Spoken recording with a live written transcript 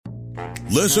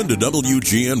Listen to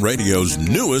WGN Radio's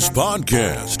newest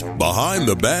podcast, Behind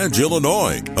the Badge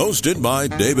Illinois, hosted by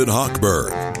David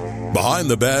Hochberg. Behind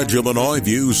the Badge Illinois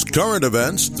views current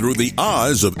events through the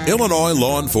eyes of Illinois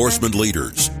law enforcement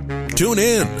leaders. Tune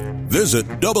in. Visit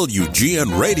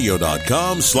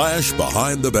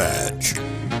WGNRadio.com/Behind the Badge.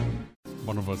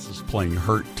 One of us is playing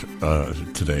hurt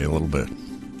today a little bit.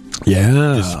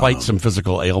 Yeah. Despite some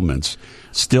physical ailments,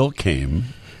 still came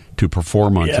to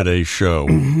perform on today's show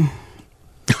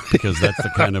because that's the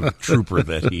kind of trooper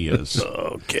that he is.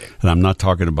 Okay. And I'm not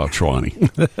talking about Schwani.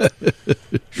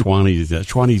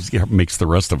 Schwani makes the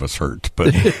rest of us hurt,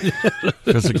 but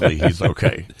physically he's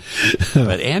okay.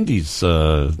 But Andy's,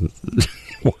 I'm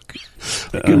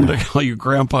going to call you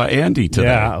Grandpa Andy today.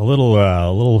 Yeah, a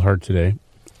little hurt today.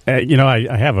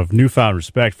 I have a newfound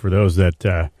respect for those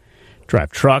that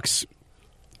drive trucks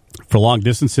for long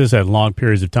distances at long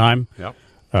periods of time. Yep.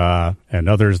 And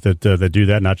others that do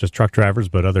that, not just truck drivers,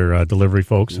 but other delivery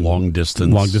folks. Long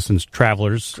distance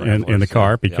travelers in the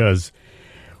car because,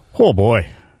 oh boy,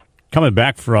 coming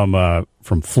back from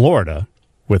Florida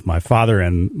with my father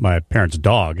and my parents'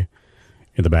 dog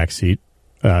in the back seat,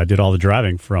 did all the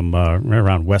driving from right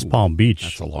around West Palm Beach.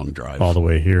 That's a long drive. All the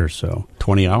way here, so.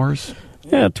 20 hours?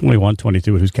 Yeah, 21,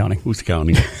 22, who's counting? Who's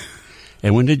counting?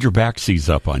 And when did your back seize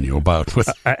up on you?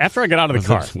 After I got out of the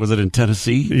car. Was it in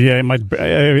Tennessee? Yeah,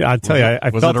 I tell you, I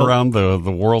was felt it around the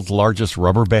world's largest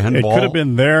rubber band ball? It could have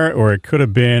been there, or it could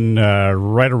have been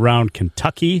right around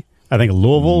Kentucky. I think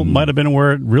Louisville might have been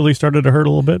where it really started to hurt a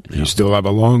little bit. You still have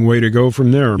a long way to go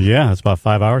from there. Yeah, it's about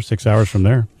 5 hours, 6 hours from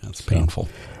there. That's painful.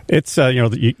 It's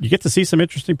you get to see some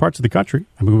interesting parts of the country.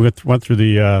 I mean, we went through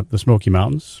the Smoky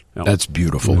Mountains. That's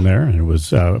beautiful in there, and it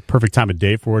was a perfect time of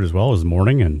day for it as well. It was the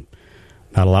morning, and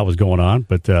not a lot was going on.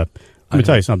 But let me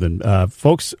tell you something,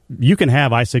 folks. You can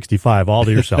have I-65 all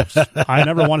to yourselves. I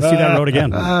never want to see that road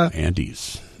again.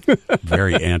 Andy's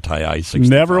very anti-I-65.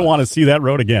 Never want to see that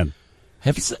road again.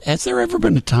 Has there ever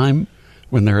been a time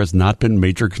when there has not been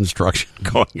major construction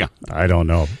going on? I don't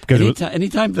know.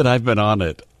 Anytime that I've been on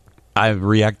it, I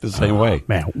react the same way.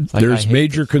 Man, there's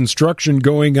major construction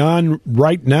going on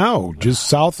right now, just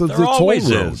south of the toll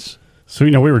road. So,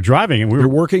 we were driving, and we were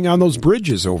working on those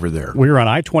bridges over there. We were on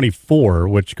I-24,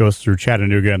 which goes through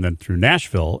Chattanooga and then through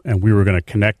Nashville, and we were going to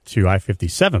connect to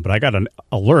I-57. But I got an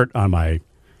alert on my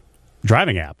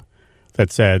driving app that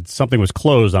said something was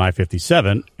closed on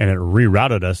I-57, and it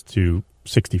rerouted us to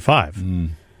 65.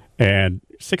 And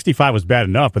 65 was bad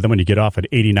enough, but then when you get off at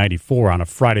 80-94 on a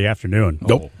Friday afternoon.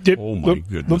 Oh my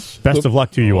goodness. Best of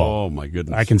luck to you all. Oh, my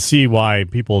goodness. I can see why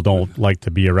people don't like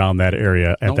to be around that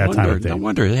area at that time of day. No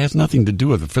wonder. It has nothing to do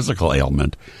with a physical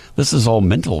ailment. This is all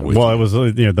mental. Well, it was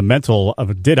the mental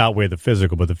did outweigh the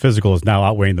physical, but the physical is now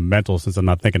outweighing the mental since I'm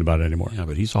not thinking about it anymore. Yeah,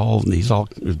 but he's all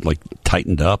like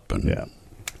tightened up. And yeah.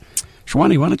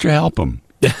 Shwani, why don't you help him?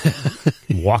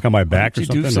 Walk on my back or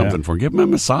something? Do something for him. Give him a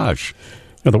massage.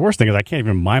 The worst thing is I can't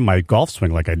even mind my golf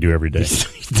swing like I do every day.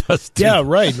 He does yeah,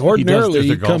 right. Ordinarily,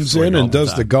 he comes in and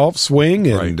does the golf swing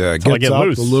and gets out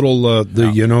loose. The little,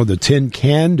 the tin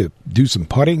can to do some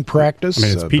putting practice. I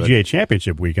mean, it's PGA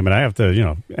Championship week. I mean, I have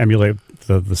to, emulate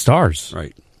the stars.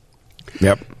 Right.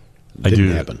 Yep. I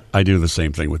do the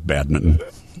same thing with badminton.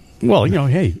 Well,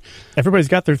 hey, everybody's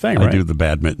got their thing, right? I do the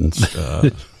badminton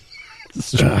stroke.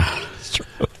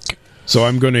 So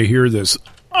I'm going to hear this.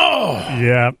 Oh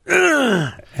yeah,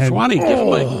 Shwani,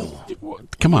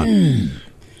 come on.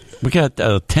 We got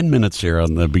 10 minutes here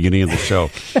on the beginning of the show.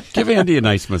 Give Andy a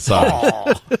nice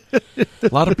massage. A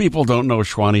lot of people don't know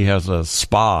Shwani has a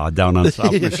spa down on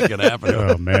South Michigan Avenue.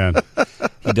 Oh man,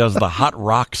 he does the Hot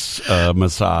Rocks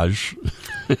massage.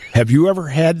 Have you ever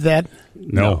had that?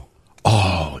 No.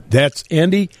 Oh, that's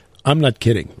Andy. I'm not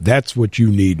kidding. That's what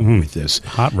you need with this.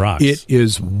 Hot rocks. It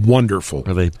is wonderful.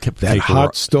 That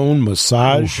hot stone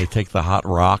massage. They take the hot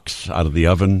rocks out of the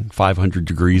oven, 500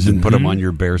 degrees, and put them on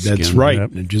your bare skin. That's right.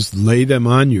 Yep. And just lay them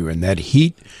on you. And that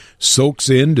heat soaks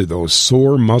into those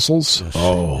sore muscles.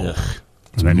 Oh,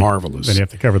 it's marvelous. Then you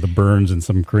have to cover the burns in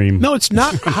some cream. No, it's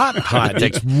not hot.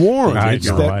 It's warm.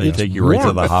 They take you right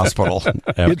to the hospital.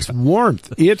 It's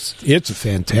warmth. It's a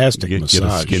fantastic massage. Get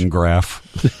a skin graft.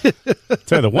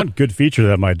 Tell you, the one good feature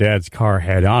that my dad's car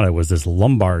had on it was this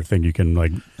lumbar thing. You can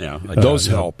those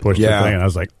help. Push the thing, and I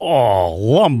was like, oh,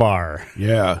 lumbar.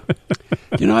 Yeah.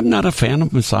 I'm not a fan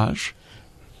of massage.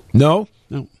 No.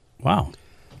 Wow.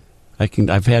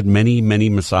 I've had many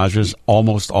massages.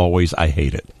 Almost always, I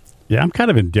hate it. Yeah, I'm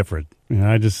kind of indifferent.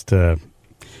 I just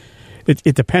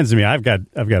It depends. I mean, I've got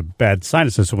bad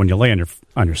sinuses, so when you lay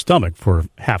on your stomach for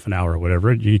half an hour or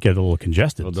whatever, you get a little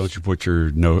congested. Well, don't you put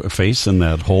your face in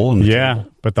that hole? Yeah,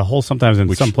 but the holes sometimes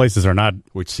in some places are not,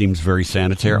 which seems very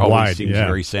sanitary. Wide, always seems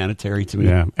very sanitary to me.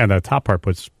 Yeah, and the top part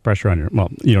puts pressure on your. Well,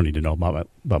 you don't need to know about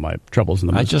my troubles in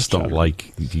the. I just don't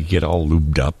like you get all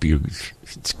lubed up.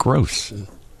 It's gross.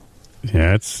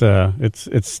 Yeah, it's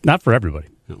not for everybody.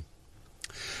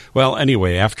 Well,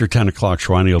 anyway, after 10 o'clock,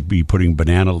 Shwani will be putting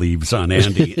banana leaves on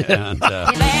Andy. And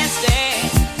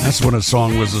that's when a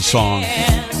song was a song.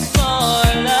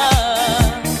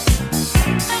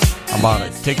 How about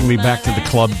it? Taking me back to the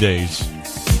club days.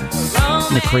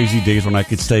 The crazy days when I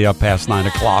could stay up past 9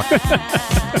 o'clock.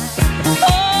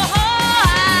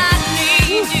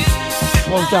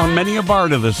 Closed down many a bar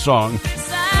to this song.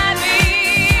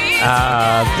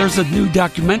 There's a new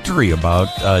documentary about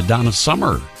Donna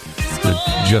Summer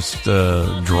that just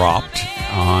dropped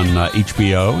on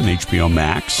HBO and HBO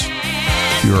Max.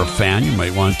 If you're a fan, you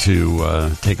might want to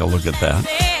take a look at that.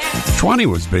 Shwani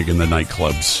was big in the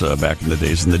nightclubs back in the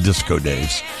days, in the disco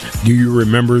days. Do you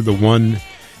remember the one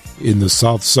in the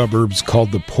south suburbs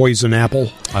called the Poison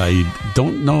Apple? I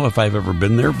don't know if I've ever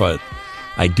been there, but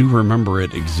I do remember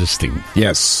it existing.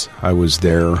 Yes, I was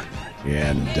there,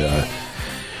 and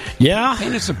yeah.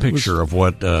 Paint us a picture of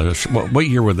what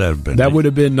year would that have been? That would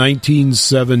have been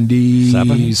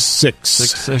 1976.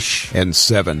 Six-ish? And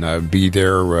 7. I'd be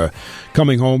there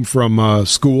coming home from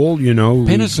school, you know.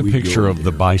 Paint us a picture of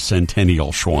the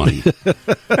bicentennial Shwani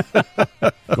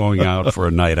going out for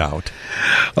a night out.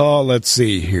 Oh, let's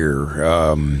see here.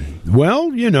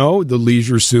 Well, you know, the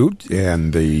leisure suit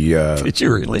and the... Did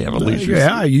you really have a leisure suit?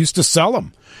 Yeah, I used to sell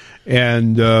them.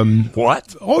 And...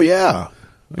 What? Oh, yeah.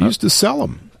 I used to sell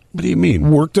them. What do you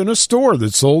mean? Worked in a store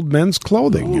that sold men's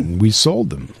clothing, and we sold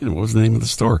them. What was the name of the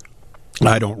store?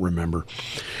 I don't remember.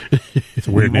 It's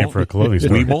a weird name for a clothing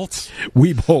store. Weebolts?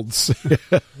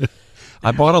 Weebolts.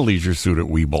 I bought a leisure suit at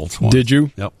Weebolts once. Did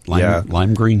you? Yep.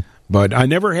 Lime green. But I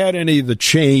never had any of the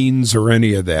chains or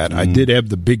any of that. I did have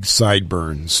the big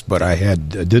sideburns, but I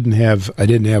didn't have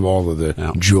all of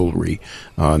the jewelry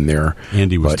on there.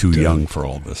 Andy was too young for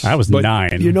all this. I was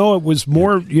 9. You know, it was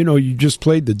more. You know, you just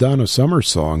played the Donna Summer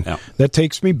song. Yeah. That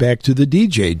takes me back to the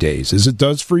DJ days, as it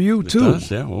does for you too. It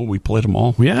does, yeah. Well, we played them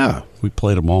all. Yeah, we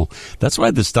played them all. That's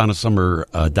why this Donna Summer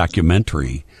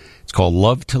documentary. It's called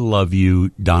 "Love to Love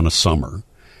You, Donna Summer."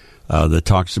 That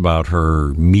talks about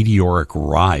her meteoric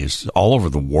rise all over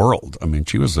the world. I mean,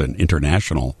 she was an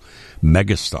international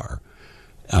megastar,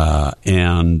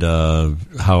 and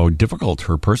how difficult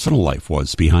her personal life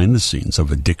was behind the scenes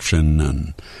of addiction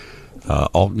and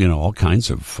all kinds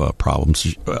of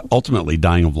problems. Ultimately,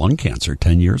 dying of lung cancer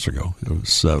 10 years ago. It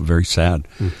was very sad.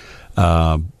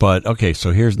 But okay,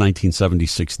 so here's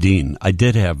 1976 Dean. I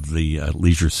did have the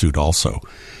leisure suit also,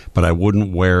 but I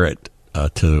wouldn't wear it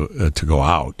to go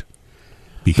out.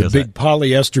 Because the big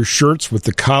polyester shirts with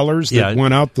the collars that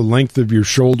went out the length of your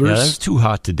shoulders. Yeah, that's too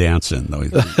hot to dance in, though.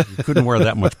 You couldn't wear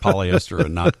that much polyester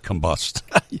and not combust.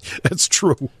 That's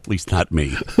true. At least not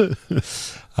me.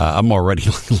 I'm already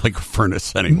like a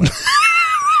furnace anyway.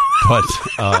 But,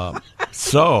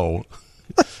 so,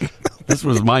 this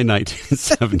was my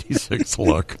 1976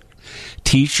 look.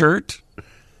 T-shirt,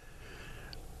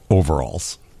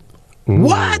 overalls.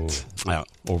 What? Yeah,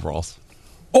 overalls.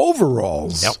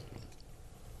 Overalls? Yep.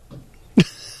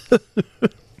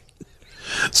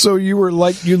 So you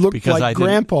looked like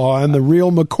Grandpa on the Real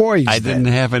McCoys. I didn't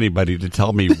have anybody to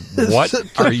tell me, what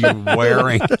are you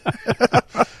wearing?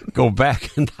 Go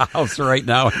back in the house right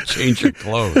now and change your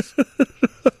clothes.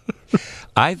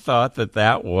 I thought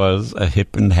that was a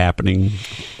hip and happening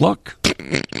look.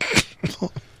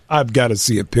 I've got to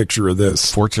see a picture of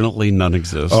this. Fortunately, none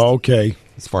exist. Oh, okay.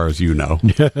 As far as you know.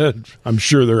 I'm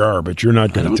sure there are, but you're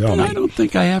not going to tell me. I don't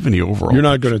think I have any overalls. You're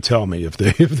not going to tell me if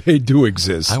they do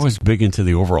exist. I was big into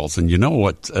the overalls, and you know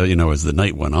what? As the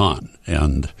night went on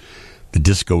and the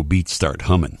disco beats start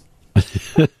humming,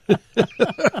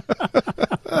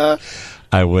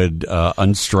 I would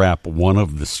unstrap one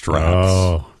of the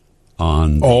straps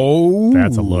on.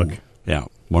 That's a look. Yeah,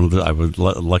 I would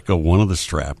let go one of the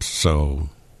straps, so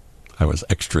I was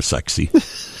extra sexy.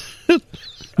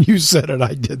 You said it,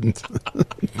 I didn't.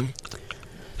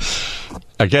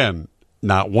 Again,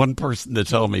 not one person to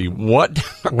tell me, what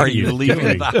are you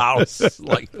leaving the house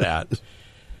like that?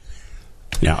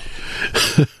 Yeah.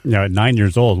 At 9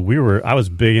 years old, I was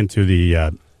big into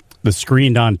the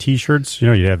screened on T-shirts. You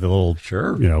have the little,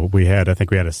 sure. I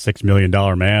think we had a $6 Million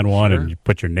Man one, and you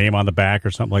put your name on the back or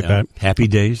something like that. Happy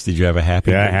Days. Did you have a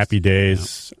Happy Days? Yeah, Happy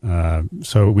Days. Yeah.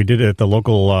 So we did it at the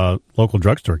local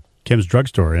drugstore, Kim's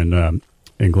Drugstore in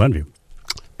Glenview.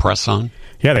 press-on?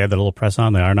 Yeah, they had the little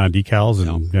press-on, the iron-on decals,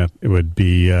 and it would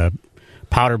be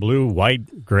powder blue,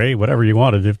 white, gray, whatever you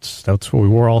wanted. That's what we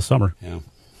wore all summer. Yeah.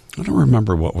 I don't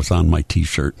remember what was on my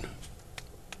T-shirt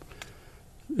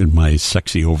in my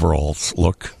sexy overalls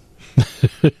look.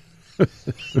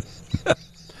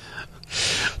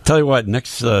 Tell you what,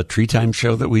 next Tree Time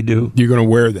show that we do, You're going to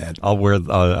wear that. I'll wear.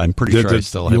 I'm pretty sure I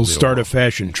still have. You'll the start overall. a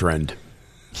fashion trend.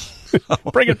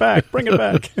 Bring it back. Bring it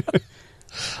back.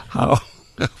 How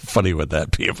funny would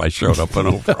that be if I showed up in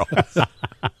overalls?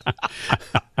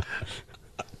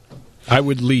 I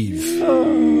would leave.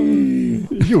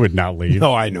 You would not leave.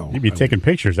 No, I know. You'd be taking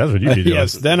pictures. That's what you'd be doing.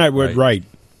 Yes, then I would write.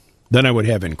 Then I would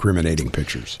have incriminating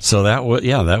pictures. So that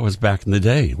was back in the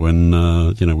day when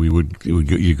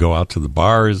you go out to the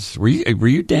bars. Were you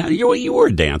you were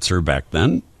a dancer back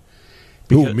then?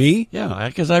 Who, me? Yeah,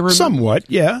 because I remember Somewhat,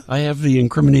 yeah. I have the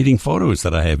incriminating photos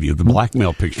that I have you, the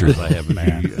blackmail pictures I have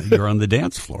of you. You're on the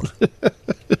dance floor.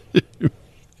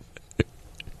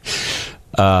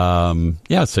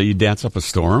 So you dance up a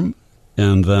storm,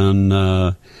 and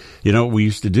then you know what we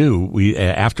used to do? We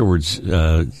afterwards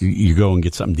you go and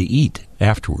get something to eat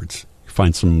afterwards. You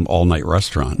find some all-night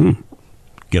restaurant,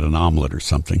 get an omelet or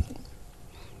something.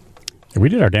 We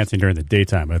did our dancing during the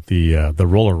daytime at the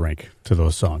roller rink to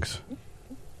those songs.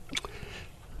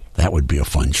 That would be a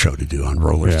fun show to do on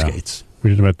roller skates.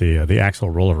 We did them at the Axel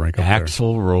Roller Rink up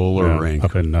Axel Roller Rink.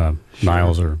 up in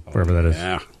Niles or wherever that is.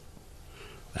 Yeah,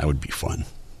 that would be fun.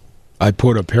 I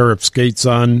put a pair of skates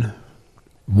on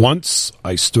once.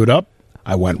 I stood up.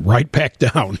 I went right back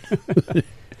down.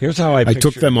 Here's how I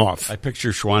took them off. I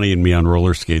picture Schwani and me on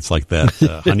roller skates like that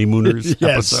Honeymooners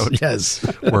episode. Yes.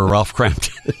 Where Ralph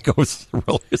Crampton goes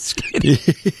roller skating.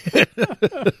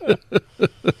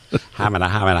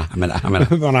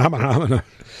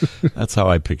 That's how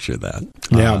I picture that.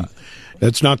 Yeah.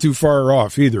 That's not too far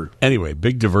off either. Anyway,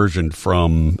 big diversion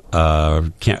from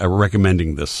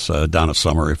recommending this Donna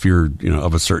Summer. If you're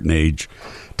of a certain age,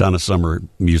 Donna Summer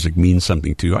music means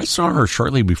something to you. I saw her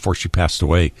shortly before she passed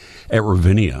away at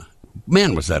Ravinia.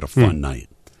 Man, was that a fun night.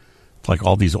 Like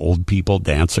all these old people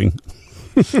dancing.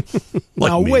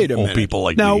 Now, wait a minute. Old people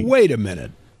like now, me. wait a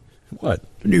minute. What?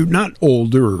 You're not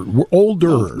older. We're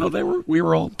older. No, we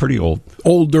were all pretty old.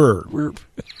 Older.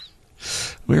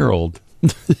 We were old.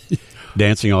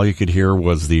 Dancing, all you could hear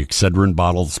was the Excedrin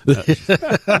bottles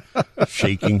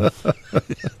shaking,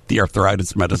 the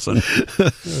arthritis medicine,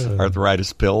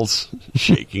 arthritis pills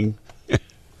shaking.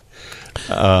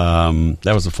 That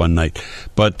was a fun night.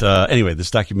 But anyway,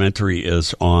 this documentary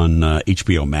is on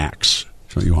HBO Max,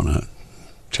 so you want to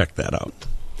check that out.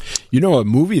 You know, a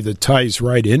movie that ties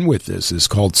right in with this is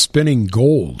called Spinning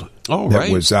Gold. Oh, that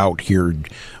right. was out here.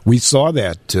 We saw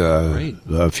that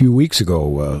a few weeks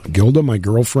ago. Gilda, my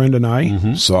girlfriend, and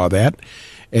I saw that,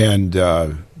 and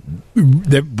that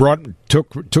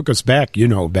took us back,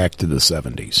 back to the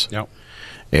 70s. Yep.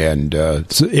 And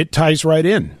so it ties right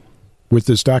in with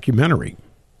this documentary.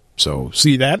 So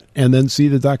see that, and then see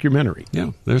the documentary.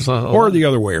 Yeah, there's the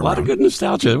other way around. A lot of good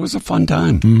nostalgia. It was a fun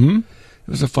time. Mm-hmm. It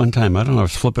was a fun time. I don't know. I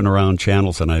was flipping around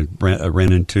channels, and I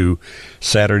ran into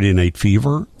Saturday Night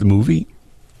Fever, the movie.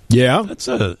 Yeah,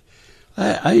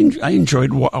 I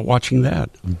enjoyed watching that.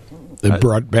 It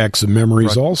brought back some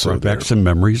memories. Brought back some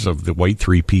memories of the white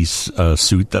 3-piece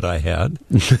suit that I had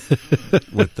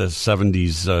with the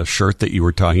 70s shirt that you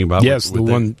were talking about. Yes, the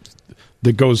one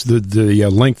that goes the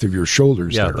length of your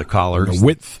shoulders. Yeah, there. the collars, the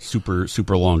width,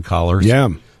 super long collars. Yeah.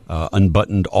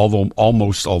 Unbuttoned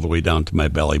almost all the way down to my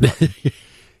belly button.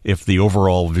 If the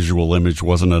overall visual image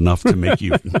wasn't enough to make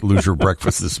you lose your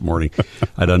breakfast this morning,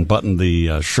 I'd unbutton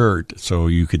the shirt so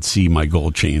you could see my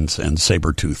gold chains and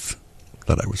saber tooth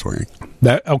that I was wearing.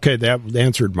 That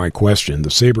answered my question.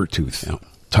 The saber tooth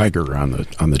tiger on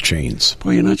the chains.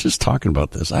 Well, you're not just talking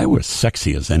about this. I was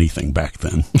sexy as anything back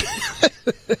then.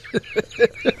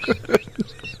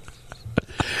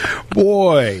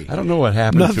 Boy, I don't know what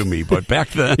happened to me, but back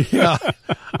then, yeah,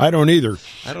 I don't either.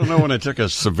 I don't know when I took a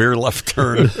severe left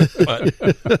turn,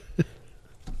 but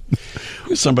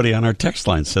somebody on our text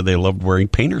line said they loved wearing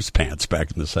painter's pants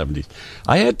back in the 70s.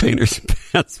 I had painter's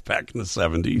pants back in the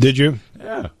 70s. Did you?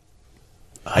 Yeah.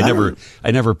 I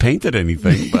never painted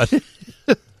anything, but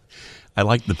I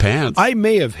liked the pants. I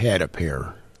may have had a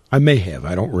pair. I may have.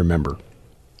 I don't remember.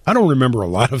 I don't remember a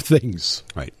lot of things.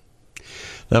 Right.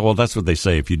 Well, that's what they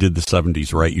say. If you did the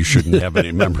 70s right, you shouldn't have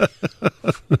any memory.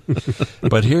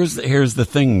 But here's the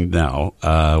thing now.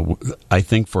 I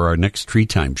think for our next Tree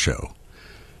Time show,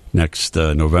 next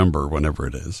November, whenever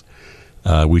it is,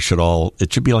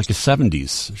 it should be like a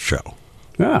 70s show.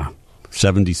 Yeah.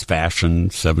 70s fashion,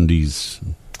 70s.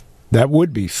 That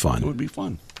would be fun. It would be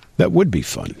fun. That would be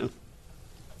fun.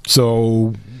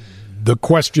 So the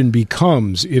question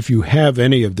becomes, if you have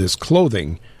any of this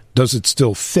clothing, does it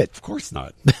still fit? Of course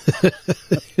not.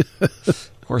 Of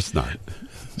course not.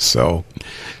 So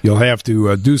you'll have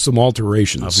to do some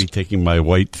alterations. I'll be taking my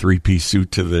white three-piece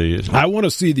suit to the... I want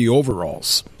to see the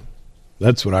overalls.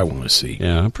 That's what I want to see.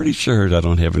 Yeah, I'm pretty sure I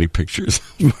don't have any pictures.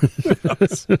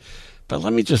 But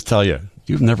let me just tell you,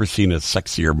 you've never seen a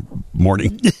sexier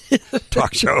morning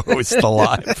talk show host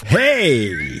alive.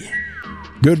 Hey!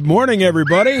 Good morning,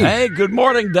 everybody. Hey, good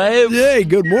morning, Dave. Hey,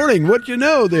 good morning. What you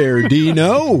know there,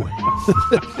 Dino?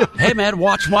 Hey, man,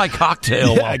 watch my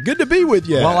cocktail. Yeah, good to be with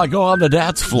you. While I go on the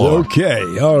dance floor.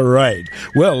 Okay, all right.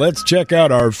 Well, let's check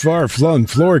out our far-flung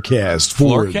floorcast.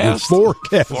 Floorcast?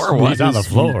 Forecast. He's on the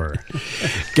floor.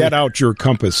 Get out your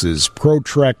compasses,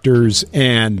 protractors,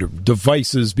 and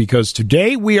devices, because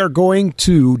today we are going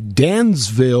to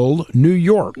Dansville, New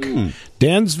York.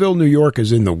 Dansville, New York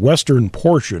is in the western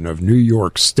portion of New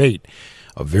York State.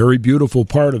 A very beautiful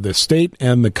part of the state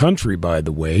and the country, by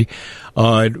the way.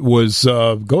 It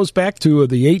goes back to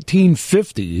the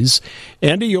 1850s.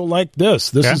 Andy, you'll like this.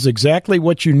 This is exactly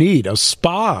what you need. A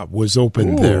spa was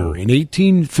opened there in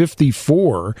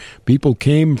 1854. People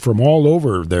came from all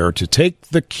over there to take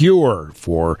the cure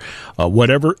for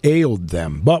whatever ailed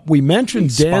them. But we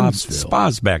mentioned Dansville.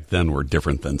 Spas back then were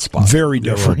different than spas. Very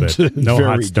different. No Very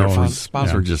hot stones. different.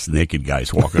 Spas were just naked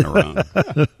guys walking around.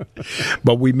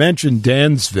 But we mentioned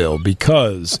Dansville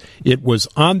because it was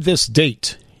on this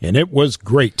date, and it was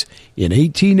great. In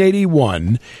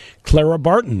 1881, Clara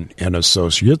Barton and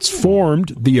Associates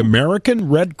formed the American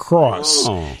Red Cross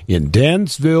in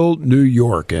Dansville, New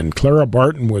York. And Clara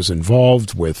Barton was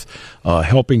involved with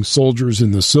helping soldiers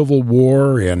in the Civil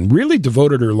War and really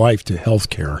devoted her life to health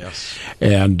care. Yes.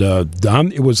 And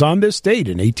it was on this date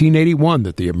in 1881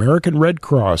 that the American Red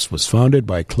Cross was founded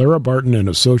by Clara Barton and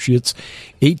Associates.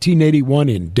 1881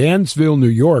 in Dansville, New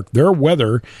York. Their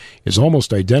weather is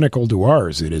almost identical to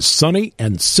ours. It is sunny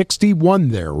and 61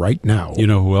 there right now. You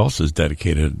know who else has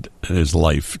dedicated his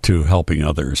life to helping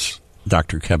others?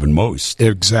 Dr. Kevin Most.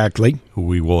 Exactly. Who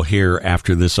we will hear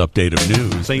after this update of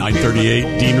news.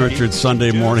 9:38, Dean Richards,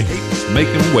 Sunday morning.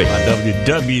 Making way. On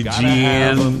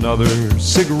WWGN. Another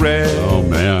cigarette. Oh,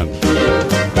 man.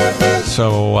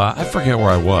 So I forget where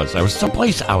I was. I was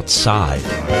someplace outside.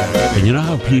 And you know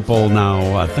how people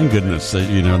now, thank goodness,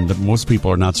 that most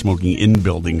people are not smoking in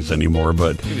buildings anymore,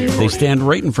 but they stand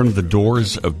right in front of the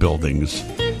doors of buildings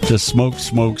to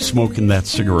smoke in that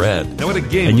cigarette.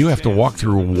 And you have to walk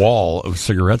through a wall of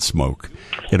cigarette smoke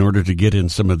in order to get in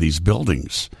some of these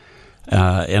buildings.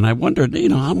 And I wondered,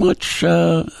 how much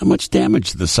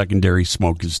damage the secondary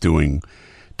smoke is doing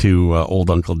to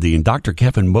old Uncle Dean. Dr.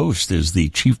 Kevin Most is the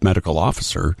Chief Medical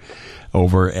Officer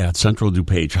over at Central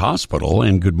DuPage Hospital.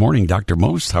 And good morning, Dr.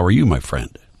 Most. How are you, my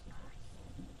friend?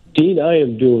 Dean, I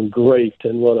am doing great,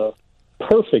 and what a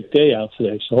perfect day out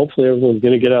today. So hopefully everyone's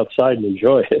going to get outside and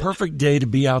enjoy it. Perfect day to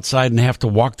be outside and have to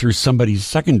walk through somebody's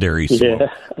secondary smoke.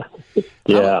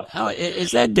 Yeah. How,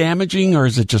 is that damaging, or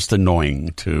is it just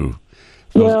annoying to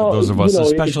those of us,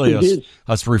 especially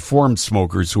us reformed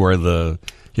smokers who are the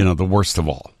worst of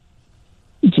all?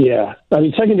 Yeah. I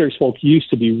mean, secondary smoke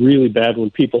used to be really bad when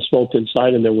people smoked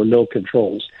inside and there were no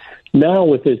controls. Now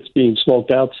with it being smoked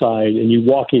outside and you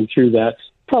walking through that,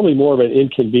 probably more of an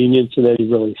inconvenience than any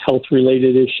really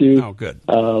health-related issue. Oh, good.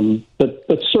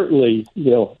 But certainly,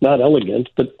 not elegant.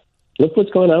 But look what's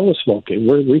going on with smoking.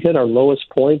 We hit our lowest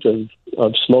point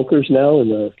of smokers now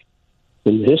in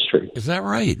history. Is that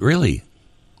right? Really?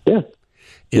 Yeah.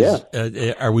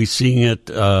 Are we seeing it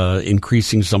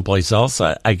increasing someplace else?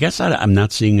 I guess I'm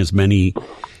not seeing as many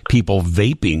people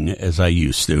vaping as I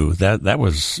used to. That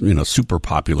was super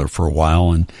popular for a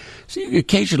while, and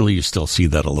occasionally you still see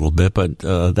that a little bit, but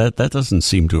that doesn't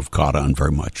seem to have caught on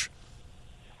very much.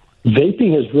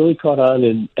 Vaping has really caught on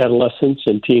in adolescents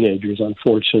and teenagers,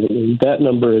 unfortunately. That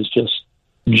number has just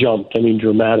jumped,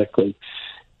 dramatically.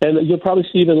 And you'll probably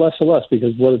see even less and less,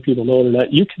 because whether people know it or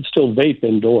not, you can still vape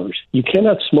indoors. You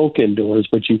cannot smoke indoors,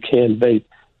 but you can vape.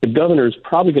 The governor is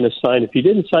probably going to sign, if he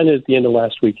didn't sign it at the end of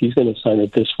last week, he's going to sign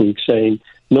it this week, saying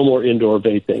no more indoor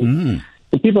vaping.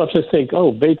 And people have to think,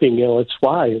 vaping,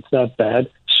 it's not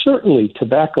bad. Certainly,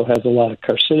 tobacco has a lot of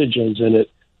carcinogens in it,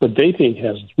 but vaping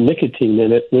has nicotine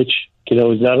in it, which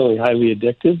is not only highly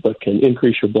addictive, but can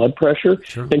increase your blood pressure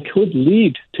and could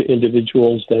lead to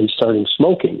individuals then starting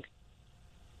smoking.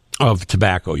 Of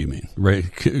tobacco, you mean? Right?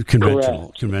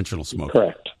 Conventional smoke.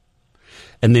 Correct.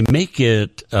 And they make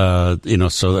it, the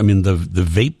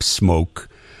vape smoke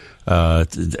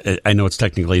I know it's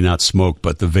technically not smoke,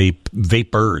 but the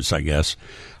vapors, I guess,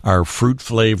 are fruit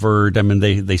flavored. I mean,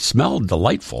 they smell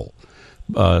delightful.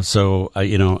 So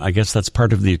I guess that's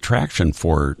part of the attraction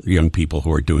for young people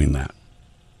who are doing that.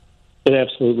 It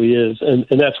absolutely is, and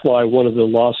that's why one of the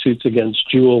lawsuits against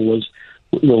Juul was,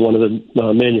 one of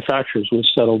the manufacturers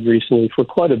was settled recently for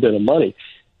quite a bit of money,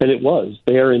 and it was.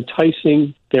 They are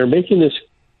enticing. They're making this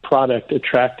product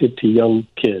attractive to young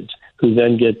kids, who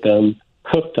then get them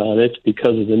hooked on it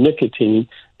because of the nicotine.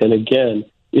 And again,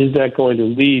 is that going to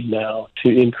lead now to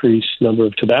increased number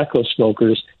of tobacco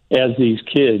smokers as these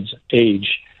kids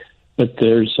age? But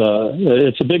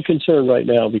it's a big concern right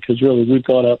now, because really we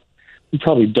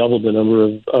probably doubled the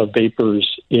number of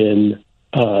vapors in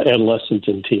adolescents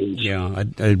and teens. Yeah,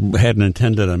 I hadn't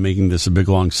intended on making this a big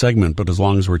long segment, but as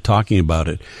long as we're talking about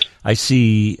it, I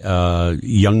see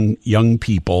young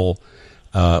people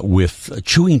with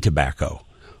chewing tobacco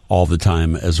all the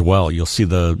time as well. You'll see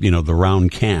the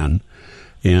round can,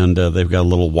 and they've got a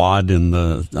little wad on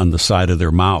the side of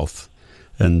their mouth,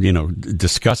 and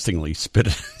disgustingly spit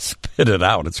it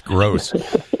out. It's gross.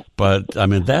 But I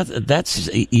mean that's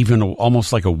even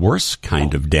almost like a worse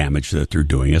kind of damage that they're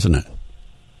doing, isn't it?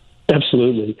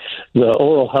 Absolutely. The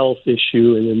oral health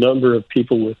issue and the number of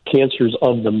people with cancers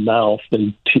of the mouth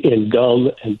and gum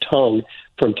and tongue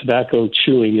from tobacco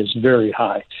chewing is very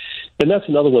high. And that's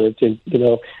another one I think,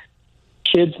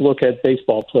 kids look at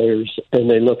baseball players and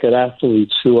they look at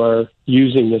athletes who are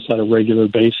using this on a regular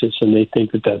basis, and they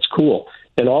think that that's cool.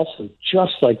 And also,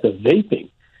 just like the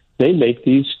vaping, they make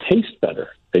these taste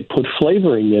better. They put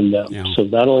flavoring in them. Yeah. So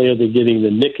not only are they getting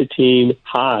the nicotine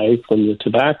high from the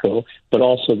tobacco, but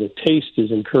also the taste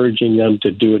is encouraging them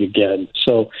to do it again.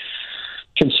 So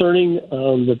concerning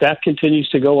that continues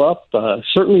to go up,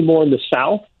 certainly more in the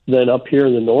South than up here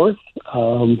in the North.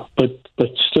 But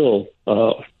still,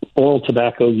 oral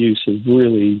tobacco use is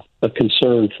really a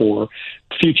concern for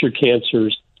future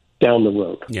cancers down the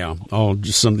road. Yeah. Oh,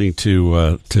 just something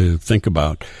to think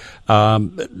about.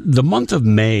 The month of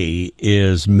May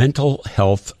is Mental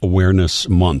Health Awareness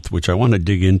Month, which I want to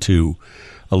dig into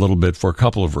a little bit for a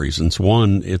couple of reasons.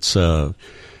 One, it's an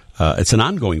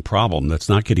ongoing problem that's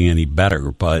not getting any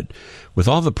better, but with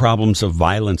all the problems of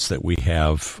violence that we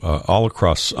have all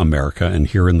across America and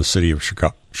here in the city of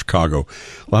Chicago,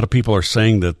 a lot of people are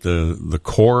saying that the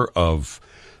core of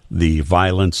the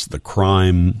violence, the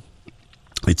crime,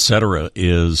 etc.,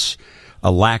 is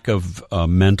a lack of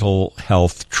mental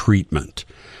health treatment.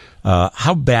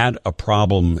 How bad a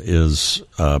problem is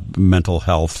mental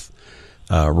health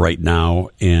right now,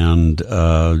 and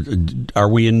are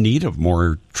we in need of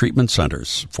more treatment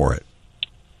centers for it?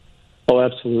 Oh,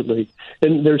 absolutely.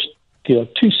 And there's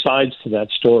two sides to that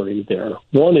story there.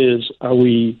 One is, are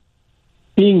we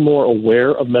being more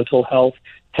aware of mental health?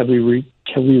 Can we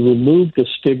remove the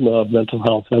stigma of mental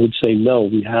health? I would say no,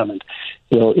 we haven't.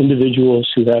 Individuals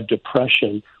who have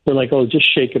depression, we're like, oh, just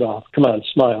shake it off. Come on,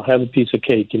 smile, have a piece of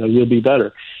cake, you'll be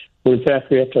better. But in fact,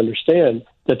 we have to understand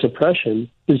that depression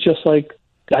is just like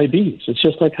diabetes. It's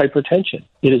just like hypertension.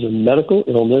 It is a medical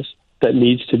illness that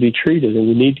needs to be treated, and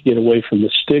we need to get away from the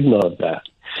stigma of that.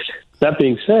 That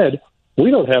being said,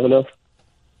 we don't have enough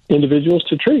individuals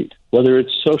to treat, whether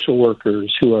it's social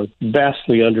workers who are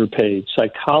vastly underpaid,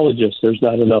 psychologists, there's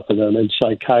not enough of them, and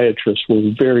psychiatrists,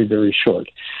 we're very, very short.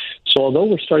 So although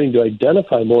we're starting to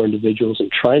identify more individuals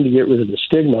and trying to get rid of the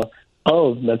stigma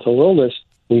of mental illness,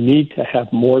 we need to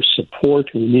have more support,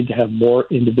 and we need to have more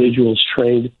individuals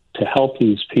trained to help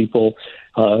these people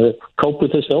cope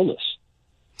with this illness.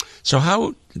 So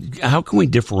how can we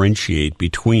differentiate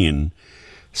between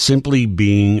simply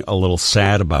being a little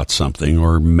sad about something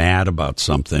or mad about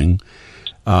something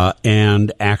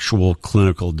and actual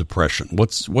clinical depression?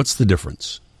 What's the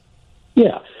difference?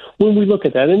 Yeah. When we look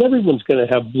at that, and everyone's going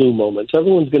to have blue moments.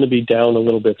 Everyone's going to be down a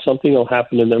little bit. Something will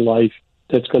happen in their life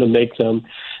that's going to make them,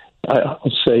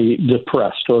 I'll say,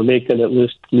 depressed, or make them at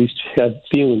least have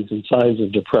feelings and signs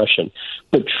of depression.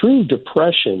 But true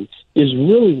depression is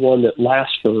really one that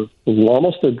lasts for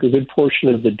almost a good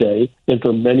portion of the day and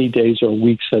for many days or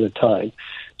weeks at a time.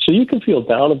 So you can feel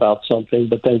down about something,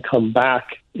 but then come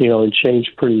back, and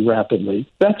change pretty rapidly.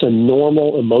 That's a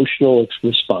normal emotional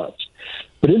response.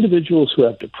 But individuals who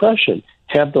have depression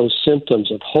have those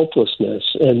symptoms of hopelessness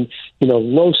and,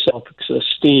 low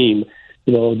self-esteem.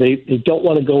 They don't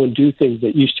want to go and do things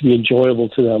that used to be enjoyable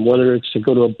to them, whether it's to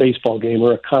go to a baseball game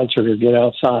or a concert or get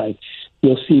outside.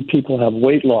 You'll see people have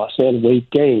weight loss and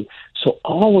weight gain. So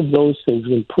all of those things,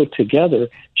 when put together,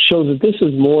 show that this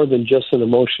is more than just an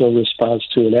emotional response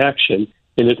to an action,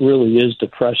 and it really is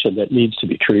depression that needs to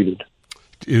be treated.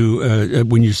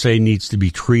 when you say needs to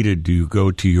be treated, do you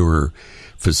go to your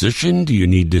physician? Do you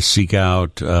need to seek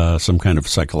out some kind of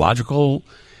psychological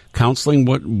counseling?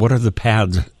 What are the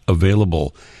paths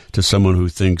available to someone who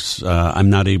thinks I'm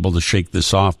not able to shake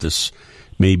this off? This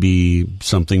may be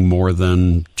something more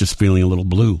than just feeling a little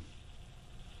blue.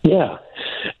 Yeah.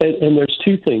 And there's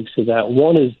two things to that.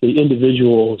 One is the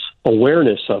individual's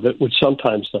awareness of it, which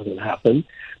sometimes doesn't happen,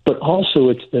 but also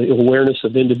it's the awareness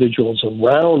of individuals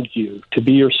around you to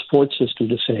be your support system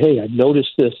to say, hey, I've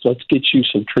noticed this, let's get you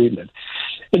some treatment.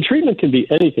 And treatment can be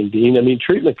anything, Dean. I mean,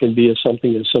 treatment can be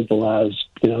something as simple as,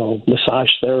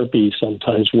 massage therapy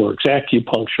sometimes works,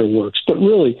 acupuncture works, but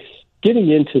really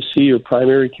getting in to see your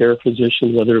primary care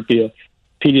physician, whether it be a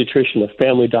pediatrician, a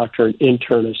family doctor, an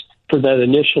internist, for that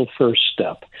initial first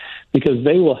step, because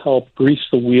they will help grease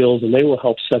the wheels and they will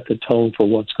help set the tone for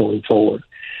what's going forward.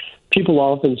 People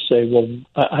often say, well,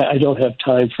 I don't have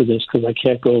time for this because I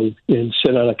can't go and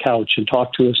sit on a couch and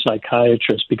talk to a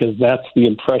psychiatrist, because that's the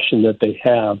impression that they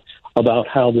have about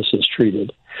how this is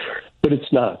treated. But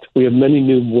it's not. We have many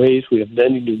new ways. We have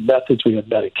many new methods. We have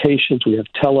medications. We have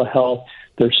telehealth.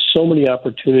 There's so many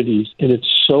opportunities, and it's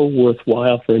so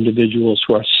worthwhile for individuals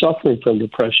who are suffering from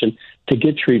depression to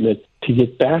get treatment, to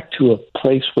get back to a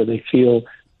place where they feel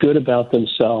good about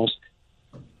themselves,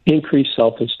 increase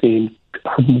self-esteem,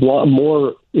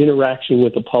 more interaction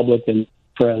with the public and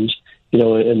friends,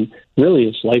 and really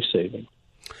it's life-saving.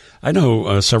 I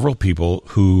know several people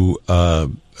who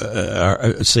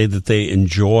say that they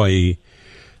enjoy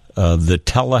the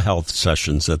telehealth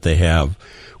sessions that they have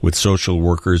with social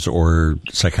workers or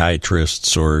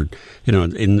psychiatrists or,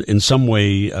 in some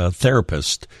way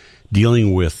therapists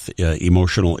dealing with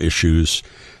emotional issues,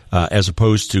 as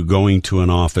opposed to going to an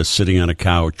office, sitting on a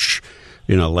couch,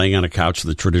 laying on a couch,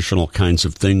 the traditional kinds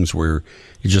of things where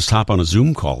you just hop on a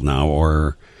Zoom call now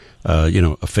or, a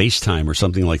FaceTime or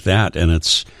something like that. And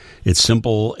it's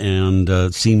simple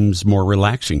and seems more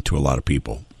relaxing to a lot of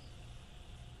people.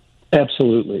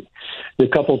 Absolutely. A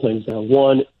couple of things now.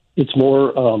 One, it's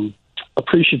more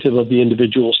appreciative of the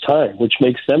individual's time, which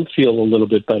makes them feel a little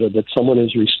bit better that someone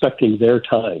is respecting their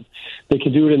time. They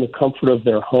can do it in the comfort of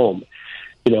their home.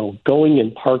 Going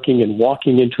and parking and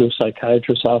walking into a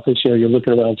psychiatrist's office, you're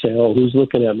looking around saying, oh, who's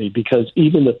looking at me? Because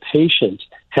even the patients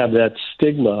have that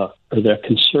stigma or that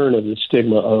concern of the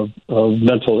stigma of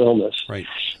mental illness. Right.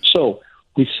 So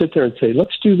we sit there and say,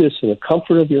 let's do this in the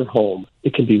comfort of your home.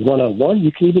 It can be one-on-one.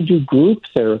 You can even do group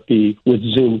therapy with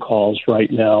Zoom calls right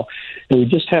now. And we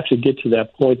just have to get to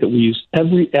that point that we use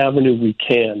every avenue we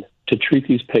can to treat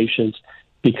these patients,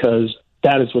 because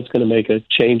that is what's going to make a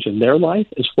change in their life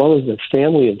as well as their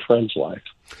family and friends' life.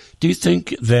 Do you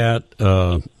think that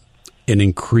an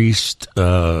increased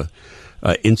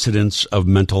incidence of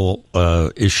mental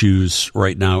issues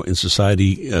right now in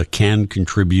society can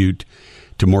contribute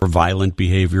to more violent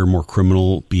behavior, more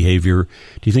criminal behavior?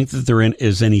 Do you think that there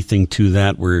is anything to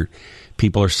that, where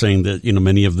people are saying that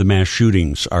many of the mass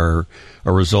shootings are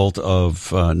a result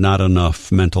of not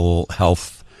enough mental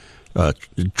health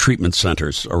treatment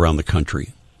centers around the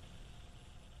country?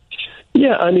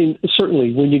 Yeah, I mean,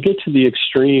 certainly when you get to the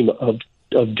extreme of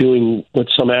doing what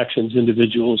some actions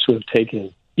individuals who have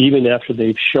taken, even after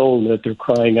they've shown that they're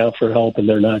crying out for help and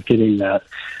they're not getting that,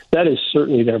 that is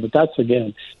certainly there. But that's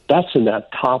in that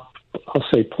top, I'll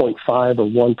say 0.5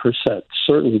 or 1%.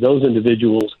 Certainly those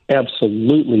individuals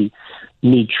absolutely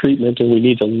need treatment, and we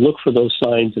need to look for those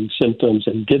signs and symptoms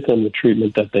and get them the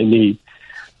treatment that they need.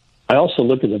 I also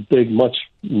look at a big, much,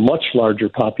 much larger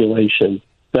population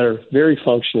that are very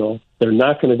functional. They're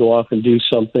not going to go off and do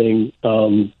something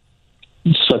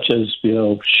such as,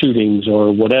 shootings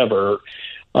or whatever.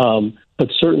 But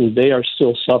certainly they are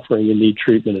still suffering and need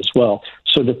treatment as well.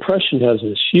 So depression has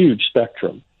this huge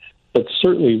spectrum. But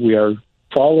certainly we are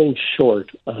falling short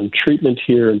on treatment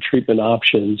here and treatment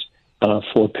options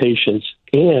for patients.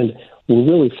 And we're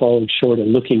really falling short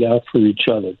in looking out for each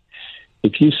other.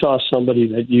 If you saw somebody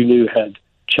that you knew had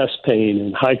chest pain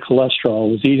and high cholesterol,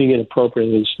 was eating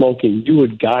inappropriately and smoking, you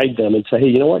would guide them and say, hey,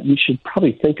 you know what, you should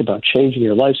probably think about changing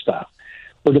your lifestyle.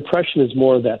 Where depression is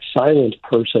more of that silent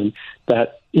person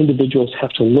that individuals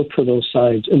have to look for those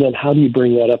signs. And then how do you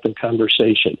bring that up in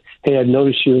conversation? Hey, I've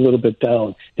noticed you're a little bit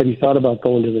down. Have you thought about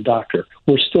going to the doctor?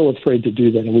 We're still afraid to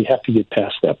do that, and we have to get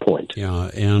past that point.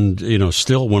 Yeah, and,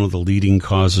 still one of the leading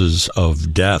causes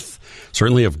of death,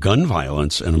 certainly of gun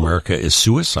violence in America, is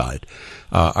suicide.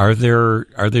 Are there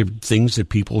things that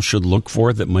people should look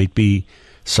for that might be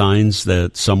signs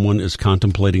that someone is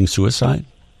contemplating suicide?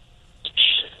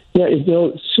 Yeah,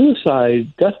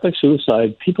 suicide, death by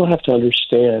suicide, people have to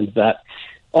understand that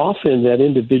often that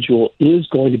individual is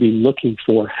going to be looking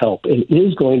for help and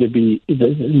is going to be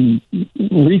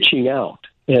reaching out,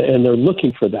 and they're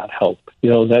looking for that help.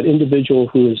 That individual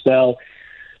who is now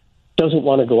doesn't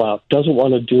want to go out, doesn't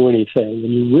want to do anything,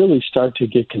 and you really start to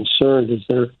get concerned as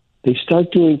they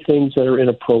start doing things that are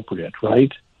inappropriate,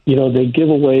 right? They give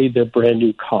away their brand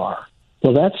new car.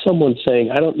 Well, that's someone saying,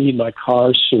 I don't need my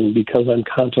car soon because I'm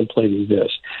contemplating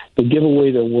this. They give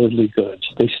away their worldly goods.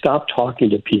 They stop talking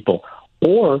to people.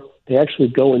 Or they actually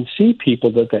go and see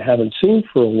people that they haven't seen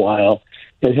for a while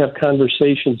and have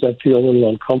conversations that feel a little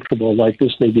uncomfortable, like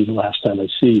this may be the last time I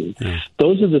see you. Yeah.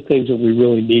 Those are the things that we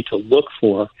really need to look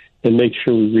for and make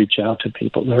sure we reach out to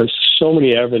people. There are so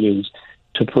many avenues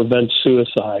to prevent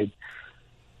suicide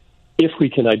if we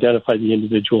can identify the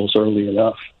individuals early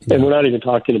enough. Yeah. And we're not even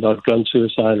talking about gun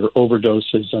suicide or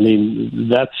overdoses. I mean,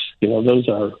 those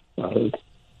are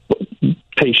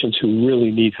patients who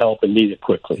really need help and need it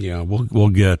quickly. Yeah, we'll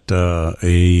get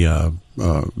a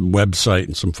website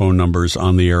and some phone numbers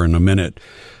on the air in a minute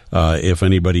if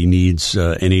anybody needs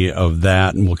any of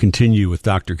that. And we'll continue with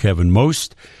Dr. Kevin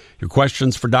Most. Your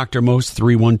questions for Dr. Most,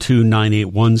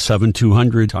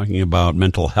 312-981-7200, talking about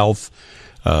mental health,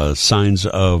 signs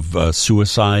of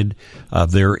suicide.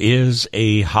 There is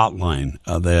a hotline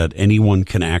that anyone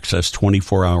can access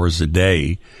 24 hours a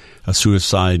day, a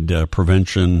suicide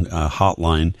prevention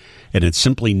hotline, and it's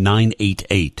simply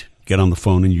 988. Get on the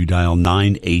phone and you dial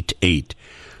 988.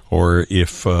 Or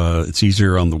if it's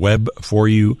easier on the web for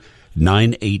you,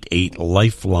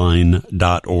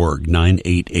 988lifeline.org.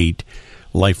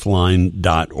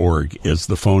 988lifeline.org is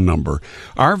the phone number.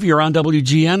 Arv, you're on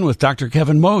WGN with Dr.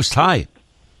 Kevin Most. Hi.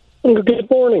 Good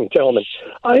morning, gentlemen.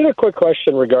 I had a quick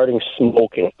question regarding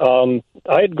smoking. I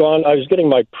was getting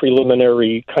my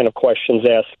preliminary kind of questions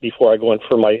asked before I go in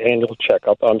for my annual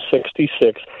checkup. I'm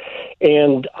 66,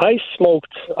 and I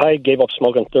gave up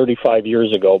smoking 35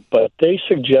 years ago, but they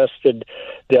suggested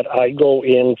that I go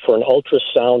in for an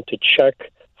ultrasound to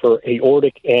check for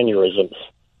aortic aneurysms.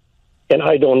 And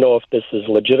I don't know if this is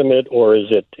legitimate or is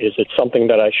it something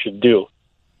that I should do.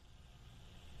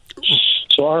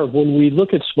 So, when we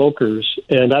look at smokers,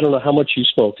 and I don't know how much you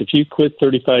smoked. If you quit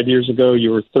 35 years ago,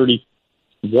 you were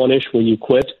 31-ish when you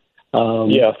quit.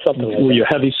 Something like that. Were you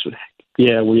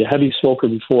a heavy smoker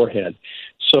beforehand?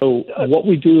 So what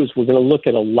we do is we're going to look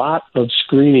at a lot of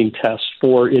screening tests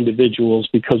for individuals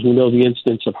because we know the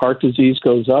incidence of heart disease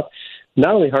goes up.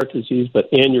 Not only heart disease, but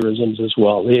aneurysms as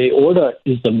well. The aorta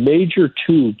is the major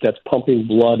tube that's pumping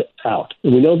blood out.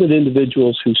 And we know that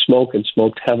individuals who smoke and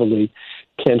smoked heavily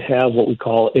can have what we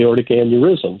call aortic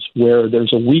aneurysms, where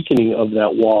there's a weakening of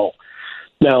that wall.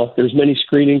 Now, there's many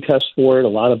screening tests for it. A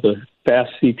lot of the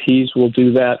fast CTs will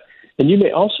do that. And you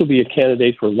may also be a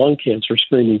candidate for lung cancer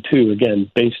screening, too, again,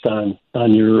 based on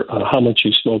your how much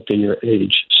you smoked and your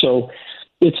age. So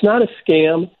it's not a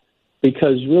scam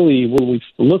because really when we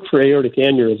look for aortic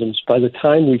aneurysms, by the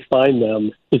time we find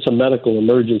them, it's a medical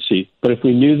emergency. But if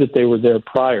we knew that they were there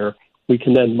prior, we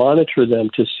can then monitor them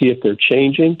to see if they're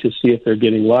changing, to see if they're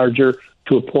getting larger,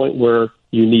 to a point where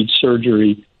you need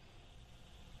surgery,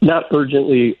 not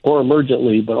urgently or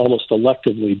emergently, but almost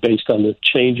electively based on the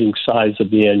changing size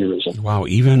of the aneurysm. Wow,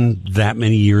 even that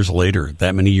many years later,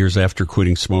 that many years after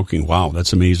quitting smoking. Wow,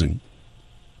 that's amazing.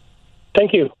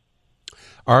 Thank you.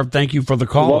 Arv, thank you for the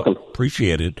call. You're welcome.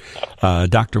 Appreciate it.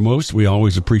 Dr. Most, we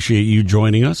always appreciate you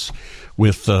joining us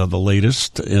with the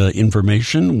latest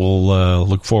information. We'll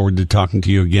look forward to talking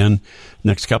to you again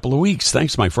next couple of weeks.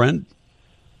 Thanks, my friend.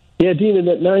 Yeah, Dean, and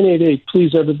at 988,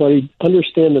 please, everybody,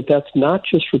 understand that that's not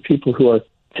just for people who are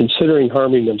considering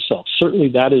harming themselves. Certainly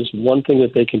that is one thing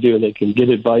that they can do, and they can get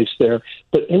advice there.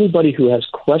 But anybody who has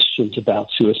questions about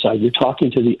suicide, you're talking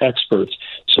to the experts.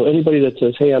 So anybody that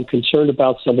says, hey, I'm concerned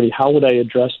about somebody, how would I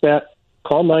address that?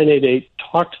 Call 988,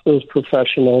 talk to those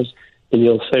professionals, and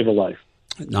you'll save a life.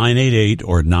 988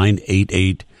 or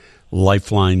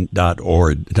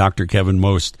 988lifeline.org. Dr. Kevin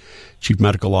Most, Chief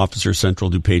Medical Officer, Central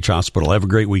DuPage Hospital. Have a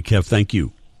great week, Kev. Thank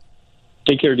you.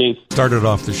 Take care, Dean. Started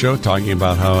off the show talking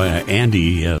about how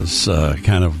Andy has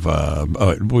kind of,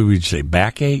 what would you say,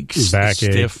 backaches,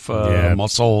 stiff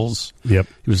muscles. Yep.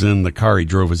 He was in the car. He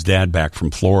drove his dad back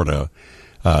from Florida,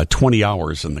 20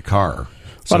 hours in the car.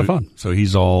 A lot of fun. So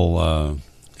he's all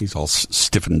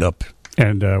stiffened up.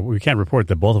 And we can report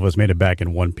that both of us made it back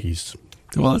in one piece.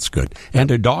 Well, that's good. And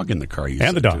a dog in the car.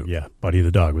 And the dog, yeah. Buddy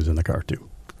the dog was in the car, too.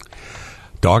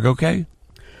 Dog okay?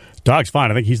 Dog's fine.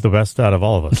 I think he's the best out of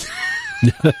all of us.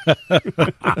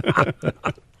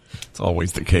 It's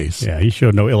always the case. Yeah, he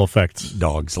showed no ill effects.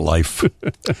 Dog's life.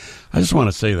 I just want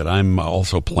to say that I'm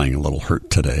also playing a little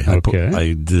hurt today. Okay.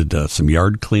 I did some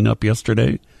yard cleanup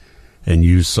yesterday, and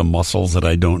use some muscles that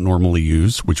I don't normally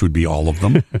use, which would be all of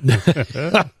them.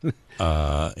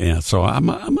 So I'm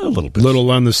a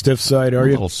little on the stiff side, are a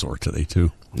you? little sore today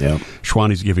too. Yeah.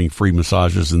 Schwani's giving free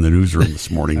massages in the newsroom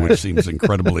this morning, which seems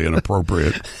incredibly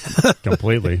inappropriate.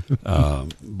 Completely.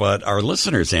 But our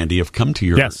listeners, Andy, have come to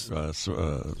your Yes.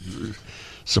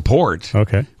 support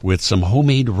with some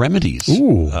homemade remedies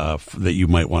that you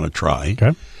might want to try.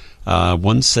 Okay.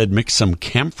 One said mix some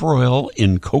camphor oil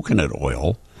in coconut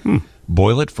oil,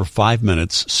 boil it for 5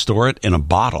 minutes, store it in a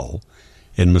bottle,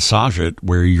 and massage it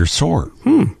where you're sore.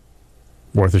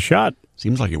 Worth a shot.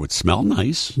 Seems like it would smell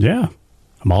nice. Yeah.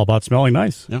 I'm all about smelling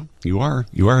nice. Yeah, you are.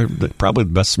 You are probably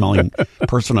the best smelling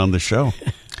person on the show.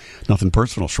 Nothing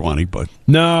personal, Schwani, but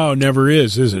no, never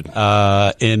is it?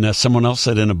 And someone else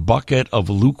said in a bucket of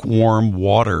lukewarm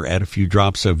water, add a few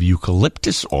drops of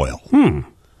eucalyptus oil. And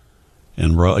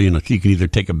you can either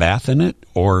take a bath in it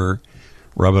or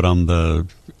rub it on the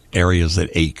areas that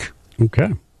ache.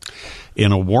 Okay.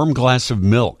 In a warm glass of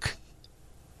milk.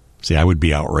 See, I would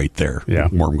be out right there. Yeah.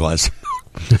 Warm glass of milk.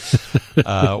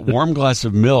 Warm glass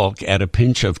of milk, add a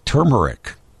pinch of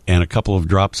turmeric and a couple of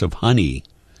drops of honey,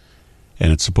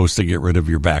 and it's supposed to get rid of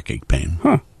your backache pain.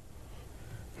 Huh.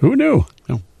 Who knew?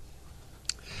 Oh.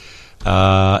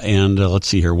 And let's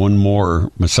see here. One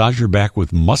more. Massage your back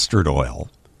with mustard oil.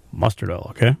 Mustard oil,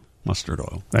 okay. Mustard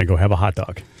oil. Then go have a hot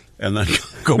dog. And then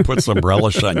go put some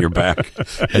relish on your back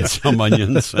and some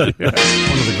onions. One of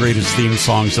the greatest theme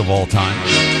songs of all time.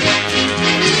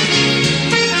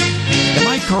 Am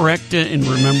I correct in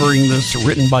remembering this?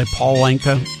 Written by Paul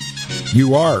Anka?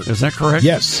 You are. Is that correct?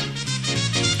 Yes.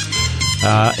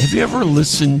 Have you ever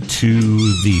listened to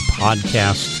the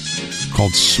podcast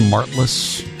called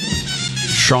Smartless?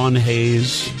 Sean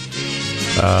Hayes,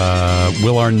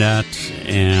 Will Arnett,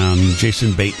 and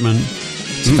Jason Bateman.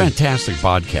 It's a fantastic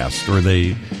podcast where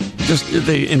they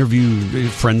interview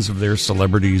friends of their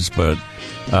celebrities, but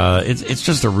it's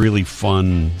just a really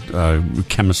fun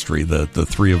chemistry that the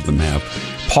three of them have.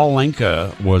 Paul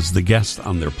Anka was the guest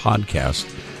on their podcast,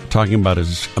 talking about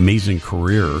his amazing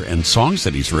career and songs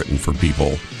that he's written for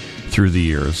people through the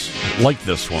years, like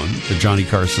this one, the Johnny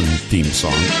Carson theme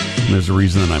song. And there's a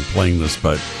reason that I'm playing this,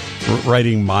 but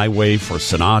writing My Way for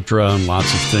Sinatra and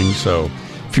lots of things. So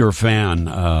if you're a fan,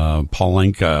 Paul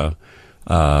Anka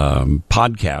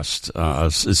podcast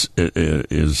is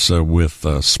with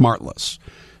Smartless,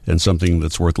 and something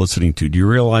that's worth listening to. Do you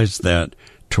realize that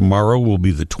tomorrow will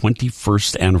be the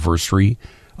 21st anniversary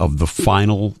of the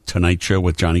final Tonight Show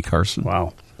with Johnny Carson?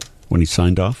 Wow. When he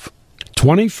signed off?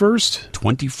 21st?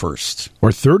 21st. Or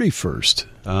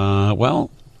 31st?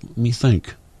 Well, let me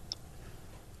think.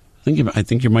 I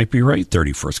think you might be right,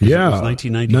 31st. Yeah. It was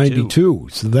 1992.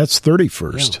 So that's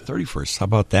 31st. Yeah, 31st. How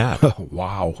about that?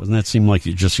 Wow. Doesn't that seem like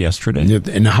just yesterday?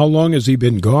 And how long has he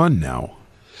been gone now?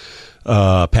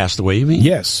 Passed away, you mean?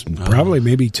 Yes. Probably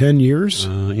maybe 10 years.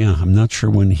 Yeah, I'm not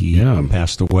sure when he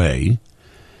passed away.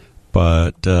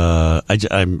 But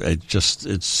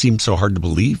it seems so hard to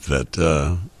believe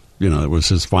that, it was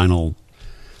his final.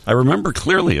 I remember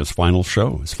clearly his final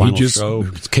show. He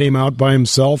just came out by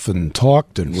himself and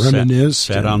talked and reminisced.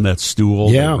 Sat on that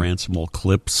stool. Yeah. Ran some old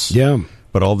clips. Yeah.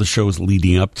 But all the shows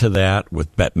leading up to that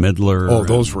with Bette Midler. Oh,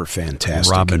 those were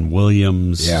fantastic. Robin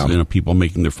Williams. Yeah. People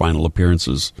making their final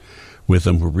appearances with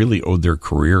him who really owed their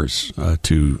careers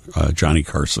to Johnny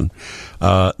Carson.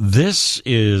 This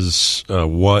is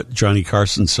what Johnny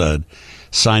Carson said,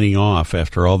 signing off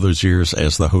after all those years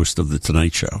as the host of The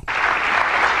Tonight Show.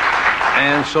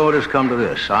 And so it has come to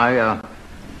this. I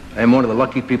am one of the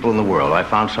lucky people in the world. I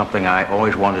found something I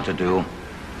always wanted to do,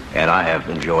 and I have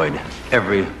enjoyed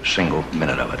every single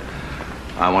minute of it.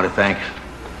 I want to thank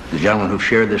the gentleman who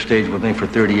shared this stage with me for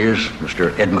 30 years,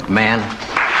 Mr. Ed McMahon,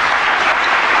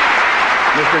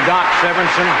 Mr. Doc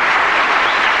Severinsen,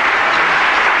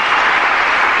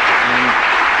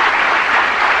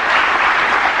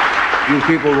 and you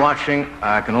people watching.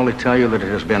 I can only tell you that it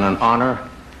has been an honor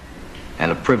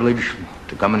and a privilege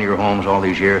to come into your homes all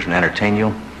these years and entertain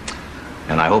you.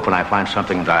 And I hope when I find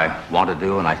something that I want to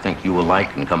do and I think you will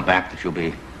like and come back, that you'll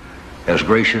be as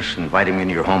gracious in inviting me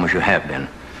into your home as you have been.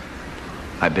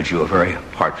 I bid you a very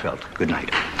heartfelt good night.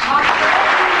 How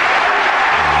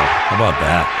about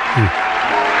that?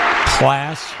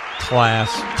 Class.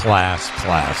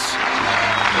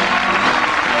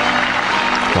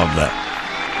 Love that.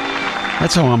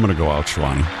 That's how I'm going to go out,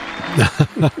 Schwani.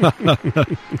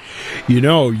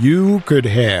 You could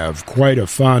have quite a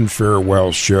fond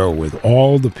farewell show with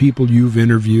all the people you've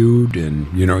interviewed,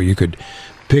 and, you could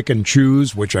pick and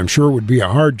choose, which I'm sure would be a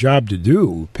hard job to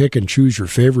do, pick and choose your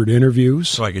favorite interviews.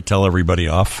 So I could tell everybody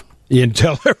off? and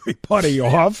tell everybody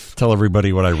off. Tell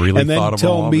everybody what I really and then thought of them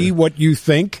tell all. me what you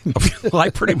think. Well, I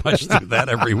pretty much do that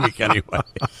every week anyway.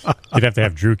 You'd have to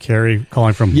have Drew Carey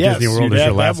calling from Yes, Disney World you'd as your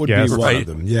have- last that would guest. be one Right. of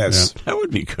them. Yes. That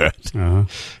would be good. Uh-huh.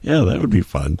 Yeah, that would be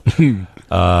fun.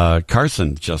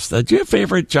 Carson, just do you have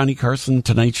favorite Johnny Carson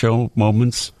Tonight Show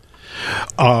moments?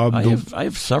 I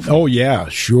have several. Oh yeah,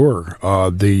 sure.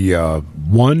 The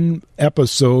one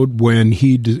episode when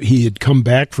he had come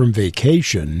back from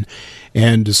vacation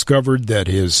and discovered that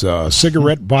his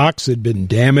cigarette box had been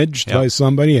damaged by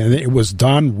somebody, and it was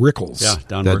Don Rickles. Yeah,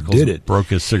 Don that Rickles did it. broke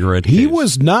his cigarette He case.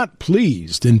 was not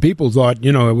pleased, and people thought,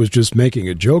 it was just making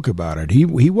a joke about it. He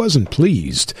wasn't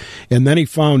pleased, and then he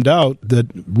found out that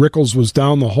Rickles was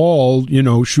down the hall,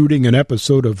 shooting an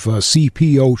episode of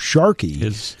CPO Sharky.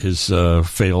 his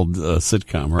failed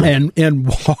sitcom, right? And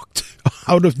walked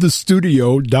out of the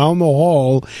studio down the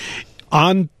hall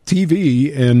on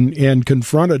TV and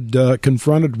confronted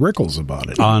Rickles about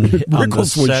it.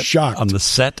 Rickles was shocked on the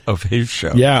set of his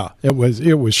show. Yeah, it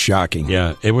was shocking.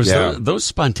 Yeah, it was those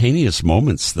spontaneous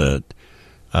moments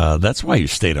that's why you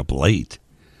stayed up late.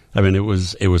 I mean, it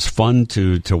was fun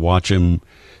to watch him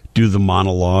do the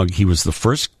monologue. He was the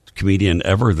first comedian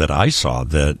ever that I saw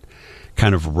that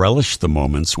kind of relished the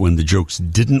moments when the jokes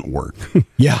didn't work.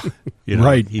 Yeah,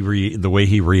 right. The way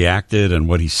he reacted and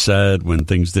what he said when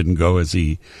things didn't go as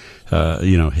he,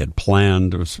 had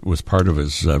planned was part of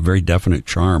his very definite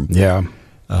charm. Yeah.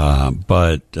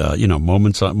 But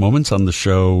moments on the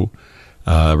show.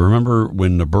 Remember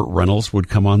when Burt Reynolds would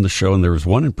come on the show, and there was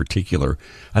one in particular.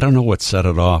 I don't know what set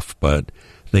it off, but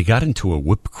they got into a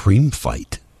whipped cream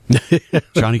fight.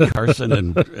 Johnny Carson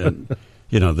and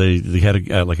they had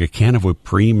a can of whipped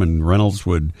cream, and Reynolds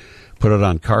would put it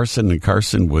on Carson, and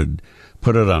Carson would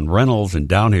put it on Reynolds and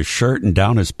down his shirt and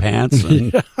down his pants.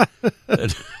 And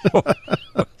it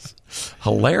was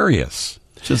hilarious.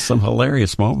 Just some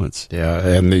hilarious moments. Yeah,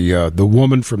 and the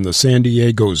woman from the San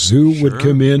Diego Zoo would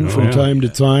come in from time to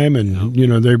time, and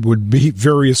there would be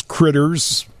various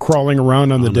critters crawling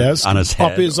around on the desk, on his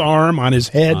head, up his arm, on his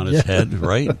head,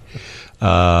 right?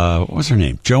 What was her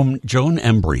name? Joan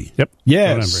Embry. Yep.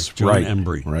 Yes. Joan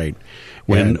Embry. Right.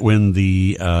 When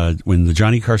the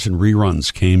Johnny Carson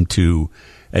reruns came to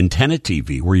Antenna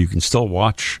TV, where you can still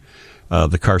watch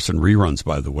the Carson reruns,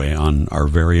 by the way, on our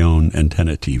very own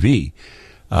Antenna TV,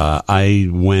 I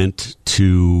went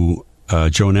to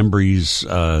Joan Embry's.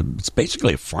 It's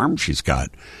basically a farm she's got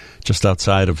just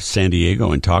outside of San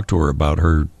Diego, and talked to her about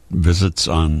her visits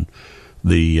on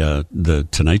the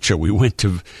Tonight Show.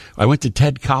 I went to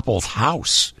Ted Koppel's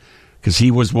house because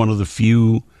he was one of the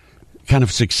few kind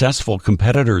of successful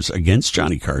competitors against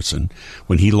Johnny Carson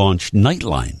when he launched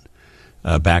Nightline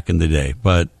back in the day.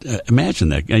 But imagine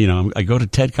that, I go to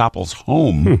Ted Koppel's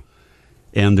home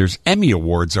and there's Emmy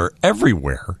Awards are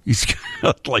everywhere. He's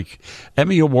got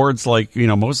Emmy Awards,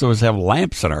 most of us have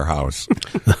lamps in our house.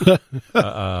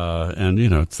 And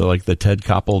it's like the Ted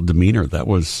Koppel demeanor. That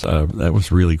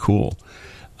was really cool.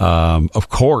 Of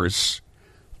course,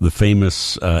 the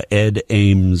famous Ed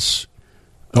Ames.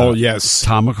 Oh yes,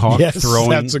 tomahawk throwing.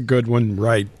 That's a good one,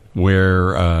 right?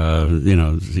 Where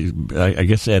I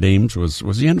guess Ed Ames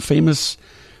was he on a famous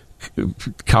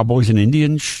Cowboys and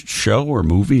Indians show or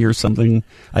movie or something?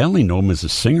 I only know him as a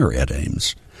singer, Ed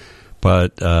Ames.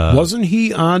 But wasn't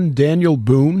he on Daniel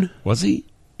Boone? Was he?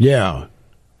 Yeah,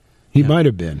 he might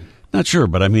have been. Not sure,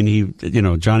 but I mean,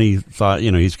 Johnny thought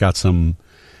he's got some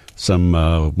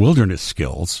wilderness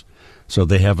skills. So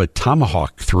they have a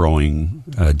tomahawk throwing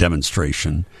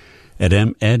demonstration.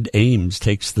 Ed Ames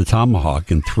takes the tomahawk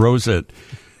and throws it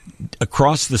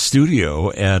across the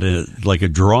studio at a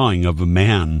drawing of a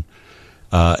man.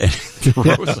 And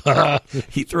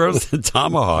he throws the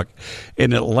tomahawk,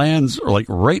 and it lands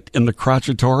right in the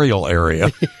crotchatorial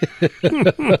area.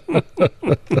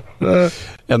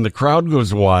 And the crowd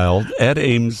goes wild. Ed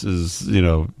Ames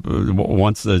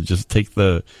wants to just take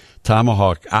the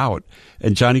tomahawk out,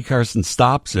 and Johnny Carson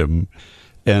stops him.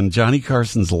 And Johnny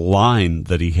Carson's line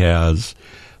that he has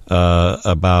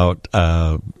about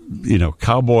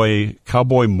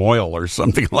cowboy Moyle or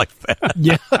something like that.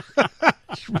 Yeah.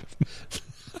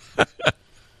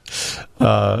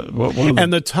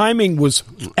 And the timing was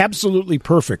absolutely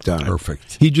perfect on it.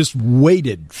 Perfect. He just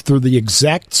waited through the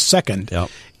exact second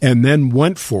and then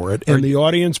went for it, and the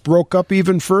audience broke up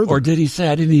even further. Or did he say,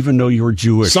 "I didn't even know you were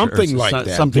Jewish"? Something like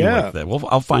that. Something like that. Well,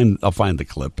 I'll find the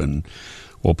clip and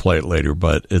we'll play it later.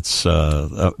 But it's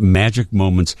magic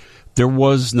moments. There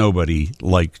was nobody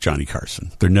like Johnny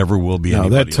Carson. There never will be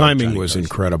anybody. That timing like was Carson.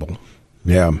 incredible.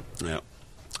 Yeah. Yeah.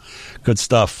 Good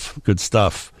stuff. Good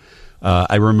stuff.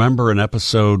 I remember an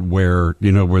episode where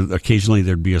occasionally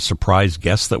there'd be a surprise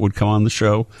guest that would come on the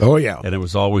show. Oh, yeah. And it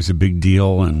was always a big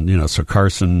deal. And, so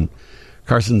Carson's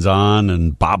on,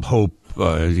 and Bob Hope,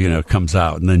 comes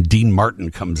out. And then Dean Martin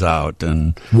comes out.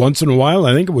 And once in a while,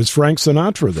 I think it was Frank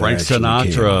Sinatra. Frank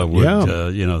Sinatra would,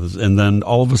 and then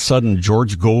all of a sudden,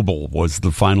 George Gobel was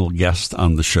the final guest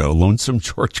on the show, Lonesome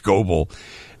George Gobel.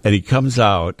 And he comes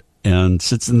out and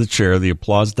sits in the chair. The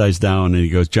applause dies down, and he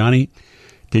goes, "Johnny,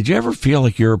 did you ever feel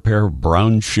like you're a pair of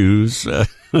brown shoes?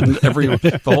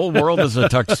 The whole world is a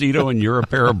tuxedo, and you're a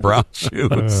pair of brown shoes."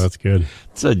 Oh, that's good.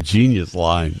 It's a genius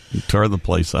line. He tore the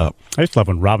place up. I used to love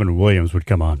when Robin Williams would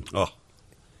come on. Oh,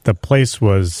 the place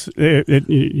was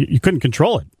you couldn't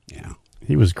control it. Yeah,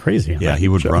 he was crazy. Yeah, he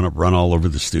would run all over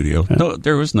the studio. Yeah. No,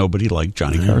 there was nobody like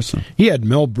Johnny Carson. He had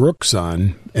Mel Brooks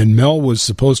on, and Mel was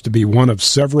supposed to be one of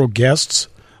several guests,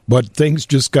 but things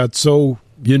just got so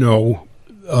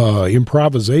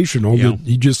improvisational that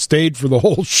he just stayed for the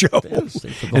whole show and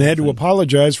had to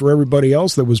apologize for everybody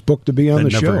else that was booked to be on the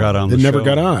show. Never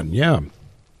got on. Yeah,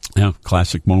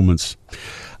 classic moments.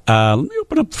 Let me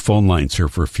open up the phone lines here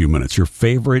for a few minutes. Your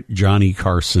favorite Johnny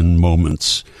Carson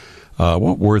moments.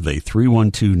 What were they?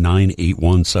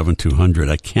 312-981-7200.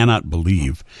 I cannot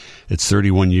believe it's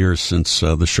 31 years since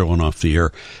the show went off the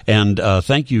air. And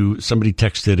thank you. Somebody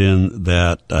texted in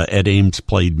that Ed Ames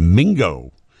played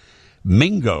Mingo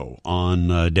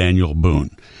on Daniel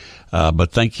Boone.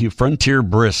 But thank you. Frontier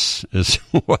Briss is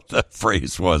what the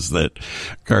phrase was that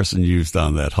Carson used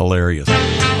on that. Hilarious.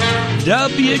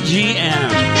 WGN.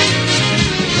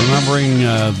 Remembering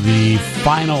the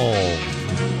final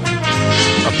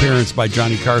appearance by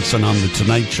Johnny Carson on The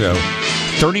Tonight Show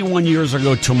 31 years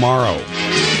ago tomorrow.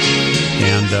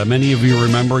 And many of you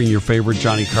remembering your favorite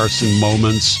Johnny Carson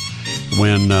moments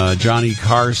when Johnny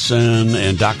Carson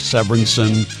and Doc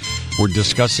Severinsen were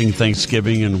discussing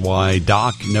Thanksgiving and why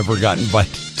Doc never got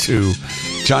invited to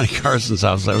Johnny Carson's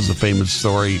house. That was a famous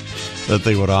story that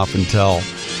they would often tell.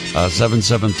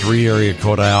 773 area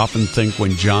code. I often think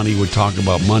when Johnny would talk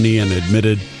about money and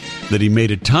admitted that he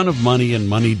made a ton of money and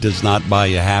money does not buy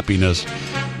you happiness.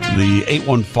 The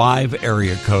 815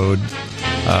 area code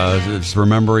is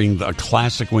remembering a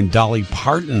classic when Dolly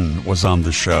Parton was on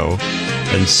the show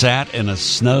and sat in a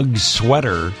snug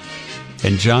sweater,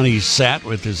 and Johnny sat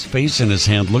with his face in his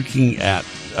hand looking at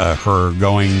her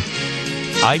going,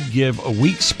 "I'd give a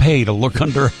week's pay to look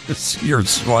under your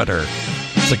sweater."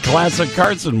 It's a classic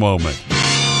Carson moment.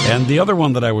 And the other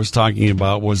one that I was talking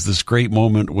about was this great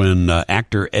moment when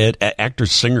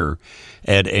actor-singer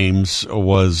Ed Ames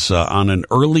was on an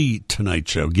early Tonight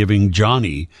Show giving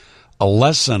Johnny a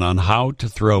lesson on how to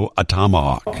throw a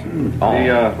tomahawk.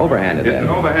 Overhanded. It's an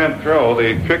overhand throw.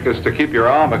 The trick is to keep your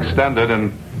arm extended,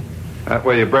 and that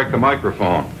way you break the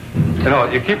microphone.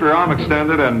 You keep your arm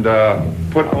extended and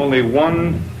put only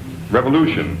one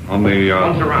revolution on the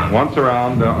once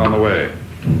around on the way.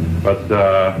 But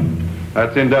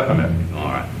that's indefinite. All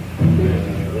right.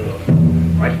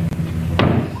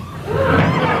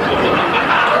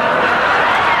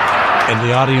 And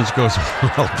the audience goes,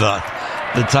 "Well done."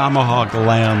 The tomahawk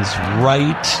lands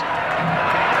right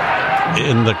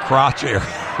in the crotch area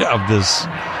of this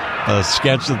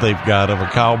sketch that they've got of a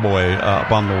cowboy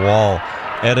up on the wall.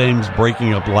 Ed Ames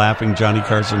breaking up laughing, Johnny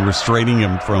Carson restraining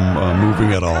him from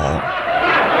moving at all.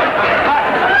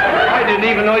 I didn't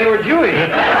even know you were Jewish.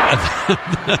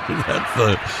 That's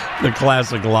the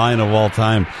classic line of all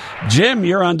time. Jim,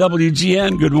 you're on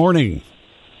WGN. Good morning.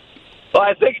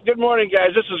 Well, good morning,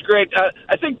 guys. This is great.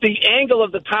 I think the angle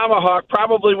of the tomahawk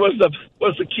probably was the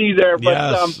key there.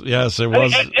 But, yes, it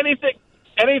was.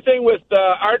 Anything with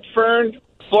Art Fern,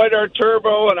 Floyd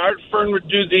Arturbo, and Art Fern would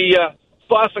do the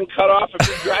Boston cutoff. If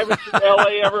you're driving through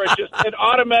L.A. ever, it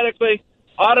automatically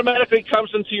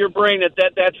comes into your brain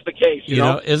that's the case. You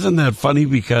know, isn't that funny?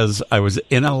 Because I was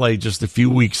in L.A. just a few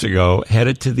weeks ago,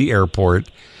 headed to the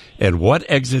airport, and what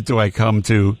exit do I come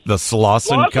to? The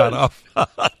Slauson cutoff.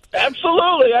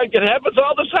 Absolutely. It happens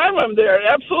all the time I'm there.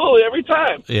 Absolutely, every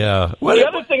time. Yeah. The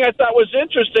other thing I thought was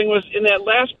interesting was in that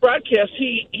last broadcast,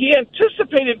 he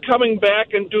anticipated coming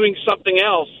back and doing something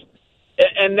else,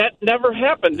 and that never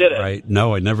happened, did it? Right.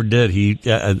 No, it never did.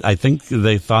 I think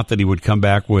they thought that he would come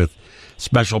back with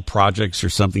special projects or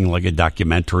something like a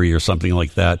documentary or something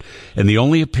like that. And the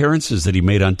only appearances that he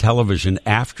made on television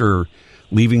after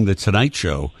leaving The Tonight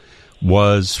Show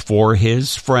was for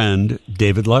his friend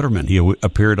David Letterman. He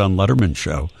appeared on Letterman's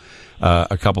show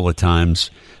a couple of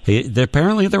times.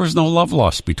 Apparently there was no love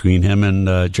lost between him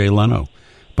and Jay Leno,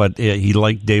 but he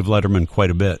liked Dave Letterman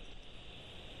quite a bit.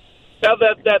 Now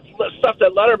that stuff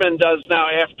that Letterman does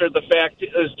now after the fact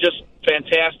is just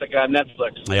fantastic on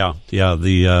Netflix. Yeah.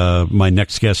 The My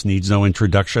Next Guest Needs No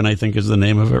Introduction, I think, is the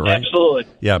name of it, right? Absolutely.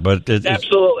 Yeah, but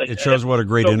absolutely. It shows what a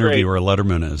great so interviewer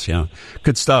Letterman is. Yeah,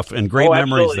 good stuff and great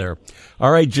memories absolutely. there.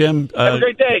 All right, Jim. Have a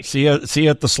great day. See you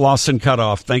at the Slauson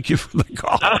Cutoff. Thank you for the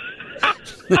call.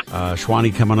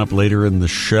 Schwani, coming up later in the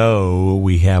show,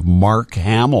 we have Mark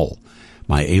Hamill.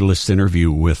 My A-list interview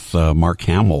with Mark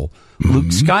Hamill, Luke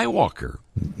Skywalker.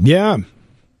 Yeah.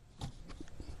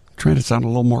 Trying to sound a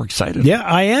little more excited. Yeah,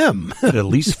 I am. At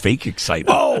least fake excited.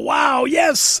 Oh, wow,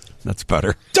 yes. That's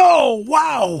better. Oh,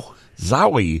 wow.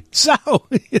 Zowie.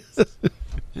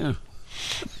 Yeah.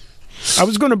 I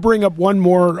was going to bring up one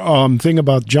more thing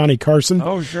about Johnny Carson.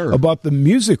 Oh, sure. About the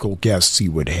musical guests he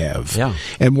would have. Yeah.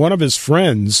 And one of his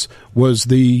friends was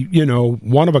the,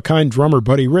 one-of-a-kind drummer,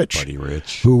 Buddy Rich.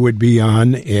 Who would be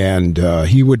on, and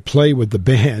he would play with the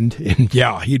band. And,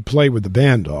 yeah, he'd play with the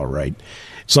band all right.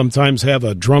 Sometimes have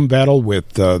a drum battle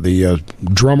with the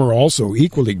drummer, also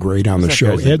equally great on the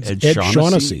show, Ed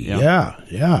Shaughnessy.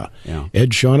 Yeah.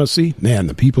 Ed Shaughnessy. Man,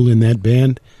 the people in that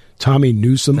band. Tommy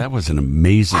Newsom. That was an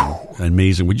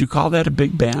amazing. Would you call that a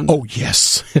big band? Oh,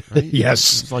 yes. Right?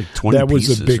 Yes. It was like 20 That was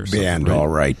pieces a big or something, band, right? all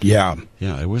right. Yeah.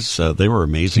 Yeah, it was. They were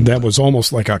amazing. That was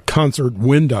almost like a concert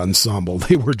wind ensemble.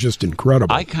 They were just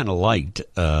incredible. I kind of liked,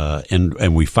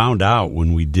 and we found out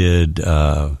when we did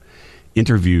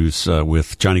interviews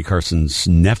with Johnny Carson's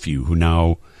nephew, who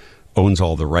now owns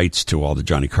all the rights to all the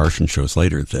Johnny Carson shows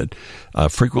later, that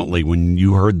frequently when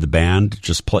you heard the band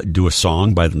just do a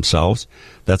song by themselves,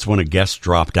 that's when a guest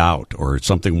dropped out or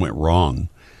something went wrong.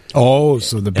 Oh,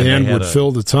 so the band would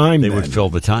fill the time. They would fill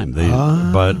the time.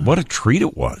 But what a treat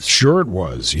it was. Sure it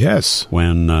was, yes.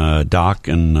 When Doc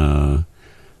and,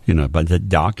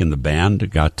 Doc and the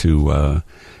band got to,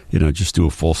 just do a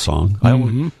full song.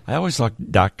 I always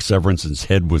thought Doc Severinsen's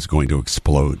head was going to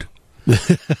explode.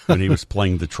 When he was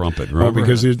playing the trumpet, remember?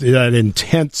 Because that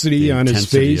intensity on his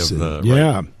face.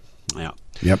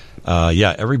 Yep.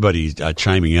 Everybody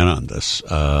chiming in on this.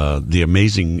 The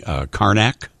amazing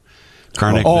Karnak.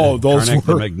 Those Karnak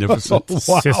were the Magnificent.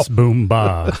 Wow. Sis boom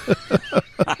ba.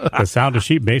 The sound a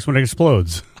sheep makes when it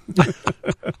explodes.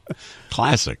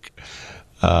 Classic.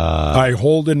 I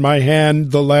hold in my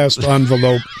hand the last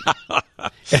envelope.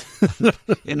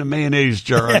 In a mayonnaise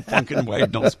jar on Funkin'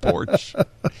 Wagnall's porch.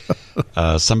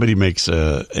 Somebody makes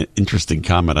an interesting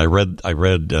comment. I read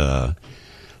the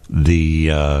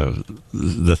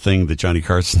thing that Johnny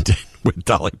Carson did with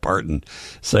Dolly Parton,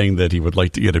 saying that he would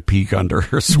like to get a peek under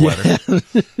her sweater.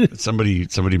 Yeah.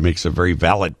 Somebody makes a very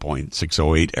valid point.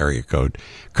 608 area code.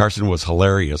 Carson was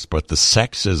hilarious, but the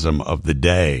sexism of the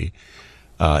day,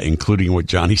 including what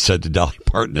Johnny said to Dolly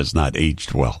Parton, has not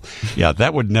aged well. Yeah,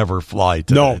 that would never fly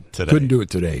today. No, couldn't do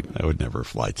it today. That would never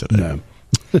fly today.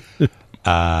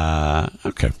 No.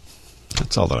 Okay.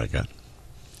 That's all that I got.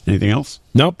 Anything else?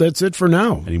 Nope, that's it for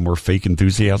now. Any more fake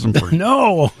enthusiasm for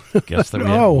No. Guess that we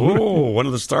have? Oh, one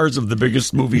of the stars of the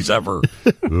biggest movies ever.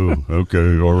 Oh,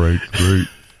 okay, all right, great.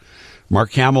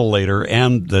 Mark Hamill later,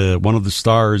 and one of the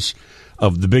stars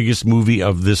of the biggest movie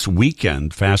of this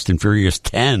weekend, Fast and Furious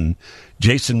 10,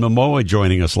 Jason Momoa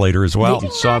joining us later as well.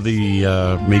 You saw maybe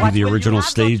the original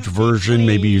staged version,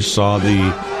 maybe you saw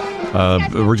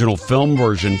the original film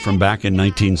version from back in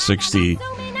 1960.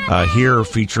 Here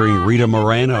featuring Rita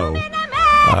Moreno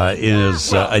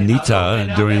is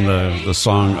Anita doing the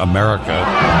song America,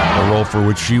 a role for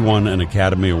which she won an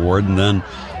Academy Award. And then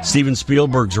Steven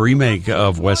Spielberg's remake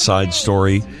of West Side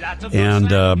Story, and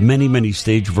many, many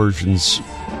stage versions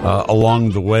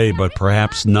along the way, but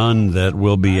perhaps none that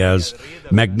will be as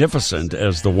magnificent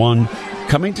as the one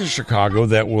coming to Chicago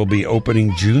that will be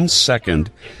opening June 2nd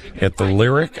at the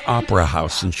Lyric Opera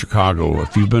House in Chicago.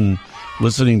 If you've been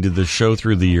listening to this show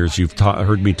through the years, you've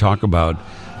heard me talk about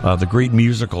the great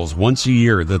musicals once a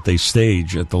year that they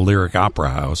stage at the Lyric Opera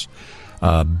House.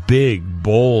 Big,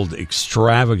 bold,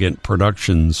 extravagant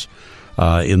productions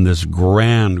in this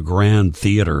grand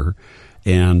theater.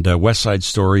 And West Side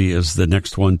Story is the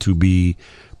next one to be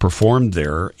performed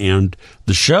there. And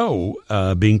the show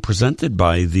being presented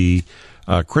by the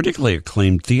critically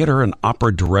acclaimed theater and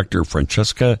opera director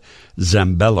Francesca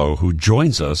Zambello, who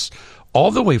joins us all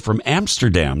the way from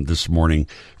Amsterdam this morning.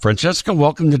 Francesca,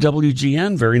 welcome to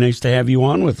WGN. Very nice to have you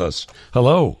on with us.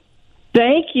 Hello.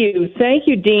 Thank you. Thank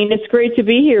you, Dean. It's great to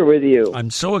be here with you. I'm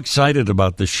so excited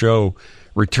about the show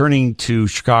returning to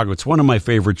Chicago. It's one of my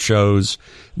favorite shows.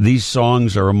 These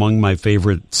songs are among my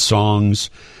favorite songs,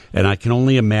 and I can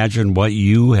only imagine what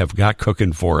you have got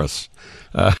cooking for us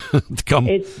come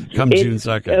June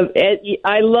 2nd.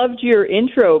 I loved your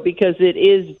intro because it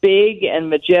is big and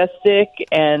majestic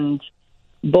and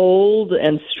bold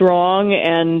and strong,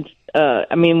 and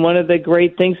one of the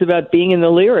great things about being in the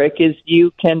Lyric is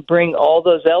you can bring all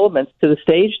those elements to the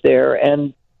stage there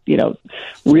and,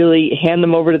 really hand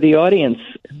them over to the audience,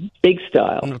 big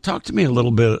style. Talk to me a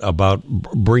little bit about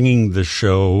bringing the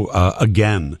show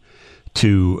again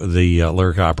to the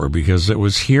Lyric Opera, because it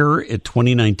was here at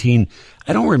 2019.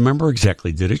 I don't remember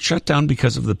exactly. Did it shut down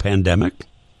because of the pandemic?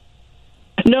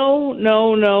 No.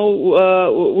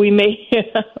 We made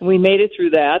it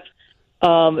through that.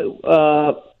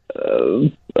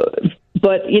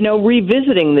 But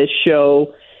revisiting this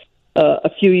show a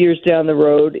few years down the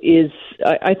road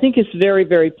I think is very,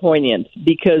 very poignant,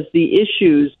 because the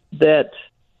issues that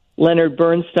Leonard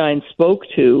Bernstein spoke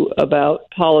to about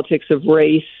politics of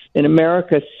race in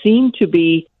America seem to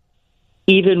be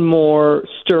even more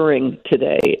stirring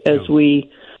today as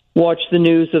we watch the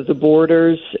news of the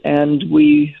borders, and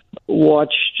we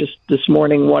watch just this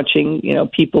morning watching,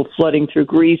 people flooding through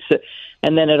Greece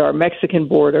and then at our Mexican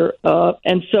border.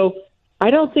 And so I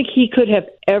don't think he could have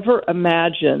ever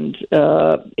imagined,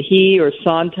 he or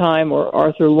Sondheim or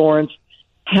Arthur Lawrence,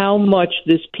 how much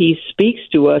this piece speaks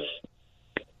to us,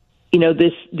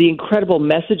 the incredible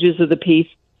messages of the piece,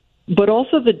 but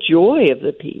also the joy of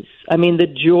the piece. I mean, the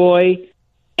joy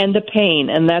and the pain,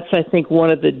 and that's, I think, one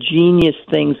of the genius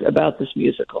things about this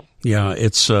musical. Yeah,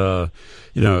 it's a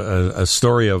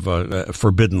story of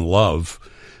forbidden love,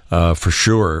 for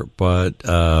sure. But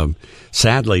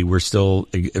sadly, we're still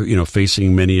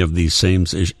facing many of these same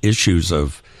issues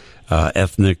of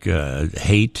ethnic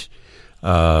hate.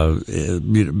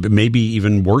 Maybe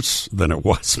even worse than it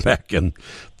was back in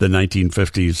the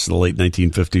 1950s, the late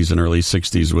 1950s and early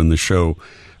 60s, when the show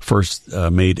first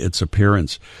made its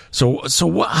appearance. So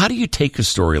how do you take a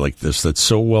story like this that's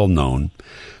so well known,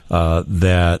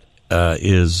 that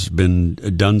is been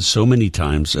done so many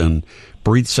times, and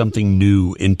breathe something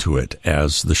new into it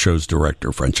as the show's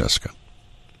director, Francesca?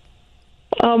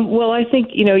 Well, I think,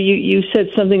 you said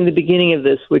something in the beginning of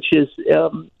this, which is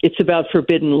it's about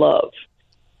forbidden love.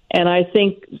 And I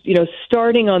think,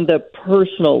 starting on the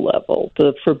personal level,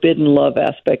 the forbidden love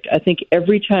aspect, I think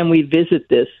every time we visit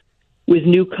this with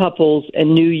new couples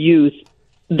and new youth,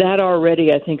 that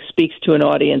already, I think, speaks to an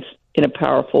audience in a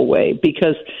powerful way,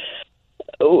 because,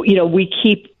 we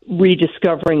keep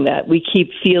rediscovering that. We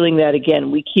keep feeling that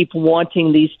again. We keep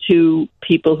wanting these two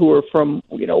people who are from,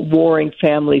 warring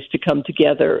families to come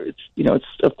together. It's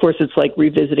of course, it's like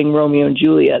revisiting Romeo and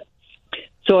Juliet.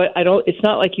 So it's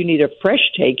not like you need a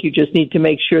fresh take. You just need to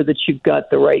make sure that you've got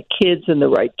the right kids and the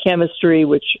right chemistry,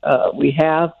 which we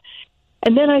have.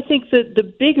 And then I think that the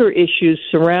bigger issues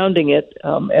surrounding it,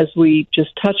 as we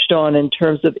just touched on in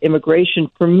terms of immigration,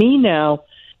 for me now,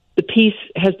 the piece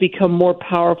has become more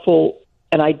powerful,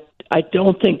 and I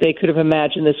don't think they could have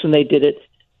imagined this when they did it,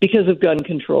 because of gun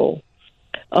control.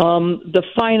 The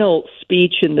final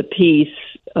speech in the piece,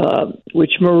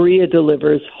 which Maria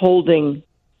delivers holding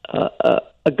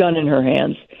a gun in her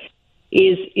hands,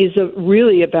 is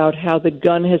really about how the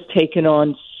gun has taken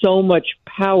on so much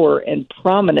power and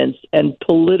prominence and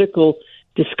political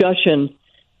discussion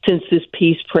since this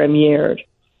piece premiered.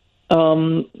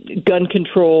 Gun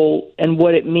control and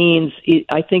what it means,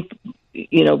 I think,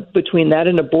 between that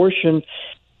and abortion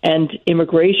and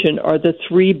immigration are the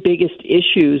three biggest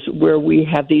issues where we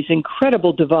have these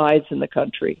incredible divides in the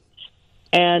country.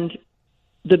 And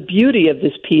the beauty of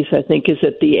this piece, I think, is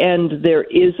at the end there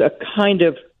is a kind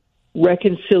of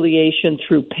reconciliation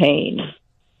through pain.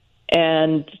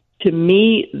 And to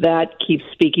me, that keeps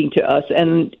speaking to us.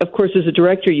 And, of course, as a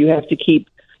director, you have to keep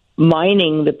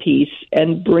mining the piece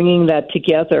and bringing that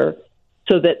together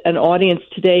so that an audience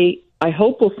today, I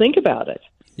hope, will think about it.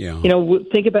 Yeah.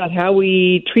 Think about how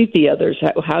we treat the others.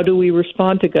 How do we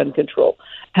respond to gun control?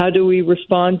 How do we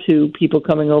respond to people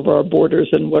coming over our borders,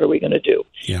 and what are we going to do?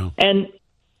 Yeah. And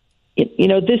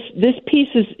this piece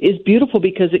is beautiful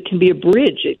because it can be a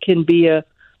bridge. It can be a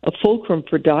fulcrum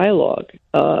for dialogue.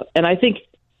 And I think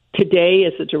today,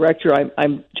 as a director,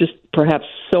 I'm just perhaps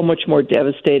so much more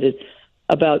devastated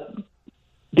about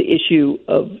the issue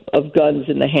of guns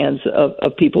in the hands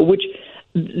of people, which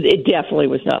it definitely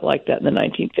was not like that in the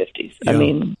 1950s. Yeah. I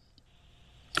mean,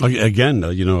 again,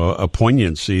 a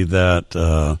poignancy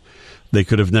that they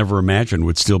could have never imagined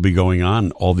would still be going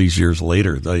on all these years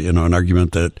later. An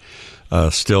argument that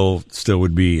still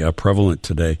would be prevalent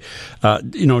today.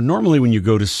 Normally when you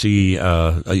go to see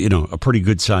a pretty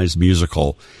good sized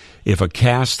musical, if a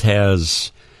cast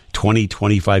has 20,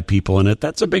 25 people in it,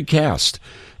 that's a big cast.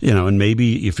 And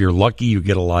maybe if you're lucky, you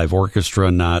get a live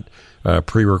orchestra, not a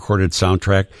pre-recorded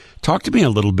soundtrack. Talk to me a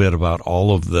little bit about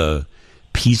all of the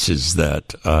pieces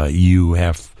that you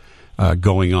have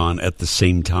going on at the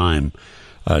same time.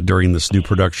 during this new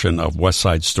production of West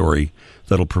Side Story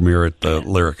that'll premiere at the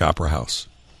Lyric Opera House?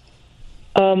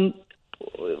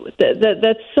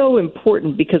 That's so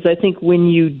important because I think when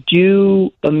you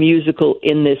do a musical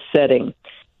in this setting,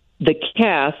 the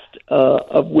cast,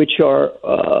 of which are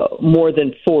more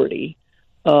than 40,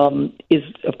 is,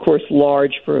 of course,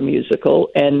 large for a musical,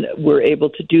 and we're able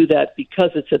to do that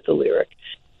because it's at the Lyric.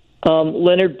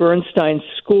 Leonard Bernstein's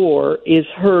score is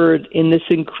heard in this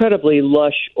incredibly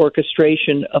lush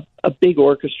orchestration of a big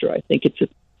orchestra. I think it's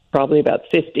probably about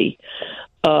 50,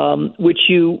 which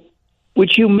you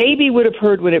maybe would have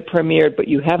heard when it premiered, but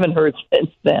you haven't heard since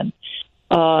then.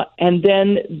 And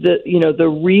then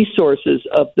the resources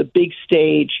of the big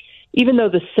stage, even though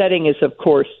the setting is, of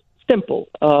course, simple,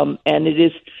 and it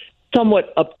is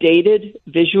somewhat updated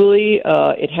visually.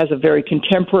 It has a very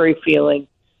contemporary feeling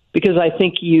because I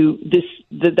think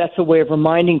that's a way of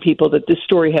reminding people that this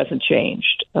story hasn't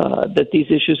changed, that these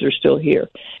issues are still here.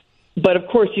 But, of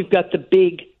course, you've got the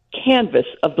big canvas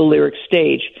of the Lyric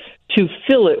stage to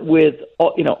fill it with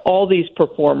all these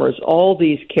performers, all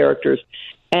these characters.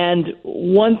 And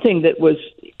one thing that was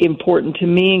important to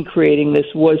me in creating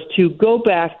this was to go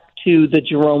back to the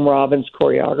Jerome Robbins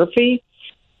choreography,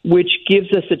 which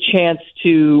gives us a chance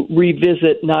to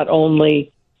revisit not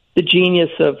only the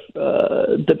genius of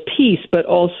the piece, but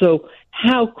also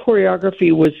how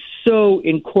choreography was so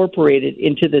incorporated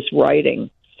into this writing.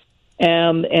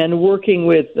 And working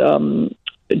with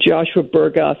Joshua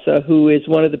Bergasa, who is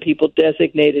one of the people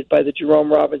designated by the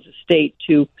Jerome Robbins estate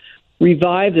to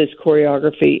revive this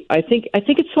choreography. I think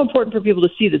it's so important for people to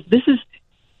see this. This is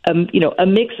a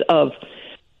mix of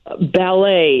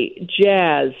ballet,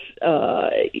 jazz.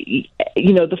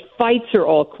 The fights are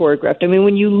all choreographed. I mean,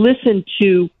 when you listen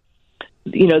to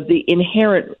the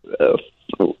inherent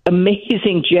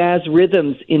amazing jazz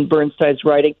rhythms in Bernstein's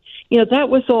writing, that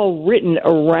was all written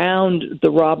around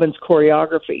the Robbins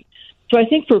choreography. So I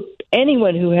think for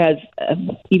anyone who has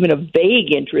even a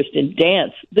vague interest in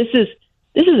dance, this is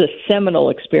a seminal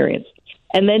experience.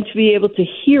 And then to be able to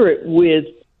hear it with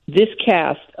this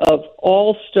cast of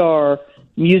all-star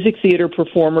music theater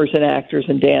performers and actors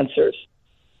and dancers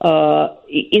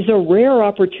is a rare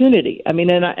opportunity. I mean,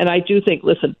 and I do think,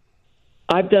 listen,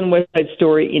 I've done West Side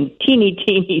Story in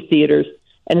teeny theaters,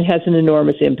 and it has an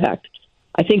enormous impact.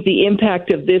 I think the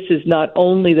impact of this is not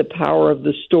only the power of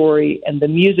the story and the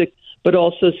music, but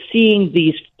also seeing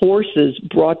these forces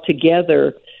brought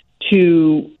together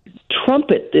to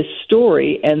trumpet this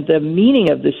story and the meaning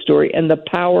of this story and the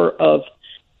power of,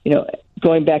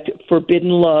 going back to forbidden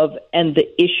love and the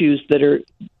issues that are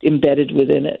embedded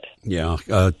within it. Yeah.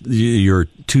 Your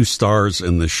two stars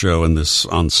in this show, in this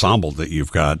ensemble that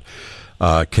you've got,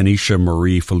 Kenesha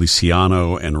Marie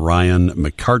Feliciano and Ryan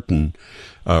McCartan,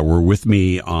 were with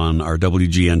me on our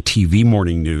WGN TV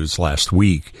morning news last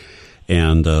week.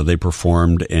 And they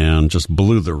performed and just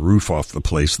blew the roof off the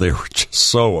place. They were just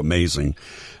so amazing.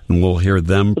 And we'll hear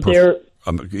them.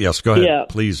 Yes, go ahead, yeah,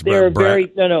 please. They're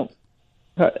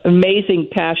amazing,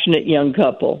 passionate young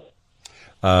couple.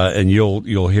 And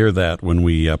you'll hear that when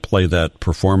we play that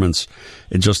performance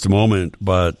in just a moment.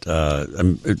 But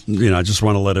I just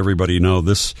want to let everybody know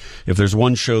this: if there's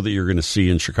one show that you're going to see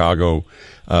in Chicago,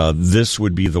 this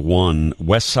would be the one.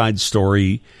 West Side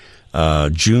Story.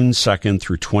 June 2nd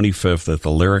through 25th at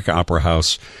the Lyric Opera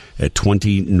House at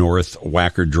 20 North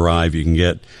Wacker Drive. You can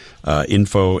get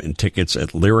info and tickets at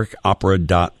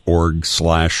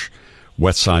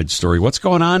lyricopera.org/West Side Story. What's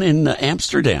going on in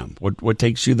Amsterdam? What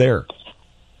takes you there?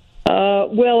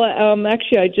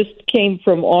 Actually, I just came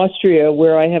from Austria,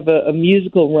 where I have a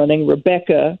musical running,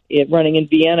 Rebecca, running in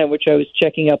Vienna, which I was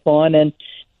checking up on. And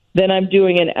then I'm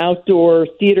doing an outdoor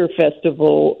theater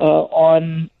festival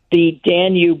on the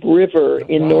Danube River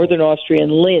in northern Austria, in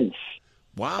Linz,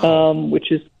 which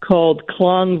is called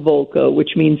Klangwolke,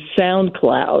 which means sound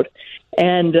cloud.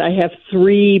 And I have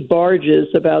 3 barges,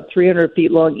 about 300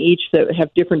 feet long each, that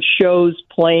have different shows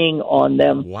playing on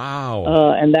them.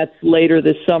 Wow. And that's later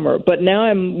this summer. But now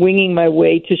I'm winging my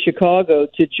way to Chicago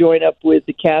to join up with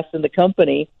the cast and the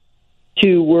company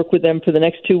to work with them for the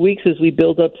next 2 weeks as we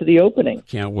build up to the opening.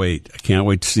 Can't wait. I can't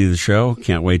wait to see the show.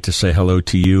 Can't wait to say hello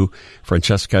to you.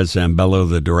 Francesca Zambello,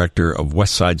 the director of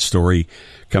West Side Story,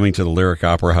 coming to the Lyric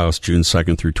Opera House June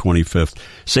 2nd through 25th.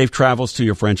 Safe travels to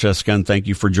you, Francesca, and thank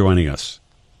you for joining us.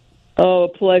 Oh, a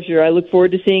pleasure. I look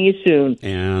forward to seeing you soon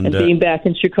and being back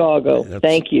in Chicago.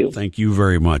 Thank you. Thank you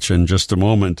very much. In just a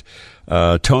moment,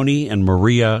 Tony and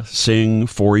Maria sing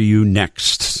for you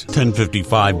next.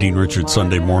 10:55, Dean Richards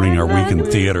Sunday Morning, our Week in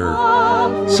Theater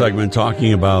segment,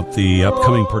 talking about the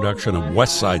upcoming production of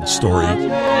West Side Story.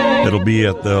 It'll be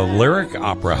at the Lyric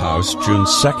Opera House June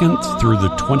 2nd through the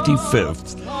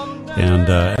 25th. And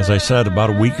as I said about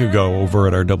a week ago over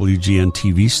at our WGN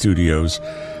TV studios,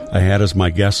 I had as my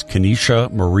guests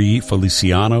Kenesha Marie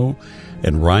Feliciano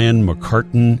and Ryan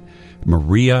McCartan.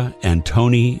 Maria and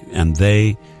Tony, and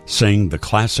they sang the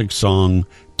classic song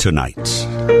Tonight.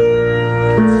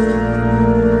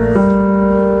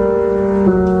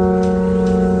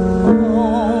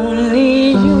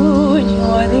 Only you,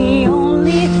 you're the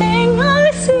only thing I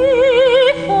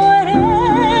see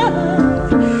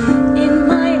forever. In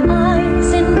my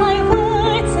eyes, in my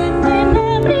words, and in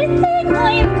everything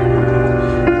I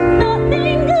do.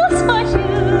 Nothing else but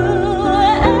you.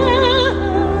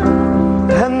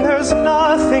 And there's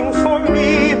nothing for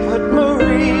me but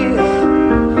Maria.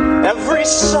 Every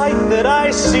sight that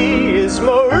I see is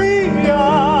Maria.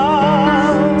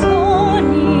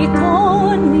 Tony,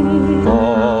 Tony.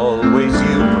 Always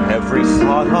you, every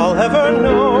thought I'll ever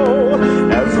know.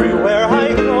 Everywhere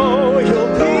I go,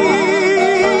 you'll be.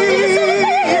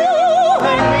 You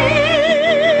and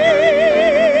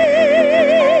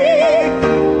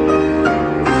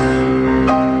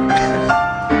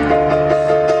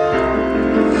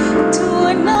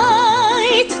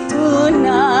Tonight,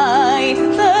 tonight,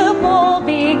 the ball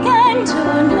began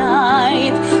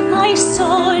tonight. I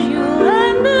saw you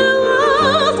and the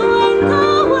world went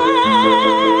away.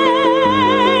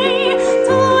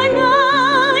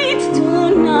 Tonight,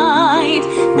 tonight,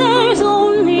 there's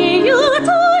only you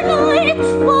tonight.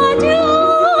 What you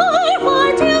are,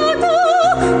 what you do,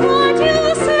 what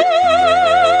you say.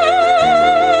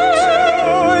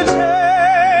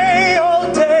 Today,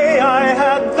 all day I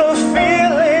had the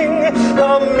feeling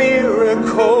a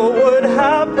miracle would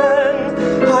happen.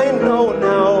 I know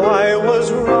now I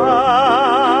was right.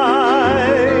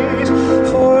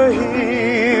 For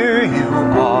here you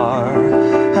are,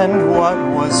 and what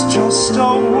was just a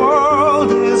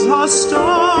world is a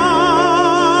star.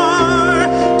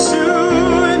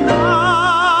 Tonight.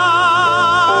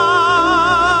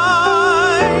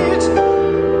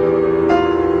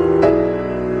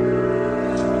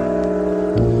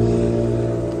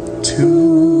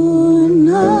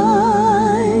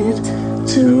 Tonight,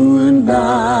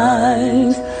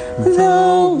 tonight,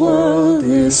 the world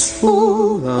is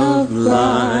full of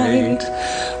light,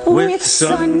 with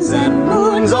suns and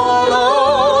moons all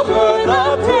over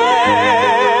the place.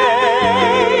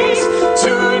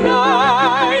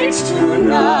 Tonight,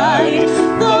 tonight,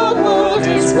 the world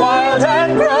is wild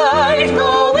and bright,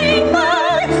 going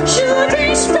mad,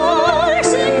 shooting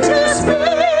stars into space.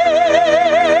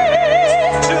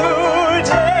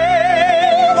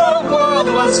 Today, the world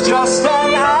was just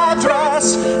an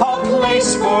address, a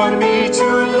place for me to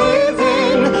live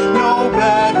in, no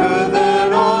better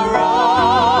than alright.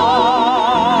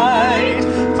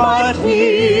 But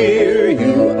here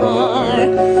you are,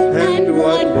 and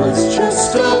what was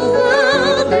just a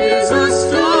world is a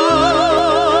star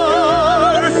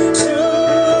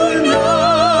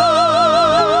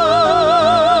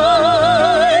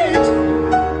tonight.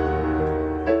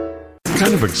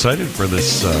 Kind of excited for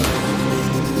this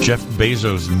Jeff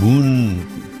Bezos moon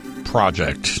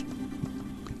project.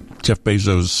 Jeff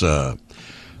Bezos'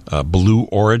 Blue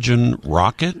Origin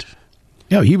rocket.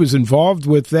 Yeah, he was involved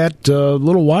with that a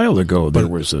little while ago.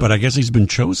 But I guess he's been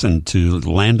chosen to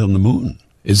land on the moon.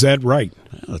 Is that right?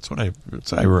 Yeah, that's what I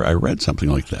read, something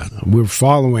like that. We're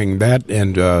following that,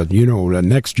 and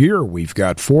next year we've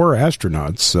got 4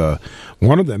 astronauts.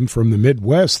 One of them from the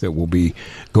Midwest that will be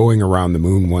going around the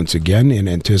moon once again in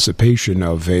anticipation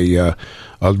of a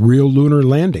real lunar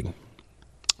landing.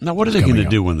 Now, what are they going to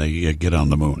do when they get on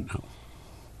the moon?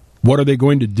 What are they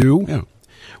going to do? Yeah.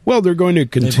 Well, they're going to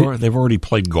continue. They've already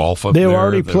played golf up there. They've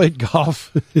already played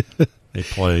golf. They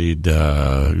played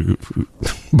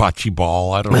bocce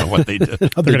ball. I don't know what they did.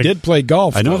 They did play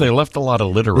golf. I know they left a lot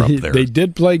of litter up there. They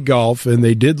did play golf, and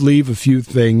they did leave a few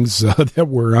things that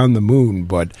were on the moon.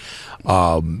 But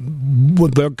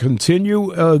they'll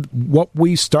continue what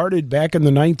we started back in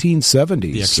the 1970s.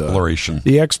 The exploration.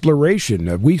 The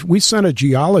exploration. We sent a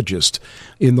geologist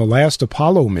in the last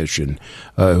Apollo mission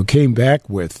who came back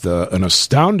with an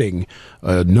astounding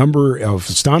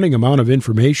amount of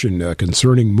information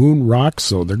concerning moon rocks.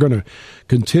 So they're going to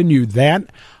continue that.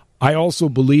 I also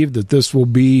believe that this will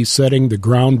be setting the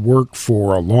groundwork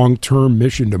for a long-term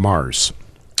mission to Mars.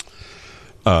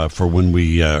 For when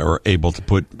we are able to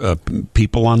put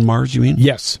people on Mars, you mean?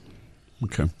 Yes.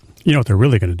 Okay. You know what they're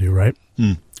really going to do, right?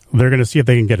 They're going to see if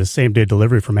they can get a same-day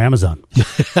delivery from Amazon.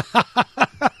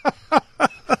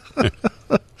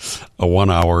 A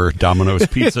 1-hour Domino's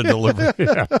pizza delivery.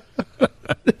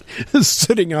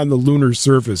 Sitting on the lunar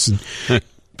surface and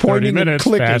pointing 30 minutes,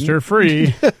 and clicking. faster,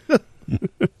 free.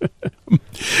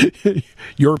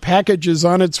 Your package is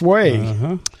on its way.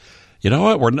 You know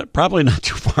what? We're probably not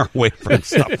too far away from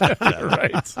stuff like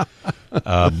that.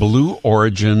 Right. Blue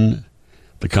Origin,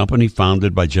 the company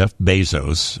founded by Jeff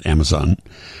Bezos, Amazon,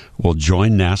 will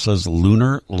join NASA's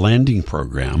lunar landing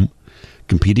program,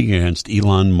 competing against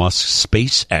Elon Musk's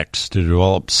SpaceX to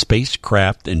develop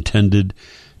spacecraft intended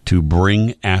to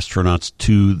bring astronauts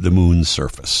to the moon's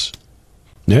surface.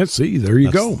 Yeah, see, there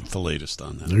you go. The latest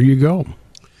on that. There you go.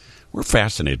 We're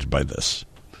fascinated by this.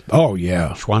 Oh, yeah.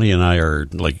 Shwani and I are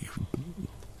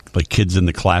like kids in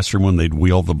the classroom when they'd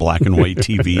wheel the black and white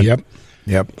TV.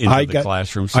 Yep. Into the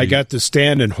classroom. So I got to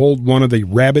stand and hold one of the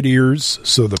rabbit ears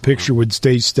so the picture would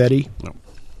stay steady.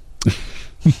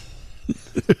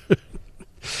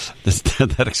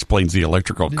 That explains the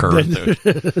electrical current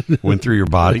that went through your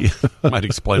body. Might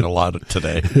explain a lot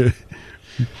today.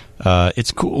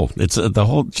 It's cool. It's the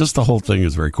whole thing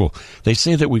is very cool. They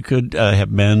say that we could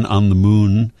have men on the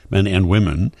moon, men and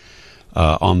women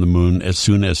on the moon as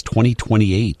soon as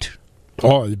 2028.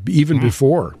 Oh, even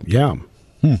before. Yeah.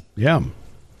 Yeah.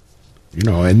 You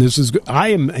know, and this is. I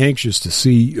am anxious to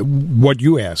see what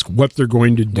you ask, what they're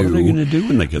going to do. What are they going to do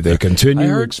when they get there? They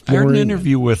continue exploring. I heard an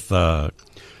interview with, I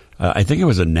think it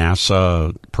was a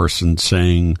NASA person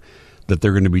saying that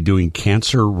they're going to be doing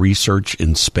cancer research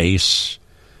in space.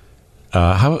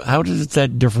 How does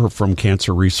that differ from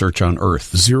cancer research on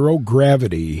Earth? Zero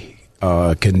gravity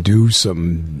can do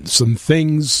some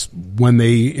things when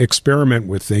they experiment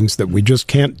with things that we just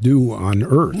can't do on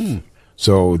Earth.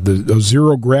 So the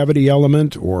zero gravity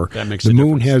element, or the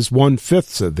moon has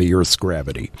 1/5 of the Earth's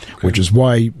gravity, which is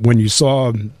why when you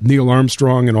saw Neil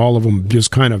Armstrong and all of them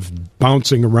just kind of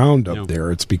bouncing around up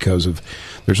there, it's because of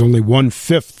there's only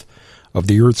 1/5 of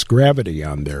the Earth's gravity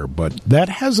on there. But that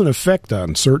has an effect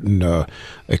on certain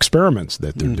experiments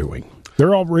that they're doing.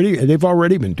 They've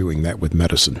already been doing that with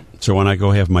medicine. So when I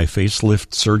go have my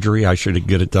facelift surgery, I should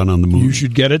get it done on the moon. You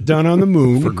should get it done on the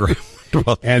moon.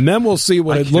 And then we'll see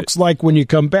what it looks like when you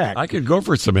come back. I could go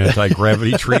for some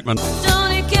anti-gravity treatment.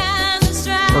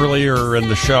 Earlier in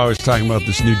the show, I was talking about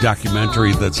this new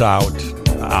documentary that's out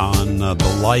on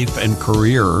the life and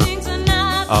career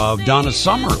of Donna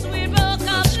Summer.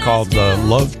 It's called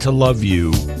Love to Love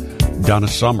You, Donna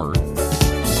Summer,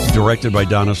 directed by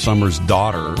Donna Summer's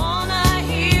daughter,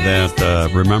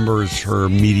 that remembers her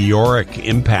meteoric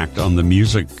impact on the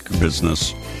music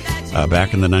business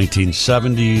back in the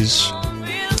 1970s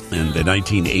and the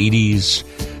 1980s,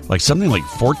 like something like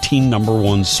 14 number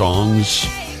one songs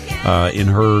in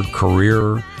her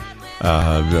career.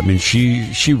 I mean,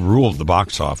 she ruled the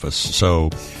box office.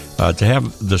 So to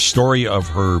have the story of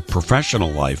her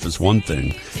professional life is one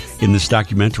thing. In this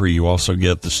documentary, you also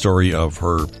get the story of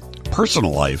her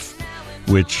personal life,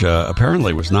 which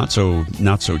apparently was not so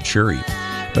cheery.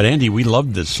 But Andy, we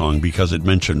loved this song because it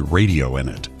mentioned radio in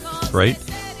it, right?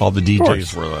 All the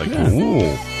DJs were like,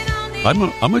 "Ooh,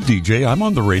 I'm a DJ. I'm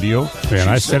on the radio." And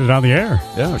I said it on the air.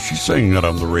 Yeah, she's saying it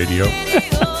on the radio.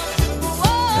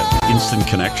 Instant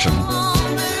connection.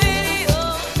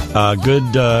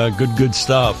 Good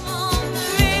stuff.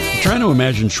 I'm trying to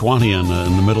imagine Shwani in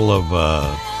the middle of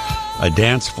a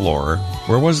dance floor.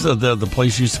 Where was the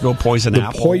place you used to go? Poison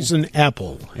Apple. The Poison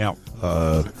Apple. Yeah.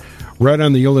 Right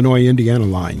on the Illinois-Indiana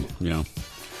line. Yeah.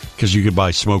 Because you could buy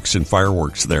smokes and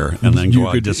fireworks there and then go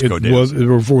out disco dance. There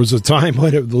was a time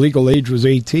when the legal age was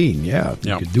 18. Yeah,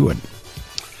 you could do it.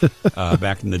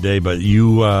 Back in the day, but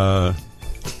you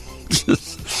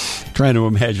just trying to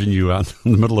imagine you out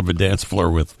in the middle of a dance floor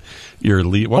with your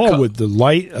with the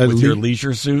light with your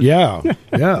leisure suit. Yeah,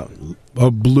 yeah,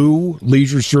 a blue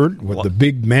leisure shirt with the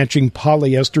big matching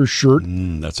polyester shirt.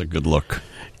 That's a good look.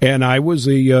 And I was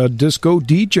a disco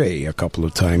DJ a couple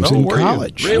of times in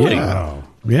college. Really?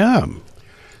 Yeah.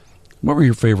 What were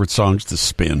your favorite songs to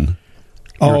spin?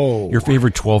 Your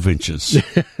favorite 12 inches.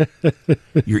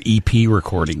 Your EP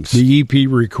recordings. The EP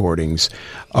recordings.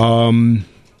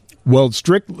 Well,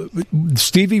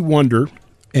 Stevie Wonder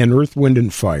and Earth, Wind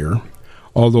and Fire,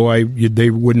 although they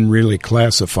wouldn't really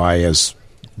classify as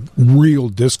real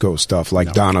disco stuff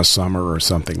like Donna Summer or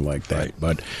something like that. Right.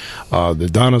 But the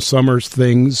Donna Summer's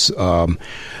things,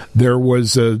 there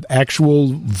was an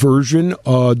actual version,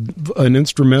 an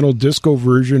instrumental disco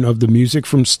version of the music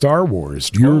from Star Wars.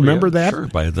 Do you remember that? Sure,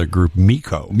 by the group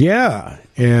Miko. Yeah,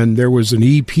 and there was an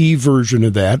EP version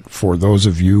of that for those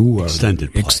of you.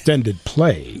 Extended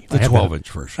play. The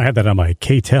 12-inch version. I had that on my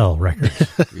K-Tel record.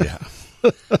 Yeah.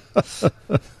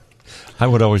 I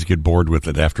would always get bored with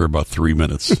it after about 3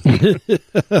 minutes. I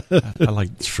like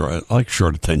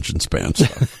short attention span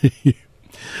stuff.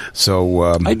 So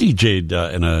I DJ'd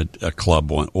in a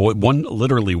club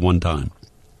literally one time.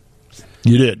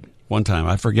 You did? One time.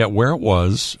 I forget where it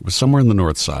was. It was somewhere in the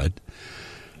north side.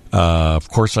 Of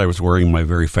course, I was wearing my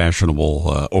very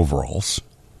fashionable overalls.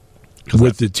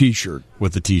 With the T-shirt.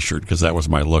 With the T-shirt, because that was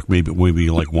my look. Maybe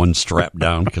like one strap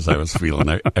down, because I was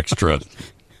feeling extra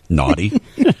naughty.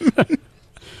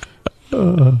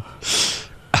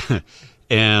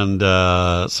 And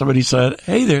somebody said,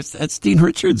 hey, that's Dean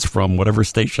Richards from whatever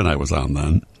station I was on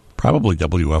then. Probably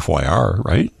WFYR,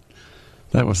 right?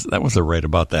 That was right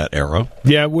about that era.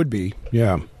 Yeah, it would be.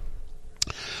 Yeah.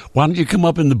 Why don't you come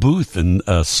up in the booth and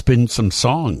spin some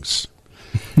songs?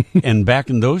 And back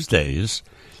in those days,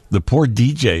 the poor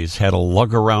DJs had to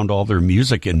lug around all their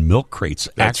music in milk crates.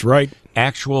 That's right.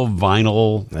 Actual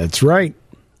vinyl. That's right.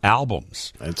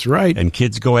 Albums. That's right. And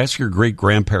kids, go ask your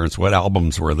great-grandparents what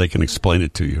albums were. They can explain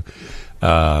it to you.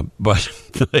 But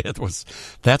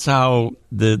that's how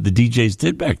the DJs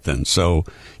did back then. So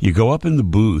you go up in the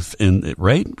booth, and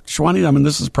right, Shwani, I mean,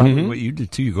 this is probably what you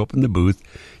did too. You go up in the booth,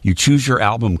 you choose your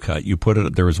album cut, you put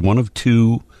it. There was one of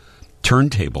two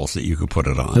turntables that you could put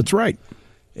it on. That's right.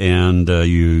 And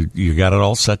you got it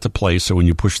all set to play. So when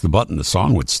you push the button, the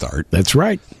song would start. That's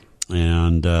right.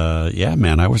 And yeah,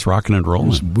 man, I was rocking and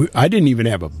rolling. I didn't even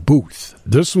have a booth.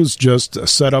 This was just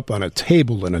set up on a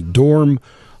table in a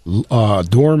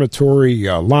dormitory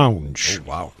lounge. Oh,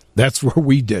 wow. That's where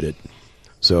we did it.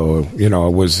 So, it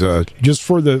was just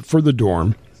for the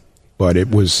dorm, but it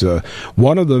was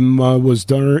one of them was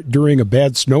during a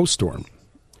bad snowstorm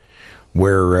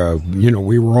where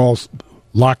we were all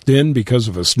locked in because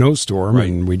of a snowstorm, right.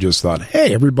 And we just thought,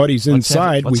 hey, everybody's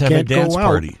inside. Let's we have can't a dance go out.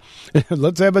 Party.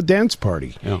 Let's have a dance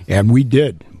party. Yeah. And we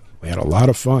did. We had a lot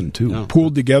of fun too. Yeah.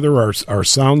 Pooled together our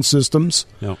sound systems,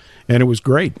 yeah. And it was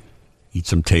great. Eat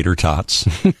some tater tots.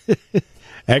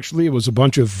 Actually, it was a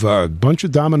bunch of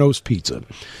Domino's pizza.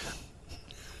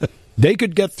 They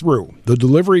could get through. The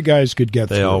delivery guys could get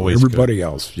through. Always Everybody could.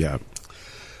 else, yeah.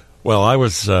 Well, I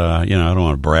was, I don't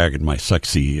want to brag in my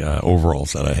sexy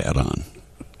overalls that I had on.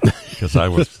 Because I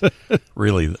was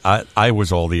really, I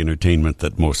was all the entertainment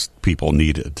that most people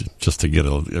needed just to get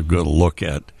a good look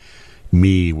at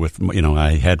me with,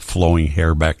 I had flowing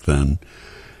hair back then.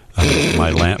 My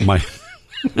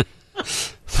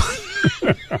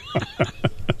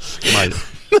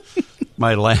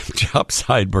lamb chop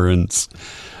sideburns.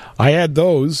 I had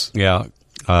those. Yeah.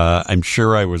 I'm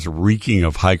sure I was reeking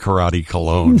of high karate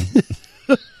cologne.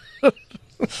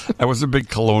 I was a big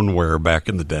cologne wearer back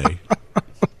in the day.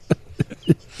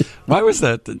 Why was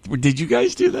that? Did you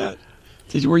guys do that?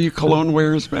 Were you cologne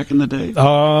wearers back in the day?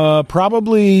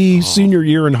 Probably senior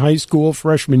year in high school,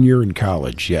 freshman year in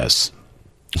college, yes.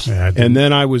 Yeah, and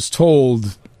then I was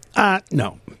told,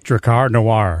 no. Drakkar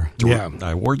Noir. Yeah.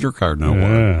 I wore Drakkar Noir.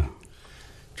 Yeah.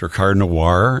 Drakkar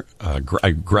Noir.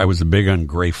 I was big on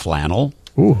gray flannel.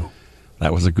 Ooh.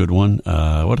 That was a good one.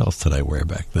 What else did I wear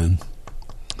back then?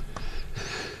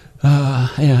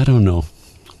 I don't know.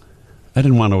 I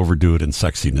didn't want to overdo it in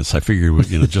sexiness. I figured,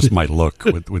 just my look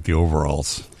with the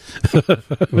overalls.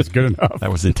 It was good enough. That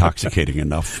was intoxicating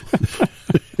enough.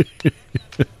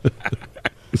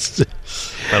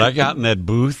 But I got in that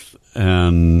booth,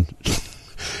 and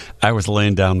I was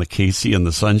laying down the Casey and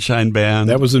the Sunshine Band.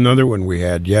 That was another one we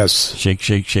had, yes. Shake,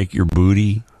 shake, shake your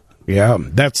booty. Yeah,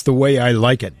 that's the way I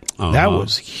like it. Uh-huh. That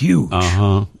was huge.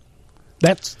 Uh-huh.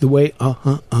 That's the way,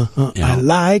 Yeah. I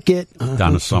like it.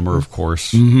 Donna Summer, of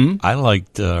course. Mm-hmm. I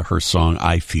liked her song,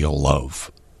 I Feel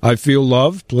Love. I Feel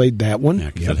Love, played that one.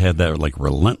 Yeah, because it had that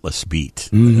relentless beat.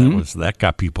 Mm-hmm. That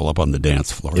got people up on the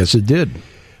dance floor. Yes, it did.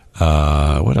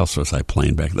 What else was I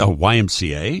playing back then? Oh,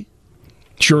 YMCA.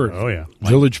 Sure. Oh, yeah.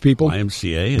 Village People.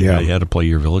 YMCA. Yeah. You had to play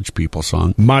your Village People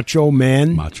song. Macho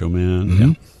Man. Macho Man, Mm-hmm.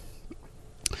 yeah.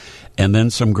 And then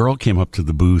some girl came up to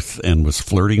the booth and was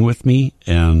flirting with me,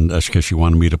 and because she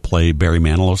wanted me to play Barry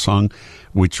Manilow's song,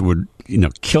 which would,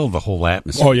 kill the whole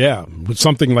atmosphere. Oh, yeah. With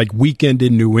something like Weekend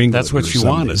in New England. That's what or she something.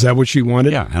 wanted. Is that what she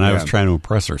wanted? Yeah, and I was trying to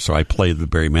impress her, so I played the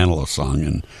Barry Manilow song,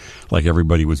 and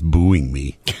everybody was booing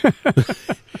me.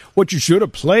 What you should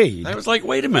have played. I was like,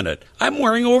 wait a minute. I'm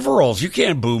wearing overalls. You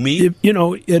can't boo me.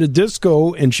 At a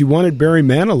disco, and she wanted Barry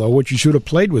Manilow, what you should have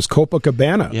played was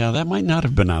Copacabana. Yeah, that might not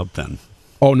have been out then.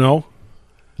 Oh, no?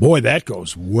 Boy, that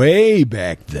goes way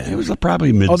back then. It was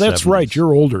probably mid-70s. Oh, that's right.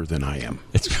 You're older than I am.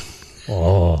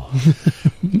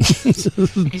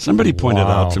 Somebody pointed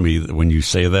out to me that when you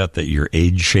say that you're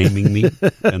age-shaming me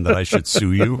and that I should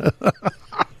sue you.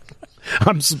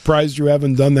 I'm surprised you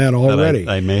haven't done that already.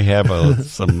 I may have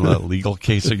some legal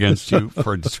case against you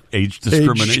for age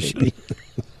discrimination,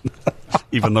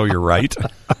 even though you're right.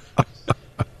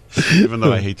 Even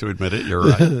though I hate to admit it, you're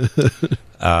right.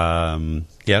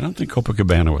 Yeah, I don't think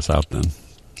Copacabana was out then.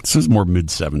 This is more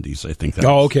mid-'70s, I think.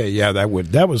 Okay, yeah, that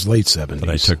was late 70s. But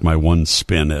I took my one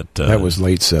spin at that was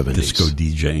late 70s. disco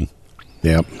DJing.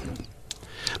 Yep.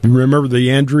 You remember the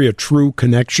Andrea True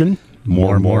connection?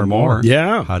 More.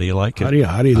 Yeah. How do you like it? How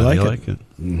do you like it?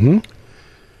 Mm-hmm.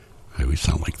 I always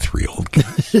sound like three old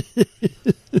guys.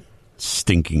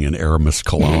 Stinking in Aramis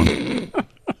cologne.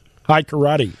 High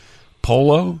karate.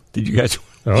 Polo? Did you guys...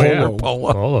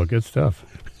 Polo, good stuff.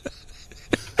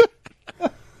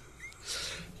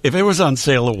 If it was on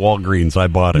sale at Walgreens, I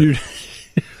bought it.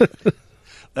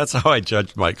 That's how I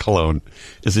judged my cologne.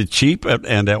 Is it cheap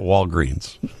and at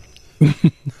Walgreens?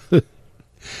 I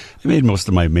made most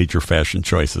of my major fashion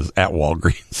choices at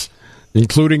Walgreens.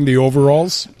 Including the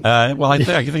overalls? Well, I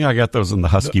think I got those in the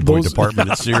Husky Boy department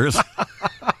at Sears.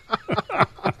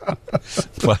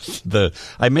 But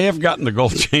I may have gotten the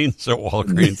gold chains at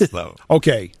Walgreens, though.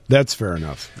 Okay, that's fair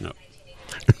enough. No.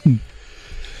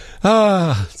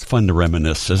 It's fun to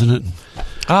reminisce, isn't it?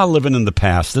 Living in the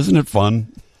past. Isn't it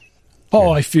fun?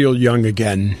 Oh, I feel young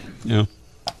again. Yeah.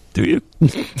 Do you?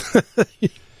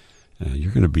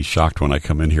 You're going to be shocked when I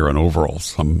come in here in overalls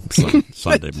some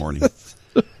Sunday morning.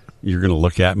 You're going to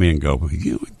look at me and go,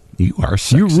 you are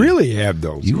sexy. You really have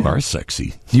those. You are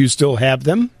sexy. Do you still have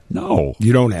them? No.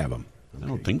 You don't have them? I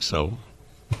don't think so.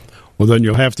 Well, then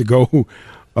you'll have to go...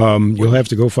 you'll have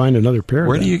to go find another pair.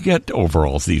 Where do you get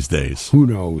overalls these days? Who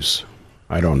knows?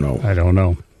 I don't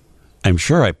know. I'm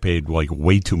sure I paid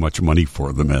way too much money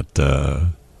for them at the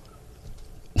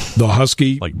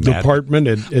Husky department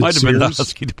at might have Sears. been the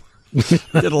Husky department.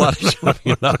 Did a lot of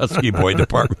shopping in the Husky Boy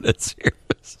department at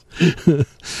Sears.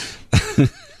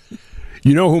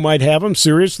 You know who might have them?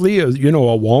 Seriously, a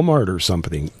Walmart or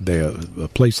something. A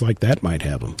place like that might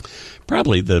have them.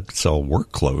 Probably that sell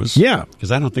work clothes. Yeah,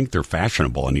 because I don't think they're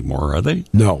fashionable anymore, are they?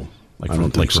 No, I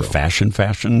don't think so. For fashion.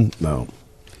 No,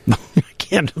 I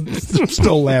can't. I'm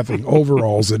still laughing.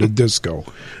 Overalls at a disco.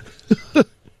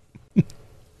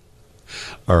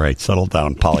 All right, settle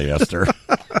down, polyester.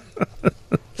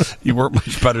 You weren't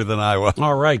much better than I was.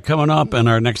 All right, coming up in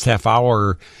our next half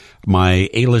hour, my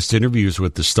A-list interviews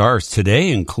with the stars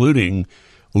today, including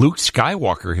Luke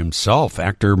Skywalker himself,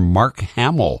 actor Mark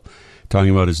Hamill, talking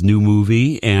about his new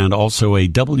movie, and also a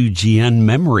WGN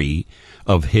memory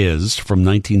of his from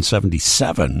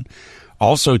 1977.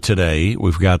 Also today,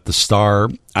 we've got the star,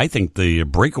 I think the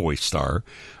breakaway star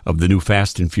of the new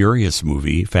Fast and Furious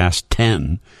movie, Fast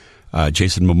 10,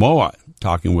 Jason Momoa,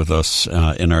 talking with us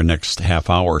in our next half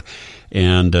hour.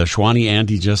 And Shwani,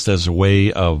 Andy, just as a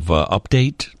way of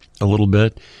update a little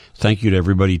bit, thank you to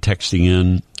everybody texting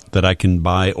in that I can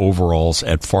buy overalls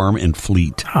at Farm and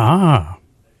Fleet.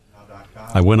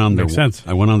 I went on their Makes sense.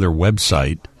 I went on their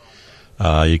website.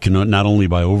 You can not only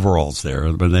buy overalls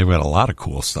there, but they've got a lot of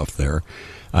cool stuff there.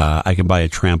 I can buy a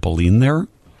trampoline there.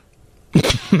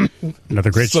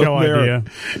 Another great show idea.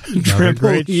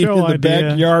 Trampoline in the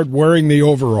backyard wearing the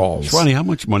overalls. Shwani, how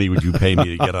much money would you pay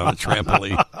me to get on a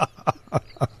trampoline?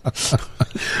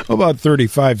 About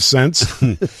 35 cents.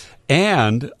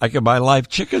 And I can buy live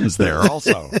chickens there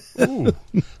also. Ooh.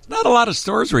 Not a lot of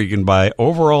stores where you can buy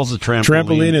overalls, a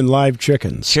Trampoline and live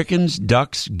chickens. Chickens,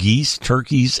 ducks, geese,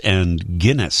 turkeys, and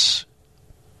Guinness.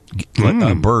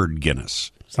 Bird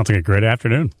Guinness. Sounds like a great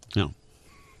afternoon. Yeah.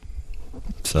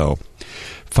 So,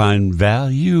 find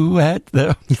value at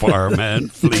the Farm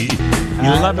and Fleet.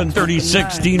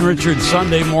 11:36, Dean Richards,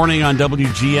 Sunday morning on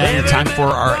WGN. Time for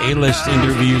our A-list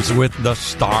interviews with the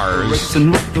stars.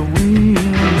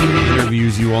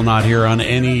 Interviews you will not hear on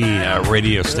any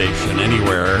radio station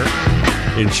anywhere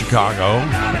in Chicago.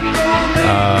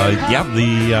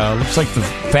 Looks like the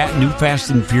new Fast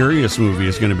and Furious movie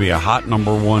is going to be a hot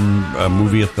number one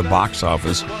movie at the box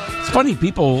office. It's funny,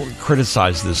 people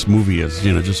criticize this movie as,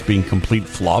 just being complete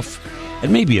fluff,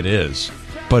 and maybe it is,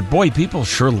 but boy, people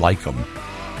sure like them.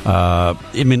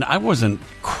 I wasn't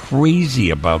crazy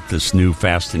about this new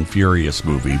Fast and Furious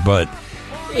movie, but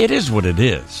it is what it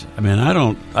is. I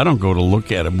don't go to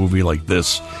look at a movie like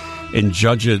this and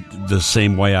judge it the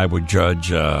same way I would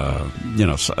judge, a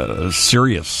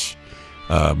serious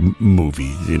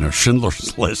movie,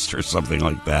 Schindler's List or something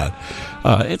like that.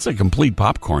 It's a complete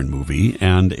popcorn movie,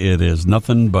 and it is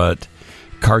nothing but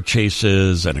car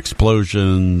chases and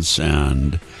explosions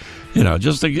and,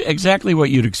 just exactly what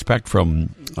you'd expect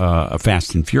from a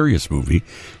Fast and Furious movie.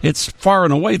 It's far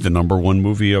and away the number one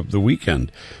movie of the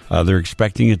weekend. They're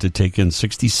expecting it to take in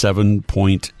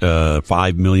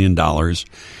 $67.5 million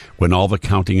when all the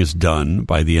counting is done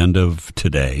by the end of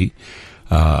today.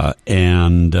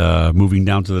 And moving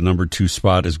down to the number 2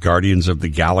 spot is Guardians of the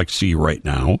Galaxy right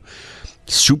now.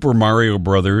 Super Mario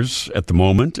Brothers at the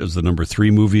moment is the number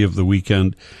 3 movie of the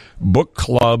weekend. Book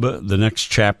Club, The Next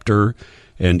Chapter,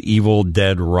 and Evil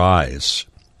Dead Rise,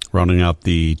 rounding out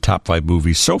the top 5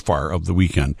 movies so far of the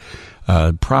weekend.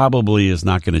 Probably is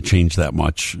not going to change that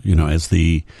much, as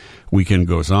the weekend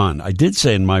goes on. I did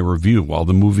say in my review, while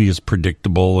the movie is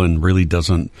predictable and really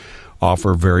doesn't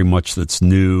offer very much that's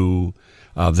new,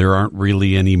 there aren't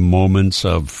really any moments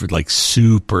of like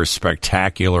super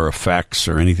spectacular effects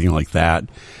or anything like that,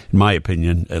 in my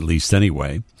opinion, at least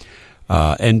anyway.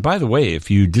 And by the way,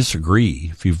 if you disagree,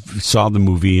 if you saw the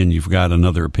movie and you've got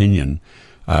another opinion,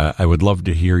 I would love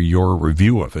to hear your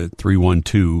review of it.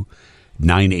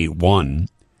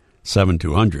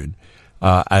 312-981-7200.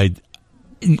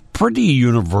 Pretty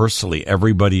universally,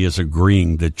 everybody is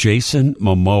agreeing that Jason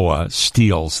Momoa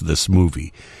steals this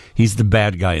movie. He's the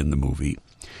bad guy in the movie.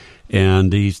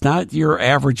 And he's not your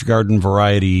average garden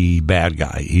variety bad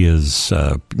guy. He is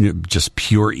just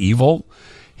pure evil.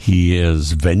 He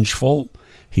is vengeful.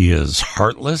 He is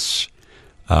heartless.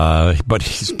 But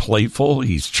he's playful.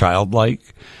 He's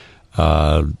childlike.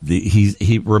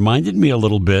 He reminded me a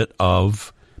little bit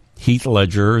of Heath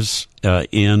Ledger's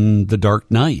in The Dark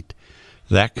Knight.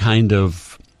 That kind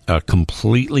of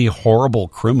completely horrible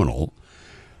criminal,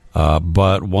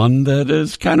 but one that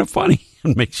is kind of funny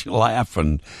and makes you laugh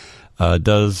and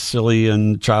does silly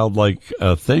and childlike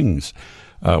things.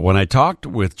 When I talked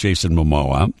with Jason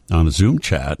Momoa on a Zoom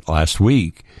chat last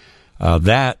week,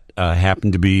 that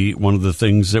happened to be one of the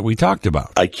things that we talked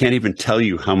about. I can't even tell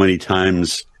you how many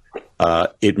times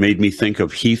it made me think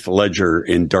of Heath Ledger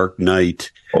in Dark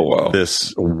Knight. Oh, wow.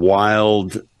 This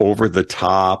wild,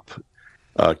 over-the-top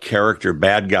character,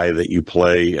 bad guy that you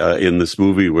play in this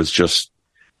movie was just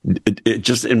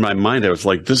in my mind. I was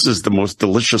like, this is the most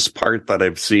delicious part that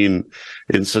I've seen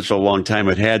in such a long time.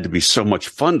 It had to be so much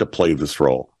fun to play this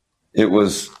role. It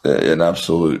was an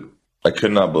absolute, I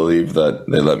could not believe that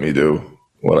they let me do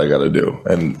what I got to do.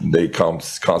 And they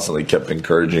constantly kept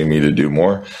encouraging me to do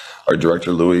more. Our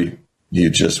director, Louis, he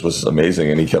just was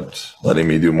amazing, and he kept letting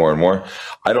me do more and more.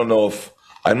 I don't know if,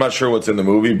 I'm not sure what's in the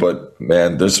movie, but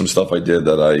man, there's some stuff I did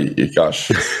that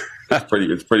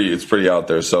it's pretty out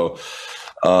there. So,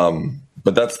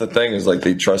 but that's the thing, is like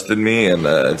they trusted me, and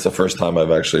it's the first time I've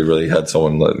actually really had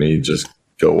someone let me just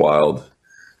go wild.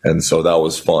 And so that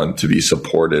was fun to be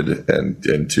supported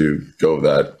and to go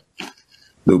that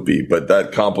loopy. But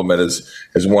that compliment is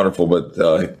wonderful. But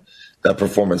that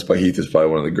performance by Heath is probably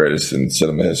one of the greatest in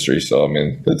cinema history. So, I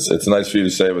mean, it's nice for you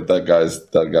to say, but that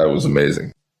guy was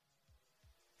amazing.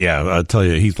 Yeah, I'll tell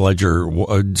you, Heath Ledger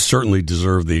certainly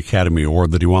deserved the Academy Award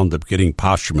that he wound up getting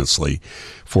posthumously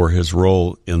for his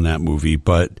role in that movie.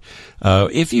 But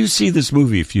if you see this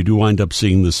movie, if you do wind up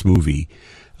seeing this movie,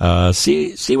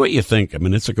 see what you think. I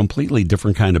mean, it's a completely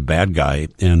different kind of bad guy.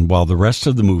 And while the rest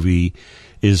of the movie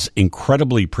is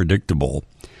incredibly predictable,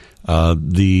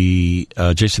 the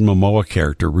Jason Momoa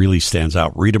character really stands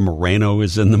out. Rita Moreno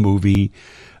is in the movie.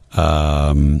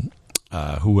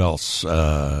 Who else?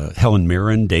 Helen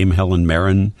Mirren, Dame Helen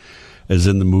Mirren is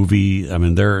in the movie. I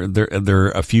mean, there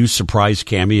are a few surprise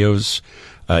cameos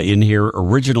in here.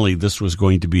 Originally, this was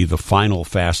going to be the final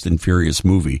Fast and Furious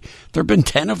movie. There have been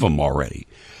 10 of them already.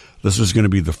 This was going to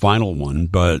be the final one,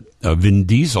 but Vin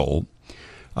Diesel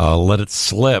let it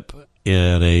slip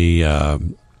on a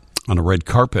red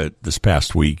carpet this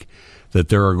past week that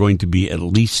there are going to be at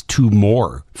least 2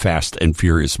 more Fast and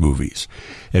Furious movies.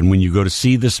 And when you go to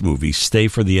see this movie, stay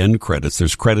for the end credits.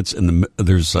 There's credits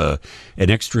there's an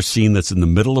extra scene that's in the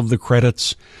middle of the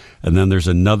credits, and then there's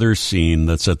another scene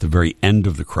that's at the very end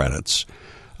of the credits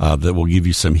that will give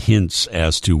you some hints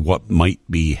as to what might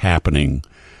be happening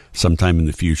sometime in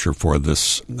the future for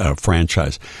this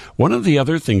franchise. One of the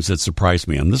other things that surprised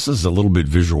me, and this is a little bit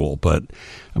visual, but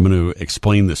I'm going to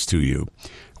explain this to you.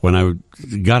 When I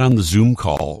got on the Zoom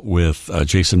call with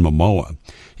Jason Momoa,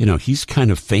 he's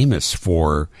kind of famous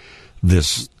for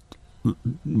this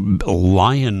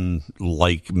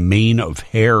lion-like mane of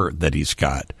hair that he's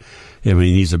got. I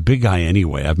mean, he's a big guy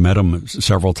anyway. I've met him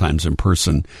several times in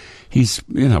person. He's,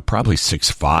 probably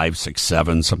 6'5",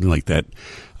 6'7", something like that.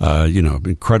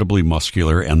 Incredibly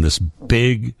muscular, and this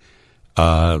big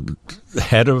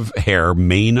head of hair,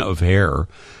 mane of hair,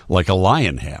 like a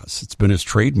lion has. It's been his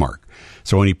trademark.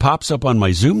 So when he pops up on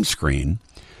my Zoom screen,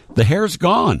 the hair's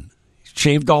gone. He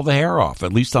shaved all the hair off,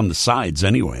 at least on the sides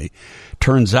anyway.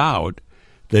 Turns out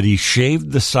that he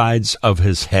shaved the sides of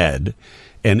his head,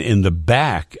 and in the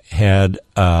back had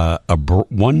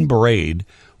one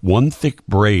thick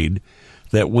braid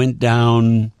that went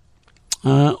down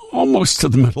almost to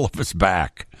the middle of his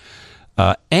back.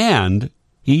 And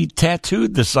he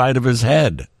tattooed the side of his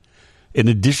head. in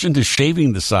addition to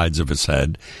shaving the sides of his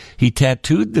head, he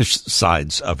tattooed the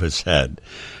sides of his head,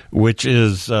 which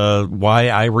is why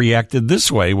I reacted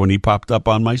this way when he popped up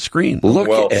on my screen.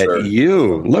 Look at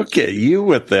you. Look at you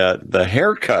with the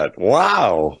haircut.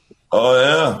 Wow. Oh,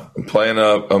 yeah. I'm playing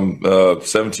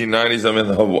 1790s. I'm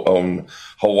in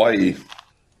Hawaii.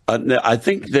 I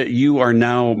think that you are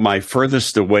now my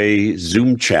furthest away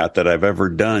Zoom chat that I've ever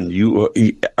done.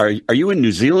 Are you in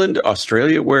New Zealand,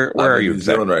 Australia? Where are you? I'm in New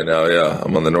Zealand right now, yeah.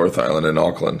 I'm on the North Island in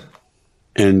Auckland.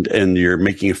 And you're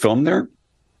making a film there?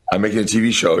 I'm making a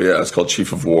TV show, yeah. It's called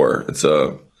Chief of War. It's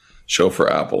a show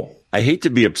for Apple. I hate to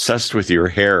be obsessed with your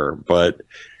hair, but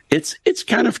it's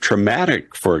kind of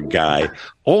traumatic for a guy.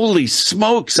 Holy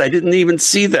smokes, I didn't even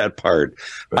see that part.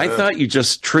 I thought you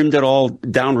just trimmed it all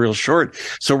down real short.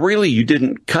 So really, you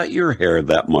didn't cut your hair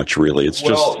that much, really. It's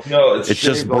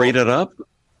just braided up?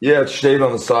 Yeah, it's shaved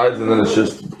on the sides, and then it's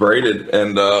just braided,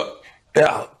 and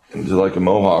into like a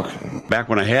mohawk. Back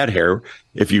when I had hair,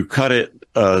 if you cut it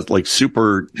like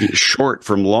super short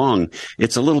from long,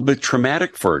 it's a little bit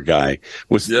traumatic for a guy.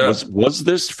 Was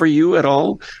this for you at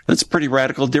all? That's a pretty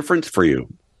radical difference for you.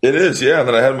 It is, yeah. And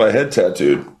then I had my head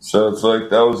tattooed, so it's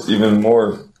like that was even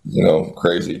more,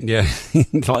 crazy. Yeah,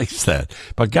 he likes that.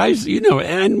 But guys,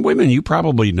 and women, you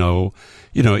probably know,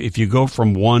 if you go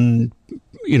from one,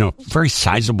 very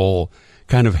sizable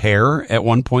kind of hair at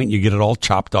one point, you get it all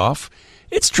chopped off.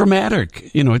 It's traumatic.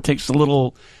 It takes a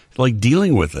little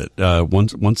dealing with it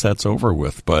once that's over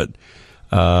with. But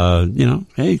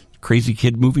hey, crazy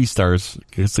kid movie stars, I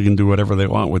guess they can do whatever they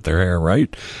want with their hair,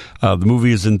 right? The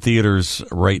movie is in theaters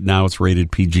right now. It's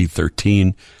rated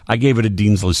PG-13. I gave it a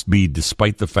Dean's List B,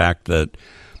 despite the fact that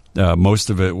most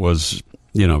of it was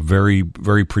very,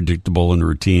 very predictable and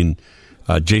routine.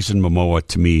 Jason Momoa,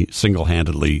 to me,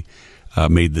 single-handedly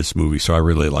made this movie, so I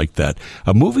really like that.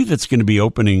 A movie that's going to be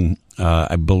opening,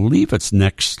 I believe it's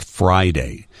next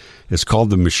Friday. It's called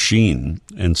The Machine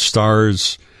and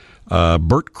stars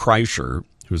Bert Kreischer,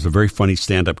 who's a very funny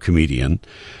stand-up comedian,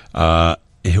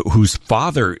 whose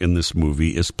father in this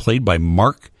movie is played by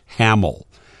Mark Hamill,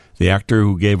 the actor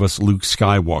who gave us Luke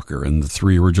Skywalker in the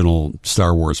 3 original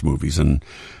Star Wars movies. And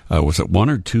was it 1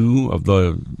 or 2 of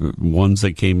the ones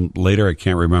that came later? I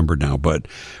can't remember now, but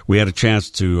we had a chance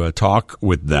to talk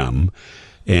with them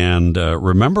and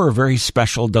remember a very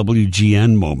special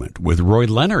WGN moment with Roy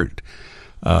Leonard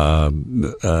from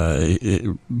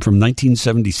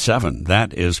 1977.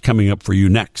 That is coming up for you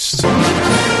next. All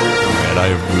right, I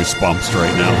have goosebumps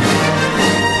right now.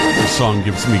 This song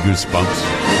gives me goosebumps.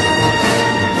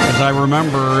 As I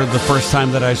remember the first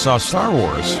time that I saw Star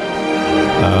Wars.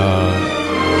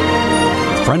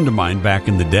 A friend of mine back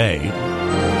in the day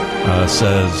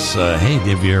says, hey,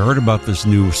 have you heard about this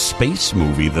new space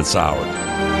movie that's out?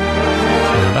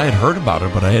 And I had heard about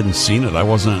it, but I hadn't seen it. I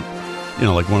wasn't,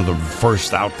 like one of the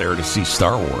first out there to see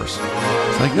Star Wars.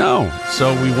 It's like, no.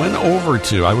 So we went over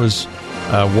to, I was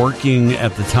working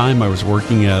at the time, I was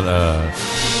working at a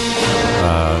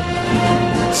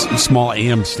small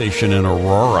AM station in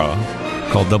Aurora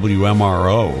called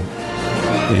WMRO.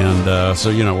 And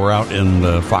so, we're out in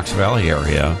the Fox Valley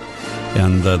area.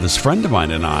 And this friend of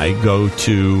mine and I go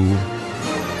to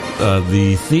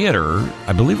the theater.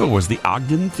 I believe it was the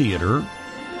Ogden Theater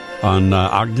on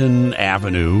Ogden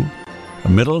Avenue. The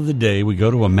middle of the day, we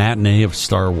go to a matinee of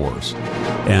Star Wars.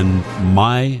 And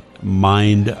my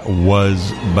mind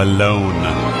was blown.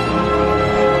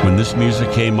 When this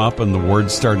music came up and the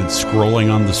words started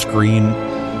scrolling on the screen,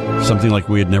 something like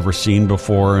we had never seen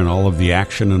before, and all of the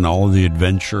action and all of the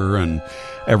adventure and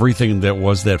everything that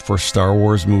was that first Star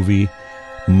Wars movie,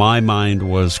 my mind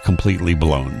was completely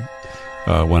blown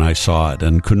when I saw it,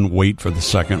 and couldn't wait for the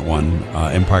second one,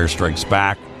 Empire Strikes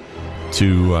Back,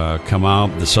 to come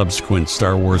out. The subsequent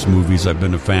Star Wars movies, I've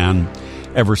been a fan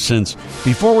ever since.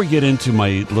 Before we get into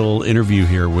my little interview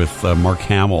here with Mark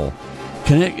Hamill,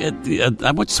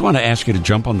 I just want to ask you to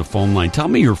jump on the phone line. Tell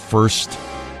me your first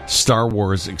Star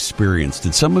Wars experience.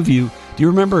 Did some of you, do you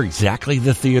remember exactly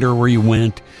the theater where you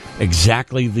went,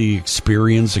 exactly the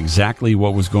experience, exactly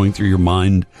what was going through your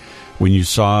mind when you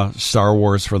saw Star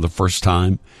Wars for the first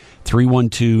time?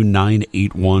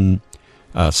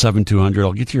 312-981-7200.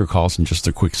 I'll get to your calls in just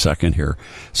a quick second here.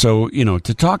 So,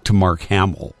 to talk to Mark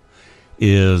Hamill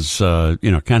is, kind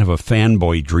of a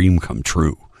fanboy dream come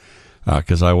true.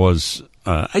 Because I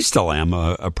still am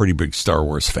a pretty big Star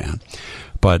Wars fan.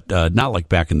 But not like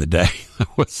back in the day.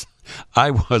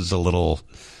 I was a little.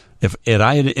 If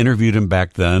I had interviewed him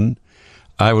back then,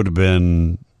 I would have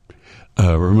been.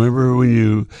 Remember when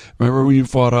you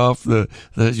fought off the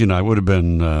I would have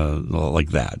been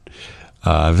like that.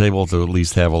 I was able to at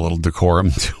least have a little decorum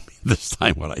to me this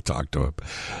time when I talked to him.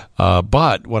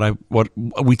 But what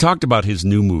we talked about his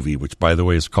new movie, which by the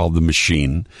way is called The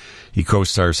Machine. He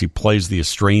co-stars. He plays the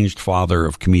estranged father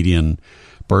of comedian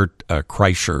Bert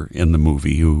Kreischer in the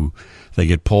movie. Who they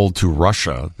get pulled to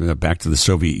Russia, back to the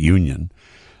Soviet Union,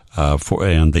 the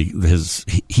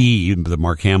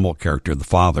Mark Hamill character, the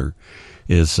father,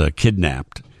 is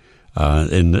kidnapped.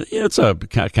 And it's a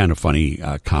kind of funny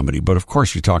comedy, but of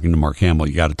course you're talking to Mark Hamill,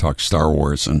 you got to talk Star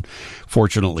Wars, and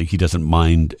fortunately he doesn't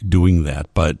mind doing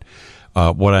that. But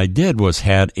what I did was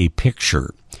had a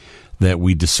picture that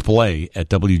we display at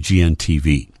WGN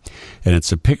TV, and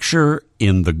it's a picture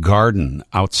in the garden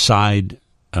outside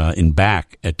in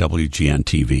back at WGN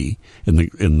TV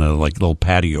in the like little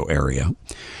patio area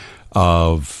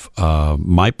of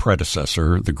my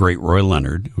predecessor, the great Roy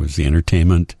Leonard, who was the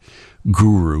entertainment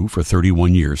guru for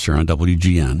 31 years here on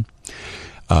WGN,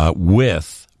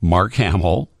 with Mark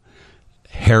Hamill,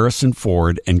 Harrison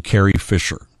Ford, and Carrie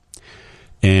Fisher.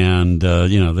 And,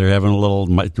 they're having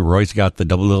Roy's got the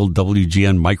little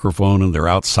WGN microphone, and they're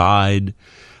outside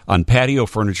on patio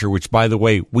furniture, which, by the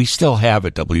way, we still have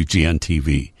at WGN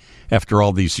TV after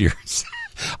all these years.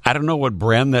 I don't know what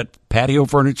brand that patio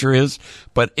furniture is,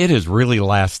 but it has really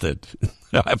lasted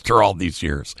after all these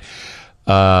years.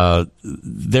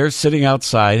 They're sitting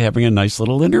outside having a nice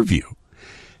little interview,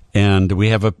 and we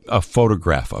have a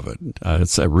photograph of it.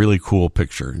 It's a really cool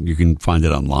picture. You can find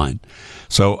it online.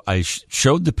 So I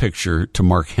showed the picture to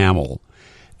Mark Hamill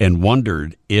and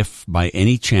wondered if by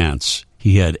any chance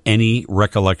he had any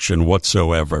recollection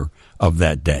whatsoever of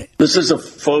that day. This is a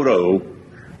photo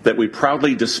that we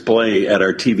proudly display at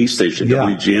our TV station,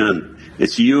 WGN.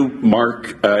 It's you,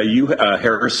 Mark,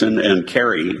 Harrison, and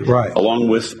Carrie, right, along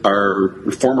with our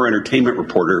former entertainment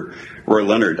reporter, Roy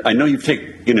Leonard. I know you've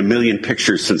taken a million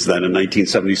pictures since then in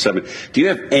 1977. Do you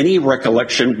have any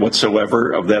recollection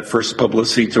whatsoever of that first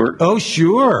publicity tour? Oh,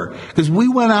 sure, because we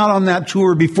went out on that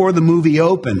tour before the movie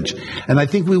opened. And I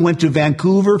think we went to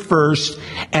Vancouver first,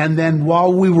 and then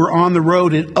while we were on the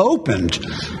road, it opened.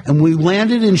 And we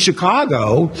landed in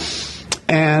Chicago.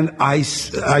 And I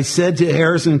said to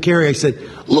Harrison and Carrie, I said,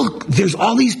 look, there's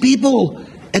all these people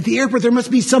at the airport. There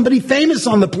must be somebody famous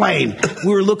on the plane.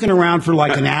 We were looking around for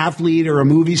like an athlete or a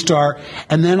movie star.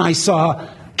 And then I saw,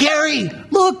 Gary,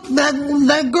 look,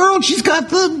 that girl, she's got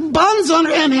the buns on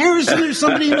her. And Harrison, there's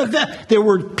somebody in the vet. There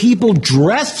were people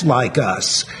dressed like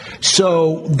us.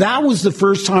 So that was the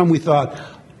first time we thought,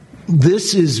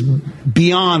 this is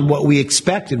beyond what we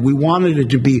expected. We wanted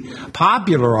it to be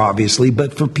popular, obviously,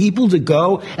 but for people to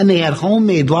go, and they had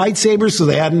homemade lightsabers, so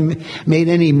they hadn't made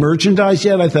any merchandise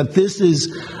yet. I thought this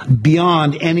is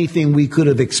beyond anything we could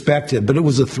have expected, but it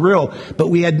was a thrill. But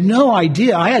we had no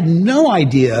idea. I had no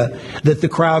idea that the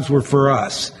crowds were for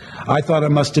us. I thought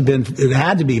it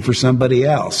had to be for somebody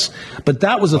else. But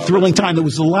that was a thrilling time. It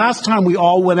was the last time we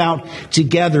all went out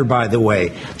together, by the way,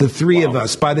 the three of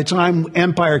us. By the time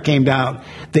Empire came out,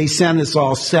 they sent us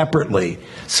all separately.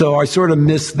 So I sort of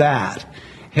missed that.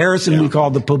 Harrison we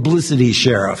called the publicity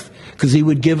sheriff because he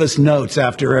would give us notes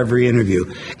after every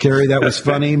interview. Carrie, that was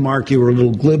funny. Mark, you were a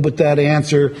little glib with that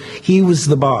answer. He was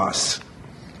the boss.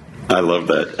 I love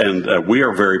that. And we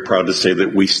are very proud to say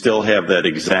that we still have that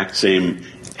exact same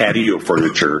patio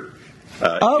furniture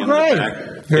in great. the back.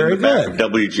 Very good.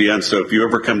 WGN. So if you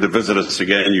ever come to visit us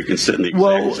again, you can sit in the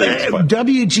exact same spot.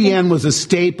 WGN was a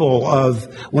staple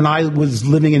of when I was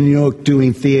living in New York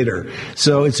doing theater.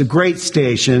 So it's a great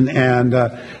station, and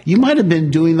you might have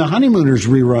been doing the Honeymooners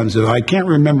reruns of it. I can't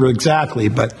remember exactly,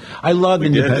 but I love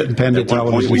independent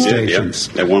television stations.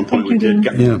 At one point we did.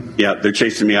 Yeah, they're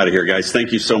chasing me out of here, guys.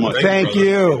 Thank you so much. Thank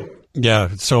you. Yeah,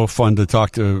 it's so fun to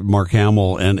talk to Mark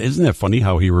Hamill, and isn't it funny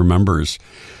how he remembers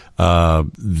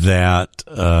that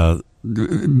the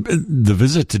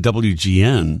visit to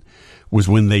WGN was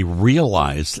when they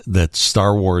realized that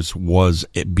Star Wars was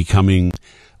becoming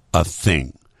a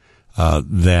thing.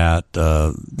 That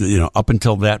up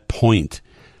until that point,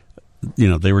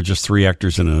 they were just three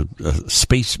actors in a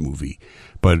space movie,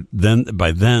 but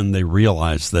by then they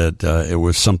realized that it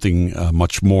was something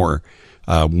much more.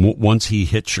 Once he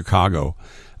hit Chicago.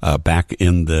 Back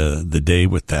in the day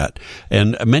with that.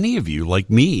 And many of you, like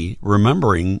me,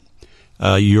 remembering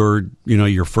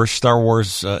your first Star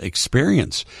Wars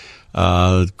experience.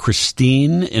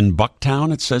 Christine in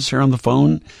Bucktown, it says here on the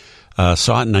phone,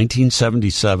 saw it in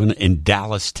 1977 in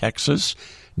Dallas, Texas,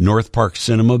 North Park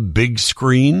Cinema, big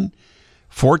screen,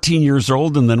 14 years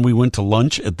old, and then we went to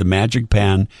lunch at the Magic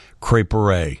Pan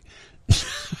Creperie.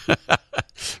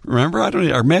 Remember?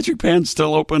 Are Magic Pans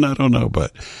still open? I don't know,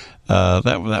 but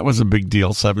that was a big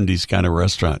deal, 70s kind of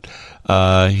restaurant.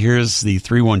 Here's the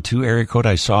 312 area code.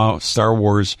 I saw Star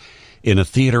Wars in a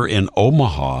theater in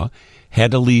Omaha.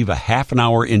 Had to leave a half an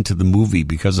hour into the movie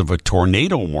because of a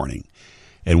tornado warning,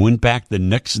 and went back the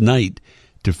next night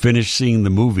to finish seeing the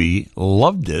movie.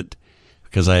 Loved it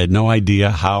because I had no idea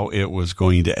how it was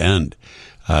going to end.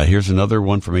 Here's another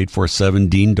one from 847.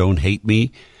 Dean, don't hate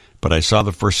me, but I saw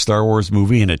the first Star Wars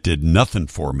movie and it did nothing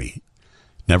for me.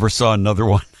 Never saw another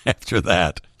one after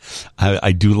that.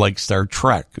 I do like Star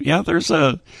Trek. Yeah, there's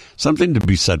something to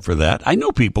be said for that. I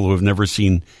know people who have never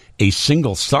seen a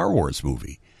single Star Wars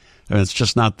movie. And it's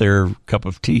just not their cup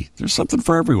of tea. There's something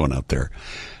for everyone out there.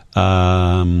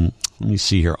 Let me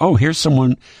see here. Oh, here's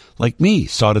someone like me.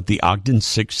 Saw it at the Ogden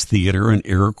 6 Theater in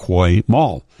Iroquois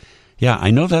Mall. Yeah, I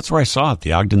know that's where I saw it,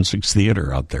 the Ogden 6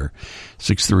 Theater out there,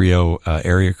 630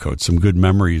 area code. Some good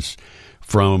memories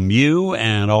from you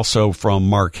and also from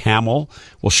Mark Hamill.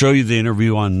 We'll show you the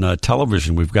interview on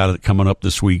television. We've got it coming up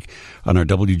this week on our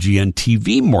WGN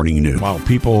TV Morning News. Wow,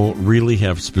 people really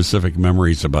have specific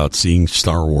memories about seeing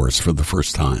Star Wars for the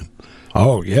first time.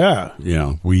 Oh, yeah.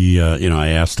 Yeah, I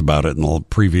asked about it in the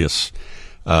previous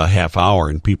half hour,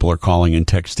 and people are calling and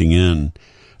texting in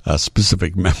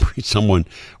specific memories. Someone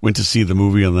went to see the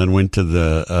movie and then went to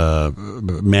the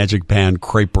Magic Pan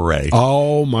Creperie.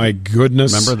 Oh, my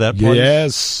goodness. Remember that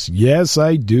place? Yes,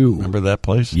 I do. Remember that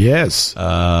place? Yes.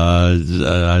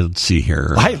 Let's see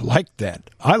here. I liked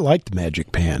that. I liked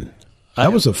Magic Pan.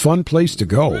 That was a fun place to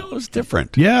go. Well, it was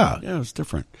different. Yeah. Yeah, it was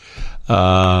different.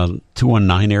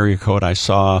 219 area code. I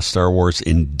saw Star Wars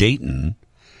in Dayton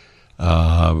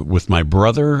with my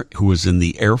brother, who was in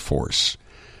the Air Force.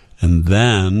 And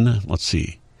then, let's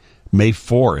see, May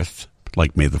 4th,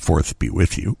 like May the 4th be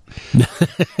with you,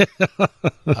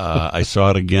 I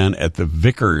saw it again at the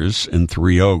Vickers in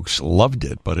Three Oaks. Loved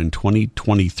it, but in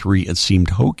 2023 it seemed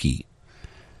hokey.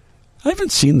 I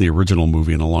haven't seen the original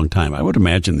movie in a long time. I would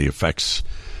imagine the effects,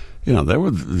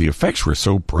 the effects were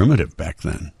so primitive back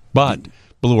then, but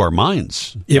blew our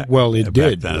minds. It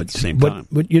did. Then at the same time.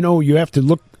 But you have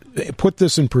to put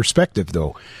this in perspective,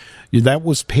 though. That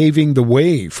was paving the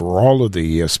way for all of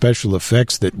the special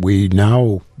effects that we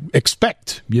now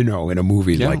expect, in a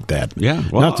movie like that. Yeah.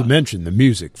 Well, not to mention the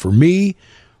music. For me,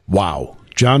 wow.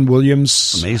 John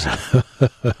Williams. Amazing.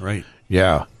 Right.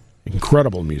 Yeah.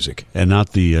 Incredible music. And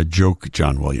not the joke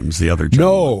John Williams, the other John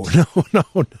Williams. No.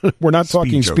 We're not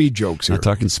talking speed jokes here. Not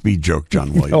talking speed joke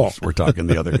John Williams. No. We're talking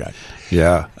the other guy.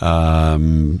 Yeah.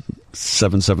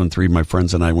 773, my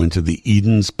friends and I went to the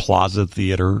Eden's Plaza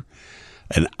Theater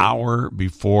an hour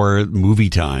before movie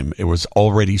time. It was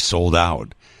already sold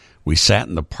out. We sat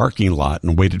in the parking lot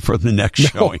and waited for the next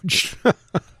showing.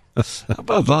 How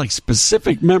about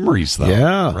specific memories, though?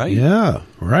 Yeah, right. Yeah,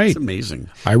 right. It's amazing.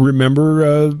 I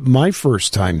remember my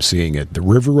first time seeing it, the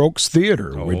River Oaks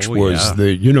Theater, which was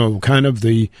the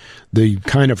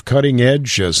kind of cutting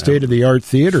edge, state of the art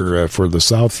theater for the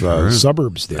south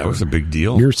suburbs there. That was a big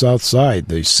deal. Near South Side,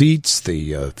 the seats,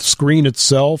 the screen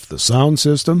itself, the sound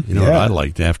system. You know what I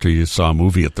liked after you saw a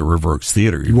movie at the River Oaks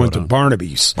Theater? You went to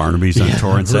Barnaby's. Barnaby's on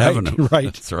Torrance Avenue. Right,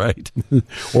 that's right.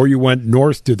 Or you went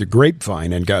north to the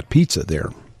Grapevine and got pizza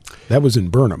there. That was in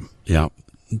Burnham. Yeah.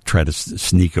 Try to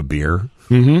sneak a beer.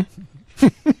 Mm-hmm.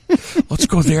 Let's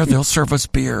go there. They'll serve us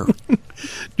beer.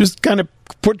 Just kind of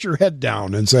put your head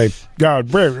down and say,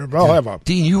 God, I'll have a...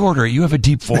 Dean, you order it. You have a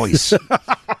deep voice.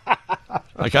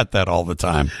 I got that all the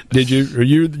time. Did you?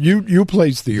 You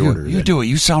placed the order. You do it.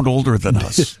 You sound older than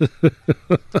us.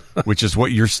 Which is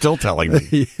what you're still telling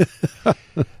me.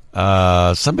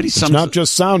 Somebody it's not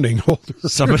just sounding older.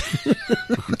 Somebody.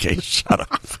 Okay, shut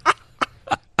up.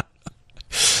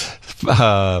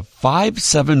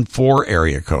 574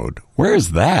 area code. Where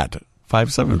is that?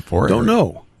 574. Don't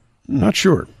know. Not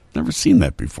sure. Never seen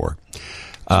that before. It's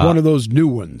one of those new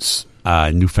ones.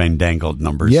 Newfandangled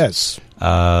numbers. Yes.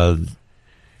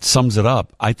 Sums it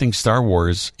up. I think Star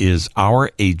Wars is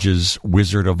our age's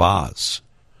Wizard of Oz.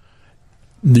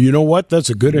 You know what?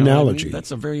 That's a good analogy. I mean?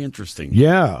 That's a very interesting.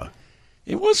 Yeah.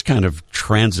 It was kind of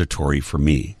transitory for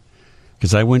me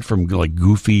because I went from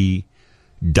goofy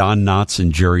Don Knotts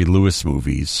and Jerry Lewis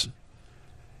movies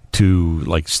to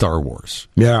Star Wars.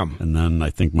 Yeah. And then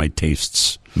I think my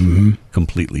tastes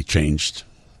completely changed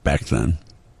back then.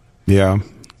 Yeah.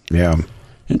 Yeah.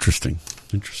 Interesting.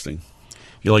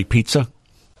 You like pizza?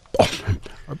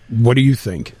 What do you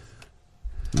think?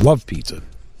 Love pizza.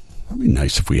 It'd be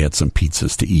nice if we had some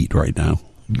pizzas to eat right now.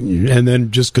 And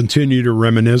then just continue to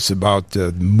reminisce about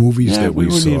movies that we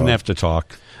saw. wouldn't even have to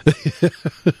talk.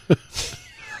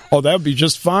 Oh, that would be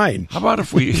just fine. How about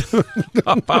if we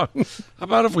how about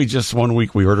if we just one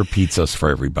week we order pizzas for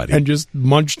everybody and just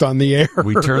munched on the air?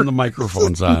 We turn the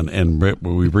microphones on and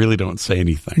we really don't say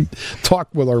anything. Talk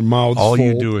with our mouths All full.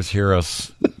 you do is hear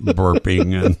us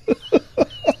burping and.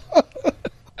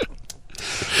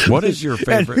 What is your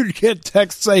favorite? And you get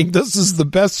text saying this is the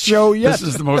best show yet. This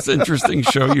is the most interesting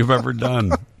show you've ever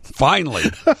done. Finally,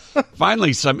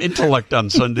 some intellect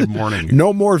on Sunday morning.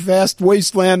 No more vast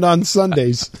wasteland on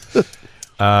Sundays.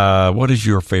 What is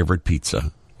your favorite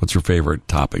pizza? What's your favorite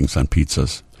toppings on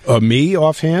pizzas? Me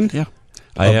offhand? Yeah,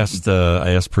 I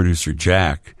asked producer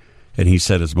Jack, and he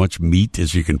said as much meat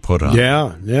as you can put on.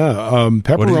 Yeah.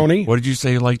 Pepperoni. What did you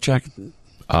say you like, Jack?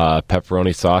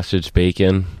 Pepperoni, sausage,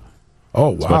 bacon.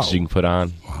 Oh, wow. As much as you can put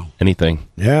on. Wow. Anything.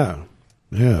 Yeah.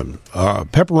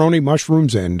 Pepperoni,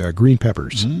 mushrooms, and green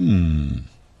peppers.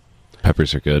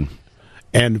 Peppers are good.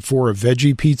 And for a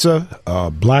veggie pizza,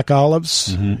 black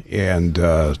olives and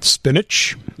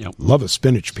spinach. Yep. Love a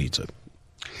spinach pizza.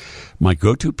 My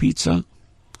go-to pizza,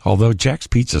 although Jack's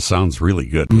Pizza sounds really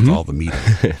good with all the meat,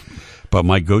 but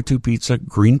my go-to pizza,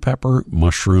 green pepper,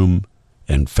 mushroom,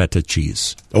 and feta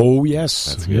cheese. Oh, yes.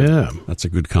 That's good. Yeah. That's a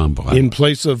good combo. In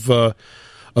place of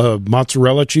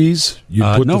mozzarella cheese, you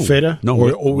put the feta?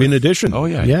 No. In addition? Oh,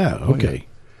 yeah. Yeah, Oh, okay.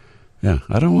 Yeah,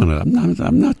 I don't want to.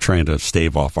 I'm not trying to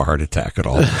stave off a heart attack at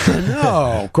all.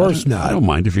 No, of course not. I don't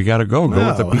mind if you got to go with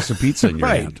a piece of pizza in your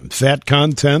hand. Fat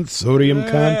content, sodium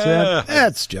content.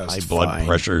 That's just my blood fine.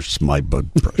 pressure. My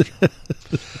blood pressure.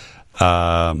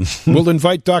 We'll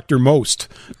invite Dr. Most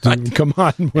to come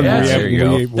on when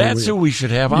That's who we should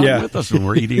have on with us when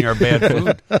we're eating our bad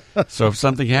food. So if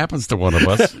something happens to one of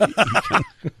us,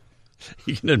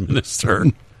 he can administer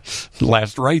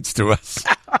last rites to us.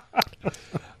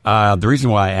 The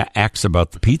reason why I asked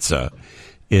about the pizza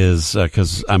is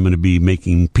because I'm going to be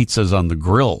making pizzas on the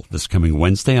grill this coming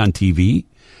Wednesday on TV,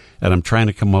 and I'm trying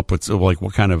to come up with what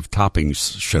kind of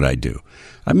toppings should I do.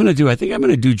 I think I'm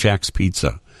going to do Jack's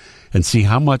Pizza and see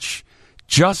how much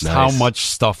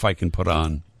stuff I can put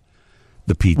on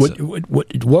the pizza.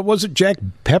 What was it, Jack?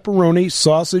 Pepperoni,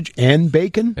 sausage, and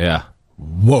bacon? Yeah.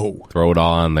 Whoa. Throw it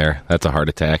all on there. That's a heart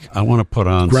attack. I want to put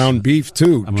on ground beef,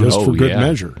 too, for good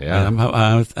measure. Yeah.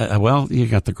 Well, you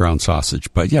got the ground sausage,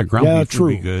 but ground beef would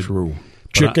be good. True.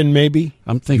 Chicken, maybe?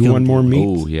 I'm thinking... You want more meat?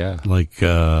 Oh, yeah. Like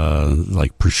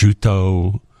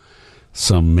prosciutto,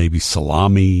 some maybe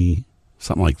salami,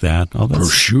 something like that. Oh,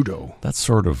 prosciutto. That's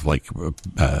sort of like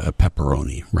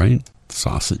pepperoni, right?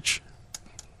 Sausage.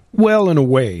 Well, in a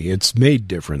way, it's made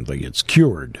differently. It's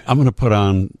cured. I'm going to put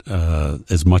on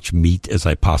as much meat as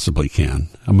I possibly can.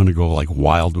 I'm going to go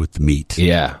wild with the meat.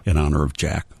 Yeah. In honor of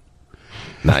Jack.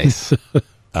 Nice.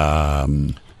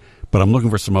 But I'm looking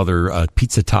for some other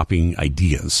pizza topping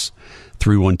ideas.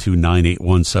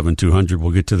 312-981-7200.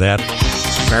 We'll get to that.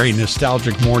 Very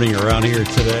nostalgic morning around here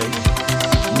today.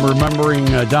 I'm remembering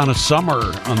Donna Summer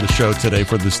on the show today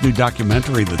for this new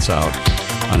documentary that's out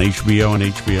on HBO and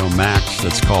HBO Max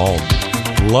that's called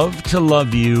Love to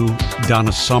Love You,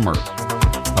 Donna Summer,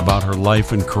 about her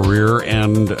life and career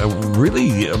and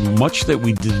really much that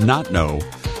we did not know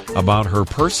about her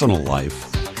personal life.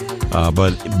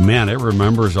 But, man, it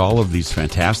remembers all of these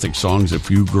fantastic songs. If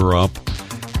you grew up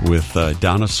with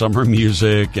Donna Summer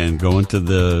music and going to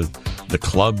the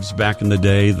clubs back in the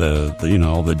day, the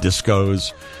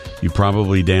discos, you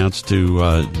probably danced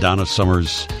to Donna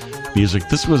Summer's music.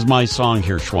 This was my song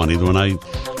here, Schwani.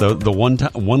 The one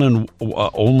and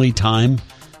only time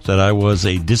that I was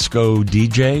a disco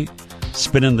DJ,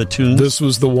 spinning the tunes. This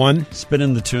was the one?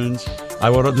 Spinning the tunes.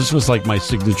 This was like my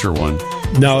signature one.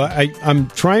 Now, I'm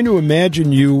trying to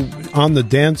imagine you on the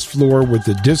dance floor with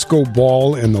the disco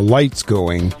ball and the lights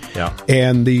going,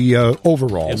 and the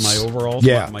overalls. In my overalls,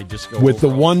 yeah, my disco with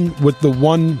overalls. the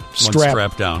one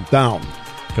strap down,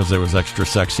 because it was extra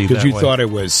sexy. Because you thought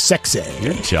it was sexy.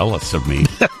 You're jealous of me.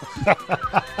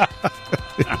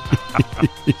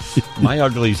 My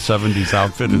ugly 70s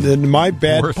outfit is and my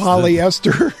bad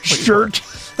polyester shirt.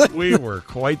 We were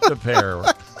quite the pair.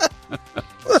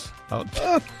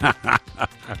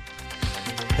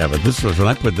 Yeah, but this was when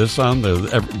I put this on.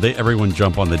 Everyone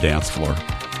jump on the dance floor.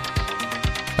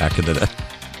 Back in the day,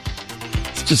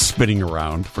 it's just spinning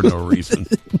around for no reason,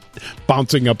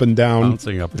 bouncing up and down,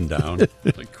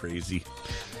 like crazy.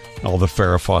 All the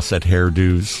Farrah Fawcett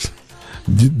hairdos.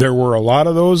 There were a lot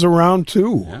of those around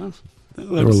too. Yeah.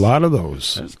 There were a lot of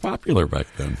those. It was popular back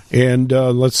then. And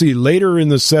let's see, later in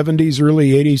the 70s,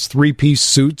 early 80s, three-piece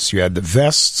suits. You had the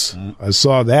vests. I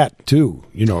saw that, too,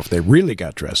 if they really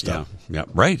got dressed up. Yeah,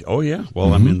 right. Oh, yeah.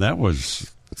 Well, I mean, that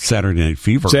was Saturday Night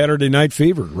Fever. Saturday Night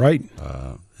Fever, right.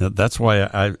 That's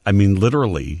why, I mean,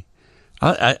 literally,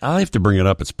 I'll have to bring it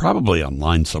up. It's probably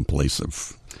online someplace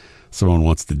if someone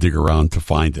wants to dig around to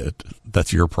find it.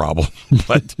 That's your problem.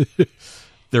 But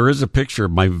there is a picture,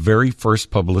 my very first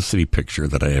publicity picture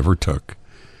that I ever took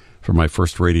for my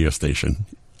first radio station.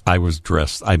 I was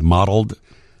dressed. I modeled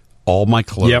all my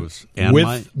clothes and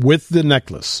with the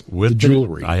necklace, with the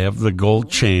jewelry. I have the gold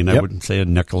chain. I wouldn't say a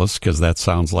necklace because that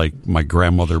sounds like my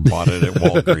grandmother bought it at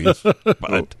Walgreens.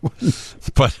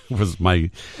 But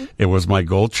it was my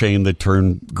gold chain that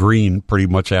turned green pretty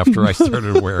much after I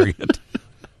started wearing it.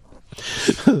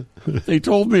 They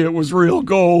told me it was real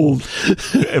gold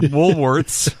at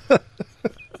Woolworths.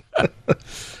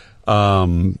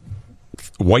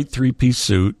 White 3-piece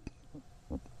suit.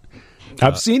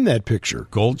 I've seen that picture.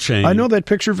 Gold chain. I know that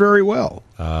picture very well.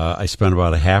 I spent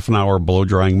about a half an hour blow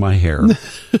drying my hair,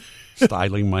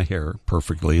 styling my hair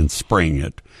perfectly, and spraying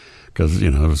it because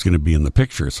it was going to be in the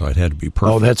picture, so it had to be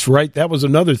perfect. Oh, that's right. That was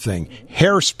another thing.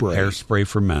 Hairspray. Hairspray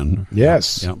for men.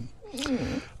 Yes. Yep.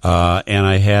 And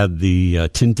I had the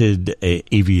tinted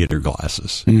aviator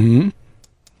glasses. Mm-hmm.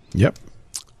 Yep.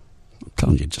 I'm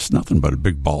telling you, just nothing but a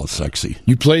big ball of sexy.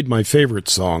 You played my favorite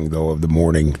song, though, of the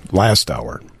morning last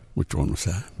hour. Which one was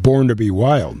that? Born to be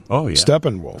Wild. Oh, yeah.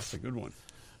 Steppenwolf. That's a good one.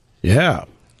 Yeah.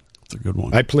 That's a good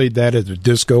one. I played that at the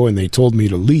disco, and they told me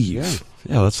to leave.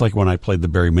 Yeah, that's like when I played the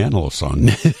Barry Manilow song.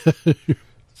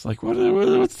 It's like,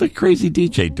 what's the crazy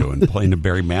DJ doing, playing a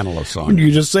Barry Manilow song?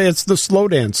 You just say it's the slow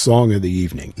dance song of the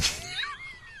evening.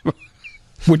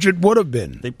 Which it would have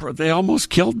been. They almost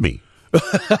killed me.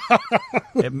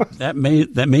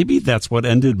 Maybe that's what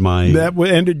ended my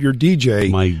your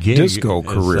DJ my gig disco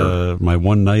career. My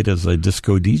one night as a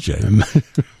disco DJ.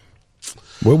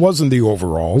 Well, it wasn't the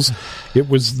overalls; it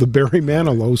was the Barry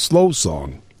Manilow slow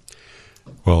song.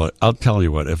 Well, I'll tell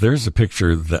you what. If there's a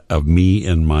picture of me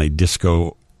in my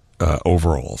disco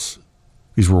overalls,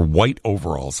 these were white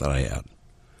overalls that I had.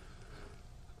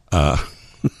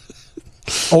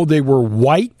 Oh, they were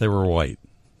white. They were white.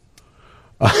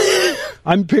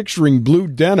 I'm picturing blue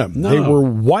denim. No. They were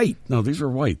white. No, these were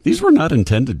white. These were not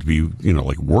intended to be,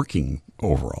 like working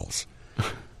overalls.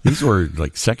 These were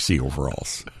like sexy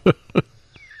overalls.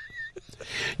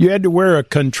 You had to wear a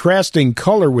contrasting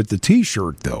color with the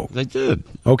T-shirt, though. I did.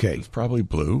 Okay. It's probably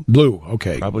blue. Blue,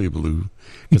 okay. Probably blue,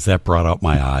 because that brought out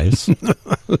my eyes.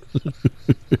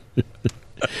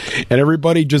 And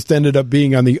everybody just ended up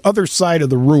being on the other side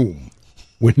of the room.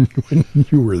 When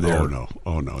you were there. Oh, no.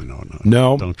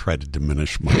 No? Don't try to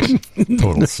diminish my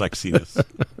total sexiness.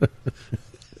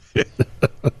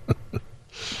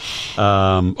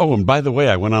 And by the way,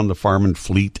 I went on the Farm and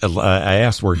Fleet. I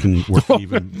asked where can you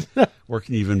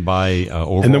even buy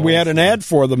overalls. And then we had an ad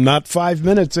for them not 5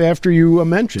 minutes after you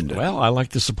mentioned it. Well, I like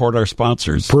to support our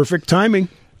sponsors. Perfect timing.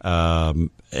 And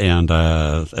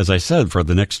as I said, for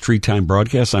the next Tree Time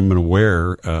broadcast, I'm going to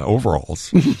wear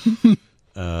overalls.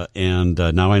 And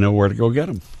now I know where to go get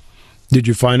them. Did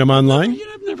you find them online?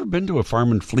 I've never been to a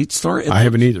Farm and Fleet store. I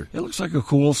haven't either. It looks like a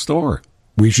cool store.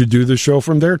 We should do the show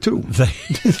from there, too.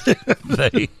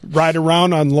 They ride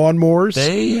around on lawnmowers.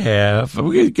 They have.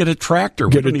 We could get a tractor.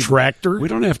 Tractor? We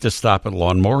don't have to stop at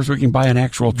lawnmowers. We can buy an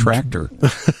actual tractor.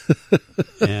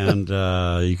 And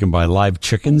you can buy live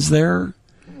chickens there.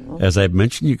 As I've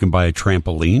mentioned, you can buy a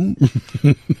trampoline,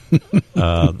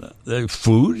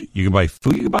 food. You can buy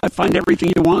food. You can find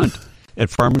everything you want at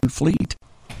Farm and Fleet.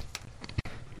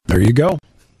 There you go.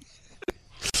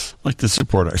 Like to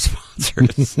support our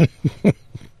sponsors.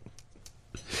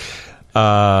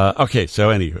 Okay, so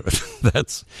anyway,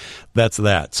 that's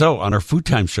that. So on our Food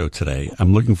Time show today,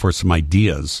 I'm looking for some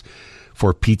ideas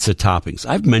for pizza toppings.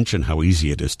 I've mentioned how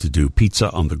easy it is to do pizza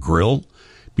on the grill.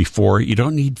 Before, you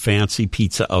don't need fancy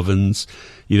pizza ovens.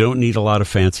 You don't need a lot of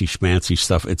fancy schmancy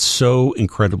stuff. It's so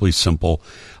incredibly simple.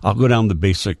 I'll go down the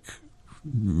basic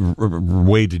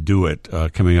way to do it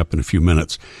coming up in a few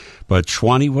minutes. But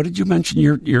Schwani, what did you mention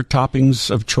your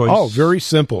toppings of choice? Oh, very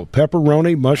simple.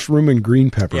 Pepperoni, mushroom, and green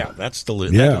pepper. Yeah, that's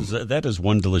delicious. Yeah. That is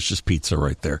one delicious pizza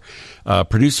right there.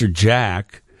 Producer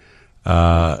Jack,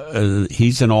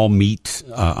 he's an all meat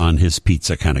on his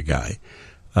pizza kind of guy.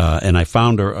 And I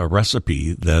found a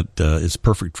recipe that is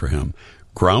perfect for him.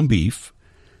 Ground beef,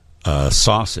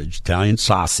 sausage, Italian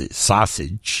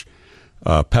sausage,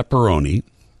 pepperoni,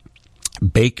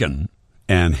 bacon,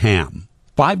 and ham.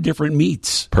 5 different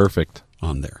meats. Perfect.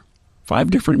 On there. 5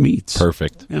 different meats.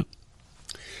 Perfect.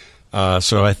 Yeah.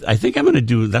 So I think I'm going to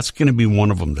do, that's going to be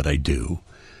one of them that I do.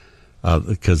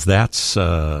 Because that's,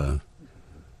 wow.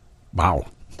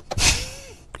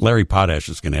 Larry Potash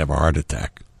is going to have a heart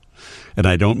attack. And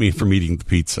I don't mean from eating the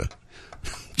pizza.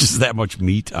 just that much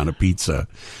meat on a pizza,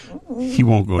 he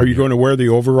won't go. Are you going to wear the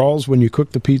overalls when you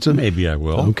cook the pizza? Maybe I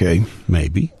will. Okay.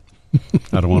 Maybe.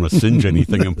 I don't want to singe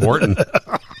anything important.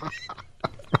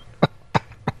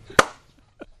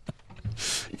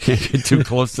 Can't get too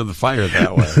close to the fire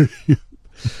that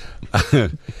way.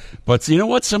 But you know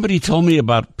what? Somebody told me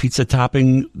about pizza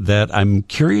topping that I'm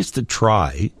curious to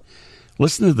try.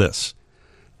 Listen to this.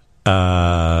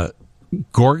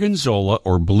 Gorgonzola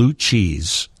or blue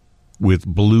cheese with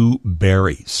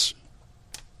blueberries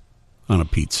on a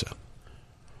pizza.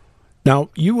 Now,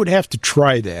 you would have to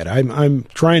try that. I'm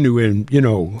trying to,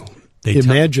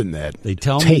 imagine that. They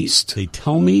tell taste. Me, they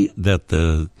tell me that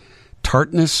the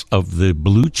tartness of the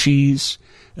blue cheese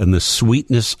and the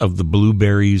sweetness of the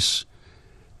blueberries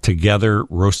together,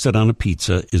 roasted on a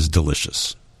pizza, is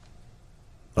delicious.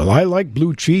 Well, I like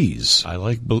blue cheese. I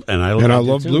love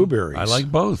blueberries. I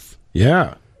like both.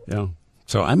 Yeah. Yeah.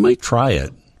 So I might try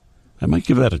it. I might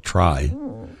give that a try.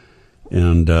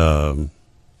 And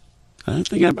I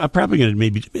think I'm probably going to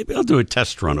maybe I'll do a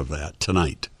test run of that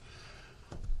tonight.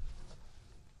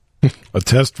 A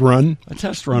test run? A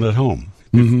test run at home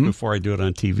before I do it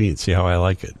on TV and see how I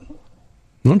like it.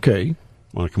 Okay.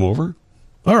 Want to come over?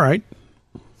 All right.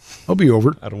 I'll be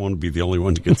over. I don't want to be the only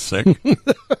one to get sick.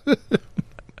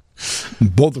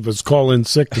 Both of us call in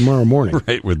sick tomorrow morning.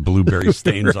 Right, with blueberry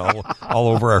stains all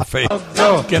over our face.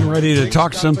 Getting ready to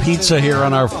talk some pizza here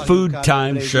on our Food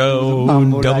Time show,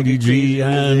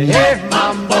 WGN.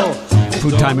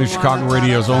 Food Time is Chicago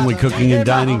Radio's only cooking and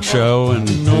dining show, and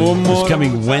this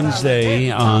coming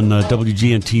Wednesday on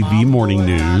WGN TV Morning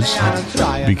News,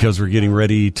 because we're getting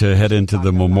ready to head into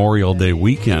the Memorial Day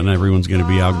weekend. Everyone's going to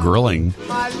be out grilling.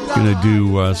 Going to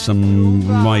do some of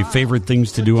my favorite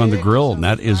things to do on the grill, and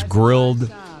that is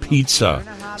grilled pizza.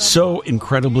 So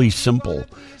incredibly simple.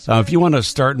 If you want to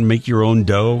start and make your own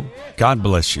dough, God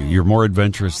bless you. You're more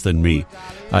adventurous than me.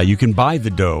 You can buy the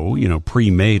dough,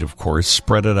 pre-made, of course,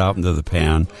 spread it out into the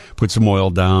pan, put some oil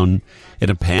down in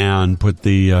a pan, put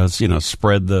the,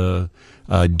 spread the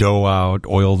dough out,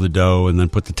 oil the dough, and then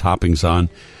put the toppings on,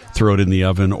 throw it in the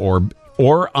oven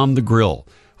or on the grill.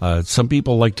 Some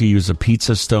people like to use a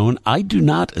pizza stone. I do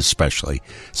not especially.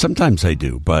 Sometimes I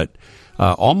do, but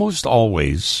almost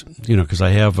always, because I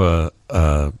have a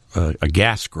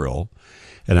gas grill,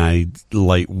 and I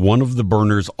light one of the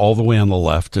burners all the way on the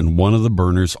left and one of the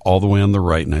burners all the way on the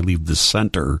right, and I leave the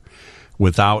center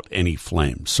without any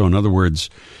flame. So in other words,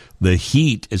 the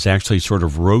heat is actually sort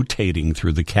of rotating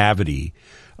through the cavity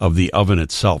of the oven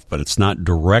itself, but it's not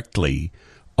directly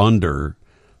under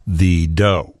the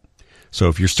dough. So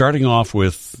if you're starting off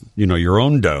with, your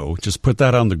own dough, just put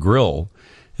that on the grill.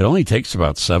 It only takes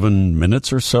about 7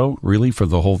 minutes or so, really, for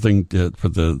the whole thing, for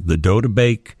the dough to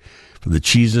bake, for the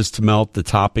cheeses to melt, the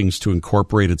toppings to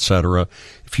incorporate, etc.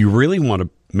 If you really want to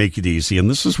make it easy, and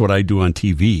this is what I do on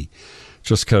TV,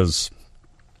 just because,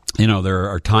 there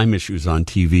are time issues on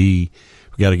TV.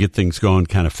 We got to get things going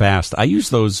kind of fast. I use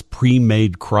those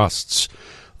pre-made crusts,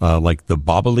 like the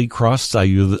bobbly crusts. I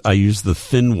use the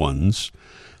thin ones.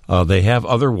 They have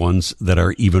other ones that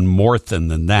are even more thin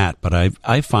than that, but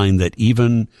I find that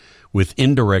even with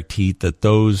indirect heat, that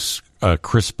those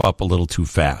crisp up a little too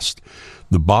fast.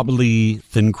 The bobbly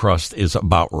thin crust is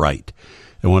about right.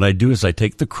 And what I do is I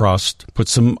take the crust, put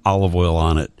some olive oil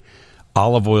on it,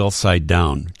 olive oil side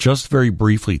down, just very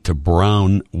briefly to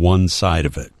brown one side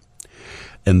of it.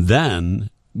 And then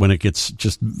when it gets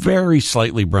just very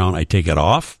slightly brown, I take it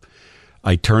off.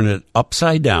 I turn it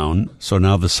upside down, so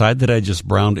now the side that I just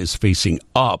browned is facing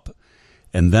up,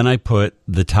 and then I put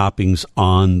the toppings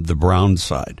on the brown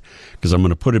side, because I'm going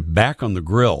to put it back on the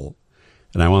grill,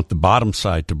 and I want the bottom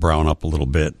side to brown up a little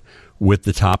bit with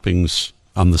the toppings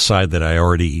on the side that I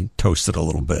already toasted a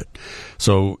little bit.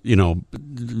 So,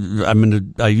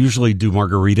 I usually do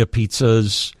margarita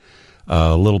pizzas,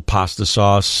 a little pasta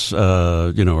sauce,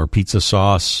 or pizza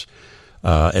sauce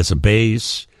as a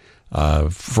base.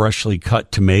 Freshly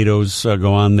cut tomatoes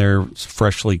go on there.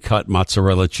 Freshly cut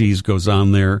mozzarella cheese goes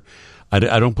on there.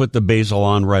 I don't put the basil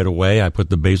on right away. I put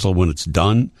the basil when it's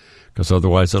done, because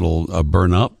otherwise it'll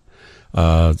burn up.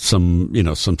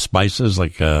 Some spices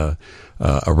like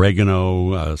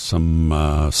oregano,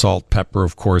 some salt, pepper,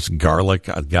 of course, garlic.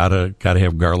 I gotta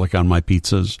have garlic on my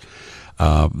pizzas.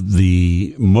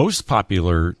 The most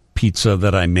popular pizza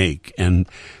that I make, and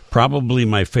probably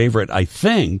my favorite, I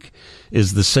think,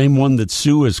 is the same one that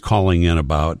Sue is calling in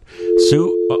about.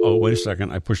 Sue, wait a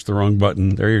second. I pushed the wrong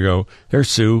button. There you go. There's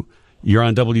Sue. You're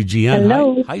on WGN.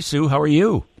 Hello. Hi, Sue. How are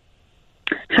you?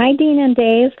 Hi, Dean and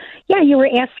Dave. Yeah, you were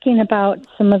asking about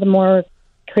some of the more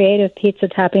creative pizza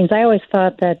toppings. I always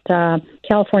thought that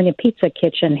California Pizza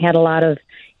Kitchen had a lot of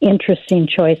interesting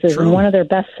choices. True. And one of their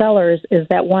best sellers is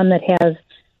that one that has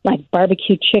like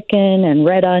barbecue chicken and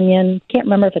red onion. Can't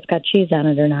remember if it's got cheese on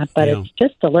it or not, but Yeah. it's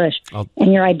just delicious.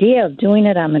 And your idea of doing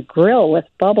it on the grill with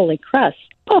bubbly crust.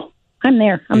 Oh, I'm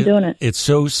there. I'm doing it. It's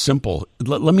so simple.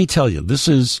 Let me tell you,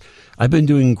 I've been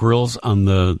doing grills on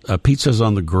the pizzas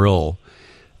on the grill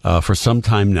for some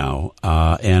time now,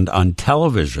 and on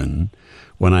television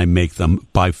when I make them.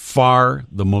 By far,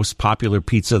 the most popular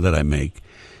pizza that I make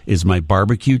is my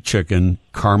barbecue chicken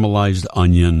caramelized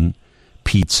onion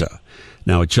pizza.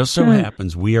 Now, it just so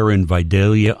happens we are in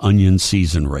Vidalia onion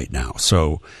season right now.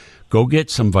 So go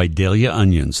get some Vidalia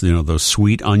onions, those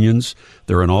sweet onions.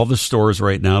 They're in all the stores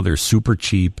right now. They're super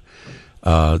cheap.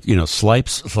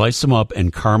 Slice them up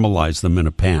and caramelize them in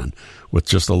a pan with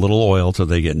just a little oil till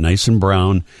they get nice and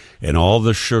brown and all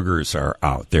the sugars are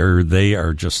out. They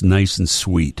are just nice and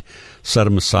sweet. Set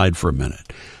them aside for a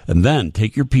minute. And then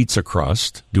take your pizza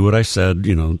crust, do what I said,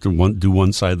 do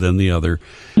one side, then the other.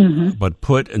 Mm-hmm.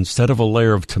 But instead of a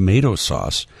layer of tomato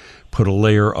sauce, put a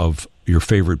layer of your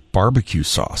favorite barbecue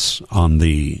sauce on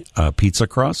the pizza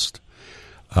crust.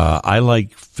 I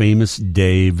like Famous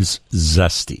Dave's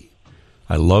Zesty.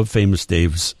 I love Famous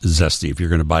Dave's Zesty if you're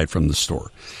going to buy it from the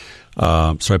store.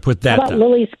 So I put that How about down.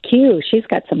 Lily's Q? She's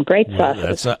got some great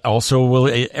sauces. That's also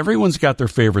everyone's got their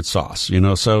favorite sauce,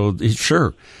 so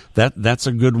sure, that's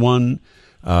a good one.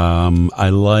 I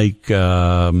like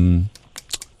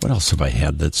what else have I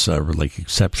had that's like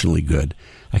exceptionally good?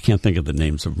 I can't think of the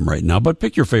names of them right now, but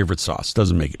pick your favorite sauce.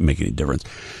 Doesn't make any difference.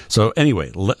 So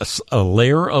anyway, a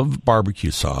layer of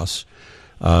barbecue sauce.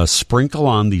 Sprinkle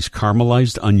on these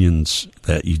caramelized onions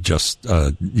that you just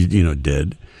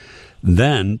did.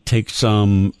 Then take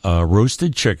some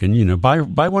roasted chicken. Buy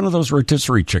one of those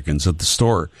rotisserie chickens at the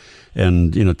store,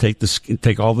 and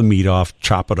take all the meat off,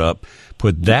 chop it up,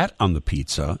 put that on the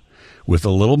pizza with a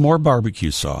little more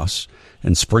barbecue sauce,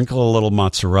 and sprinkle a little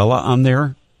mozzarella on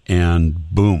there,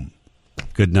 and boom,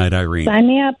 good night, Irene. Sign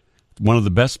me up. One of the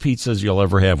best pizzas you'll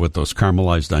ever have with those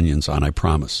caramelized onions on, I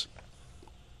promise.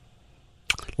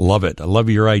 Love it. I love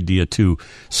your idea, too.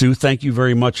 Sue, thank you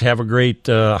very much. Have a great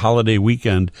holiday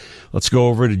weekend. Let's go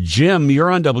over to Jim.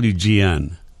 You're on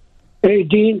WGN. Hey,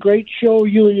 Dean, great show.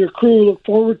 You and your crew. Look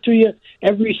forward to you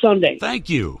every Sunday. Thank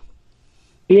you.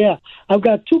 Yeah, I've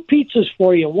got two pizzas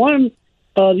for you. One,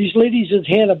 these ladies that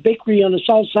had a bakery on the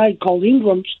south side called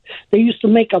Ingram's. They used to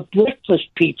make a breakfast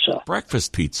pizza.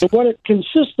 Breakfast pizza. And what it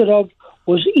consisted of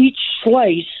was each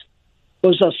slice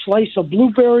was a slice of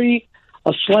blueberry,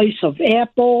 a slice of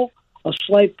apple, a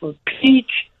slice of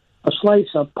peach, a slice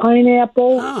of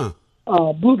pineapple,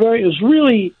 blueberry. It was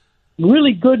really,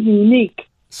 really good and unique.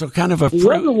 So kind of a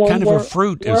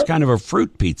fruit. It's kind of a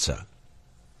fruit pizza.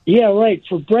 Yeah, right,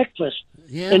 for breakfast.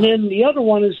 Yeah. And then the other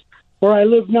one is where I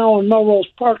live now in Melrose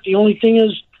Park. The only thing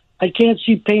is I can't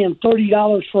see paying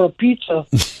 $30 for a pizza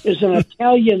is an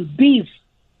Italian beef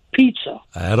pizza.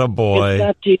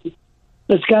 Attaboy.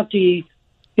 It's got the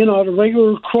the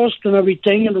regular crust and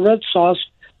everything and the red sauce,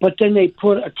 but then they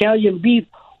put Italian beef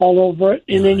all over it,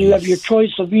 and then you have your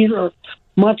choice of either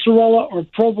mozzarella or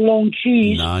provolone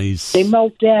cheese. Nice. They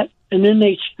melt that, and then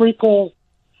they sprinkle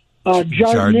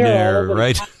giardiniera all over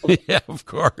right? the top. Yeah, of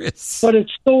course. But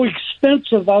it's so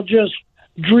expensive, I'll just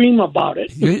dream about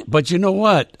it. But you know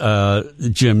what,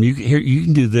 Jim? You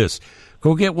can do this.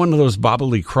 Go get one of those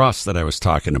bobbly crusts that I was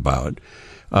talking about.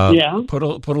 Put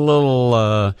a little.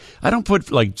 I don't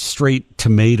put like straight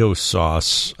tomato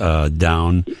sauce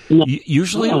down. No.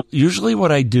 Usually,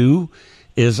 what I do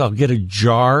is I'll get a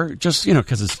jar, just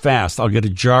because it's fast. I'll get a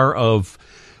jar of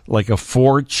like a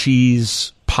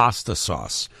 4-cheese pasta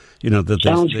sauce. That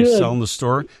they sell in the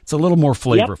store. It's a little more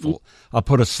flavorful. Yep. I'll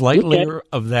put a slight layer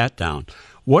of that down.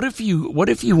 What if you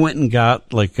went and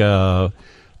got like a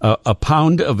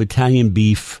pound of Italian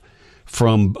beef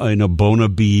from Bona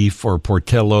Beef or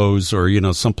Portillo's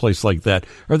or someplace like that,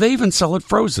 or they even sell it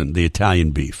frozen, the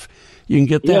Italian beef. You can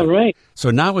get that. Yeah, right. So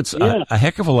now it's a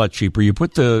heck of a lot cheaper. You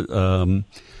put the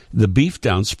beef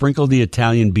down, sprinkle the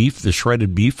Italian beef, the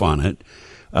shredded beef on it,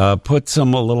 put a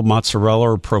little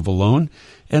mozzarella or provolone,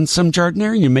 and some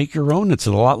giardiniera, and you make your own. It's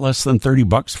a lot less than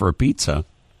 $30 for a pizza.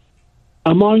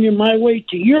 I'm on my way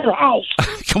to your house.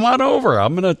 Come on over.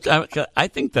 I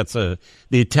think that's the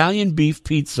Italian beef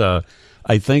pizza.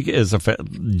 I think is a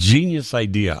genius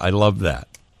idea. I love that.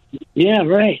 Yeah,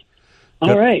 right.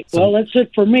 All right. Well, that's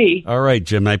it for me. All right,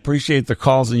 Jim. I appreciate the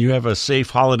calls, and you have a safe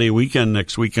holiday weekend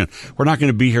next weekend. We're not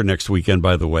going to be here next weekend,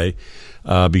 by the way,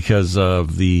 because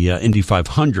of the Indy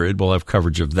 500. We'll have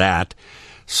coverage of that.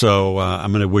 So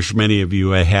I'm going to wish many of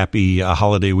you a happy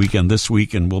holiday weekend this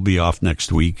week, and we'll be off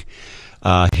next week.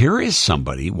 Here is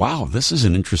somebody. Wow, this is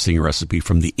an interesting recipe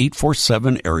from the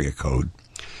 847 area code.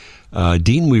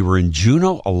 Dean, we were in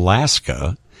Juneau,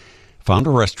 Alaska, found a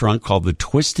restaurant called the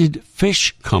Twisted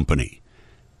Fish Company,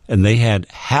 and they had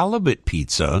halibut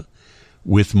pizza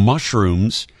with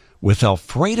mushrooms with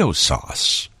Alfredo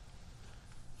sauce.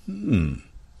 Let me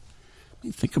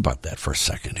think about that for a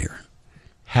second here.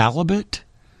 Halibut,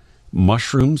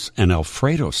 mushrooms, and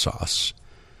Alfredo sauce.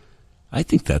 I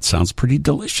think that sounds pretty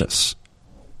delicious.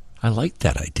 I like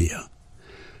that idea.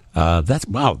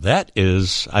 That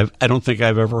is, I don't think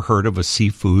I've ever heard of a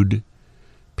seafood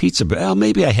pizza. Well,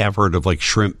 maybe I have heard of like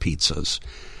shrimp pizzas.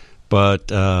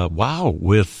 But,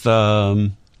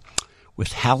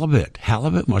 with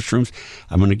halibut mushrooms,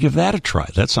 I'm going to give that a try.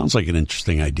 That sounds like an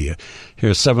interesting idea.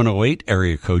 Here's 708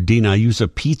 area code. Dean, I use a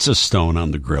pizza stone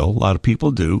on the grill. A lot of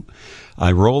people do.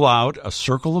 I roll out a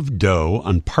circle of dough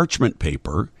on parchment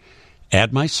paper,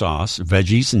 add my sauce,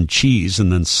 veggies, and cheese,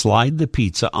 and then slide the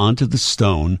pizza onto the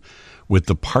stone with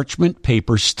the parchment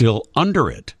paper still under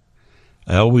it.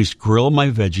 I always grill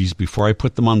my veggies before I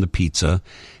put them on the pizza.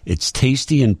 It's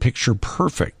tasty and picture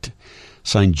perfect.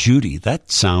 Signed, Judy.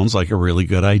 That sounds like a really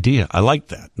good idea. I like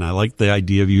that. And I like the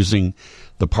idea of using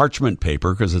the parchment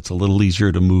paper because it's a little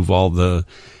easier to move all the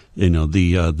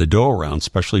dough around,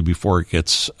 especially before it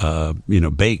gets,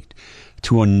 baked.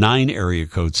 219 area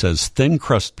code says thin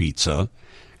crust pizza.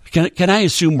 Can I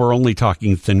assume we're only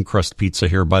talking thin crust pizza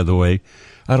here, by the way?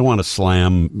 I don't want to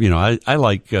slam, I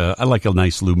like a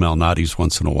nice Lou Malnati's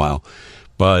once in a while.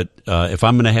 But if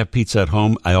I'm going to have pizza at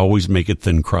home, I always make it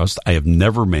thin crust. I have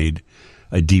never made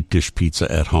a deep dish pizza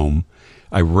at home.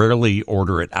 I rarely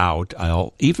order it out.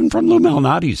 Even from Lou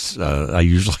Malnati's, I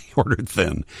usually order it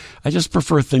thin. I just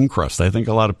prefer thin crust. I think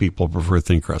a lot of people prefer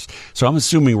thin crust. So I'm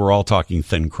assuming we're all talking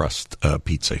thin crust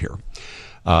pizza here.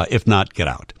 If not, get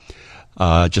out.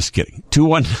 Just kidding.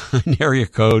 219 area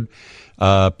code.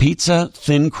 Pizza,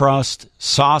 thin crust,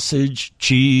 sausage,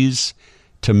 cheese,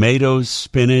 tomatoes,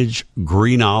 spinach,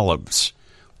 green olives.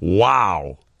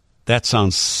 Wow. That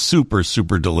sounds super,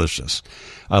 super delicious.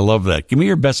 I love that. Give me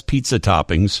your best pizza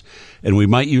toppings, and we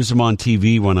might use them on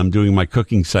TV when I'm doing my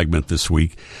cooking segment this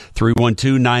week.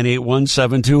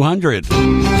 312-981-7200.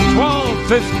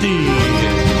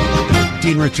 1250.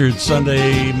 Dean Richards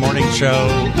Sunday morning show.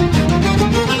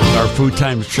 Our food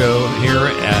time show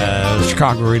here at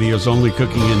Chicago Radio's only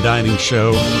cooking and dining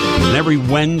show. And every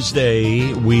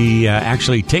Wednesday, we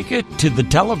actually take it to the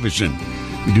television.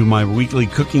 We do my weekly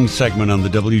cooking segment on the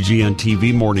WGN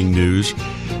TV morning news.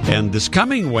 And this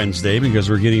coming Wednesday,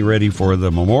 because we're getting ready for the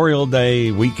Memorial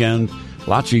Day weekend,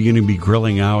 lots of you going to be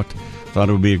grilling out. Thought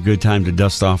it would be a good time to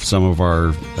dust off some of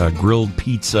our grilled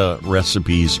pizza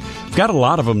recipes. We've got a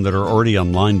lot of them that are already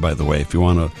online, by the way. If you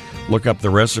want to look up the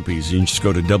recipes, you can just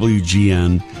go to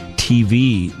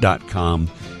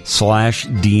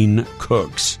WGNTV.com/Dean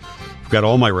Cooks. I've got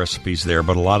all my recipes there,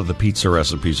 but a lot of the pizza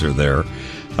recipes are there.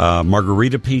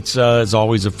 Margarita pizza is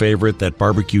always a favorite. That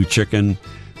barbecue chicken,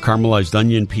 caramelized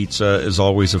onion pizza is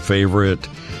always a favorite.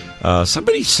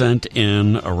 Somebody sent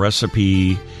in a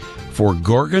recipe for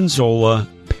gorgonzola,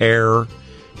 pear,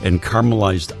 and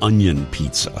caramelized onion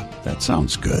pizza. That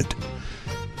sounds good.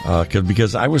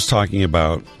 Because I was talking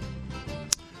about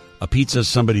a pizza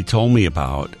somebody told me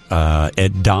about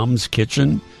at Dom's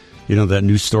Kitchen. You know, that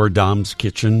new store, Dom's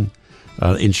Kitchen,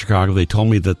 in Chicago. They told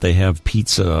me that they have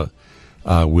pizza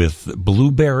with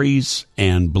blueberries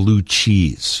and blue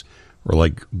cheese, or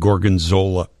like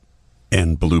gorgonzola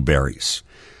and blueberries.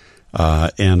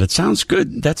 And it sounds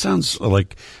good. That sounds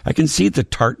like I can see the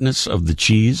tartness of the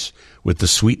cheese with the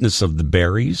sweetness of the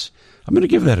berries. I'm going to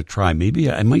give that a try. Maybe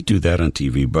I might do that on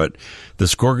TV, but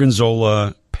this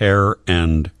gorgonzola, pear,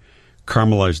 and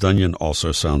caramelized onion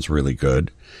also sounds really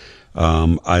good.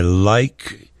 I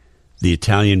like the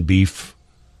Italian beef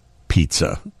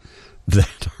pizza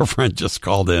that our friend just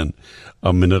called in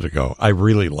a minute ago. I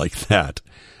really like that.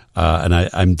 And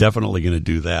I'm definitely going to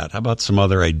do that. How about some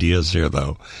other ideas here,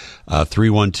 though?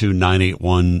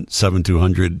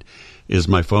 312-981-7200 is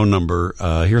my phone number.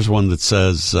 Here's one that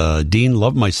says, Dean,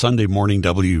 love my Sunday morning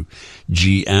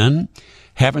WGN.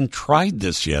 Haven't tried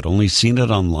this yet, only seen it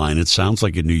online. It sounds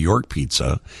like a New York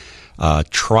pizza.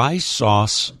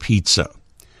 Tri-sauce pizza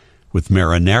with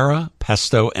marinara,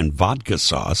 pesto, and vodka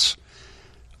sauce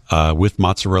with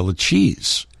mozzarella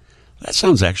cheese. That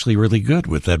sounds actually really good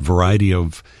with that variety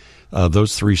of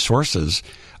those three sources.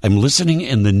 I'm listening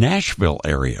in the Nashville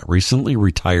area, recently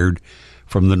retired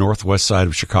from the northwest side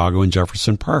of Chicago in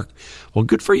Jefferson Park. Well,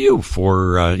 good for you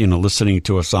for listening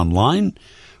to us online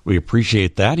We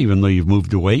appreciate that. Even though you've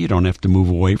moved away, you don't have to move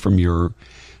away from your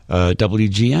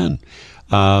WGN.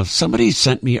 Somebody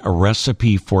sent me a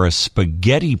recipe for a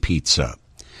spaghetti pizza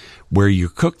where you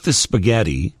cook the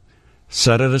spaghetti,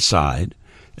 set it aside,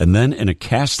 and then in a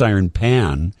cast iron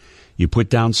pan, you put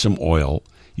down some oil,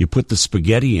 you put the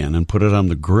spaghetti in and put it on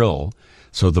the grill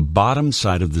so the bottom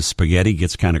side of the spaghetti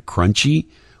gets kind of crunchy,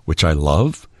 which I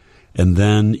love, and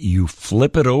then you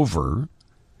flip it over.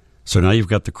 So now you've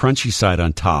got the crunchy side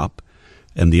on top,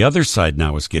 and the other side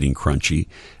now is getting crunchy,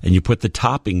 and you put the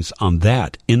toppings on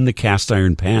that in the cast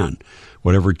iron pan.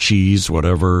 Whatever cheese,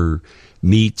 whatever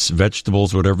meats,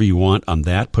 vegetables, whatever you want on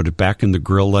that, put it back in the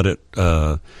grill, let it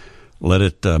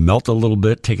melt a little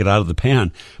bit, take it out of the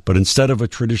pan. But instead of a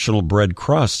traditional bread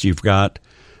crust, you've got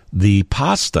the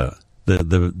pasta,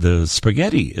 the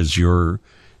spaghetti is your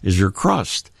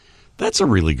crust. That's a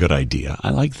really good idea.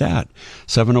 I like that.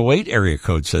 708 area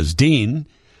code says, Dean,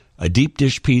 a deep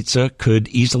dish pizza could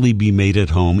easily be made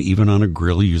at home, even on a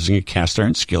grill using a cast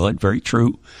iron skillet. Very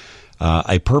true.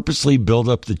 I purposely build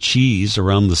up the cheese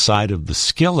around the side of the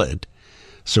skillet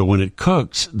so when it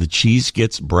cooks, the cheese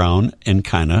gets brown and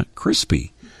kind of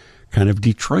crispy, kind of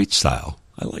Detroit style.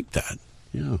 I like that.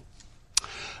 Yeah.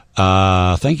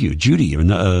 Thank you, Judy.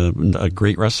 A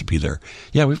great recipe there.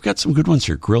 Yeah, we've got some good ones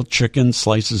here. Grilled chicken,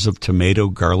 slices of tomato,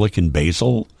 garlic, and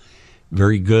basil.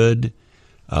 Very good.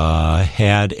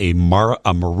 Had a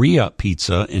Maria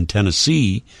pizza in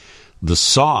Tennessee. The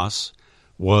sauce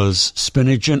was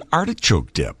spinach and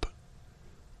artichoke dip.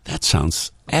 That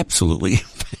sounds absolutely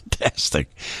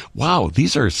fantastic. Wow,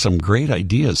 these are some great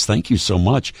ideas. Thank you so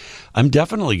much. I'm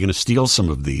definitely going to steal some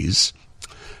of these.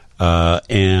 Wednesday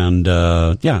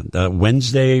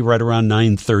right around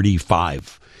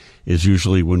 9:35 is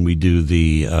usually when we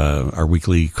do our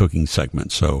weekly cooking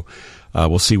segment. So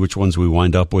we'll see which ones we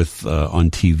wind up with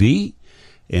on TV.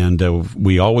 And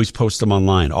we always post them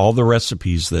online. All the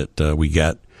recipes that we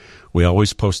get, we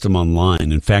always post them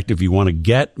online. In fact, if you want to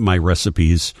get my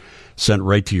recipes sent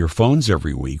right to your phones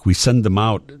every week, we send them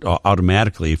out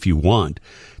automatically if you want.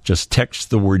 Just text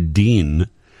the word Dean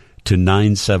to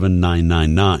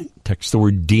 97999. Text the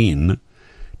word Dean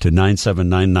to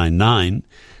 97999.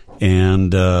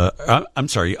 And, I'm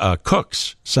sorry,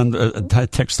 Cooks.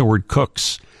 Text the word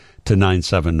Cooks to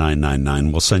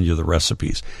 97999. We'll send you the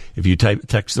recipes. If you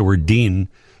text the word Dean,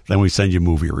 then we send you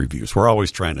movie reviews. We're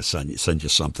always trying to send you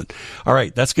something. All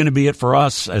right, that's going to be it for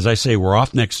us. As I say, we're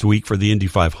off next week for the Indy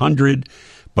 500,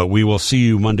 but we will see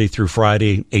you Monday through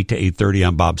Friday, 8 to 8:30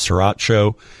 on Bob Surratt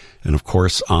Show. And, of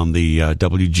course, on the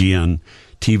WGN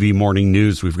TV Morning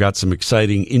News, we've got some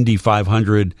exciting Indy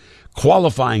 500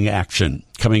 qualifying action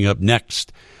coming up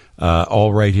next,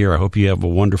 all right here. I hope you have a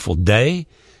wonderful day.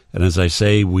 And as I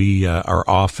say, we are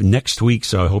off next week,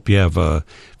 so I hope you have a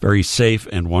very safe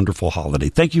and wonderful holiday.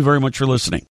 Thank you very much for listening.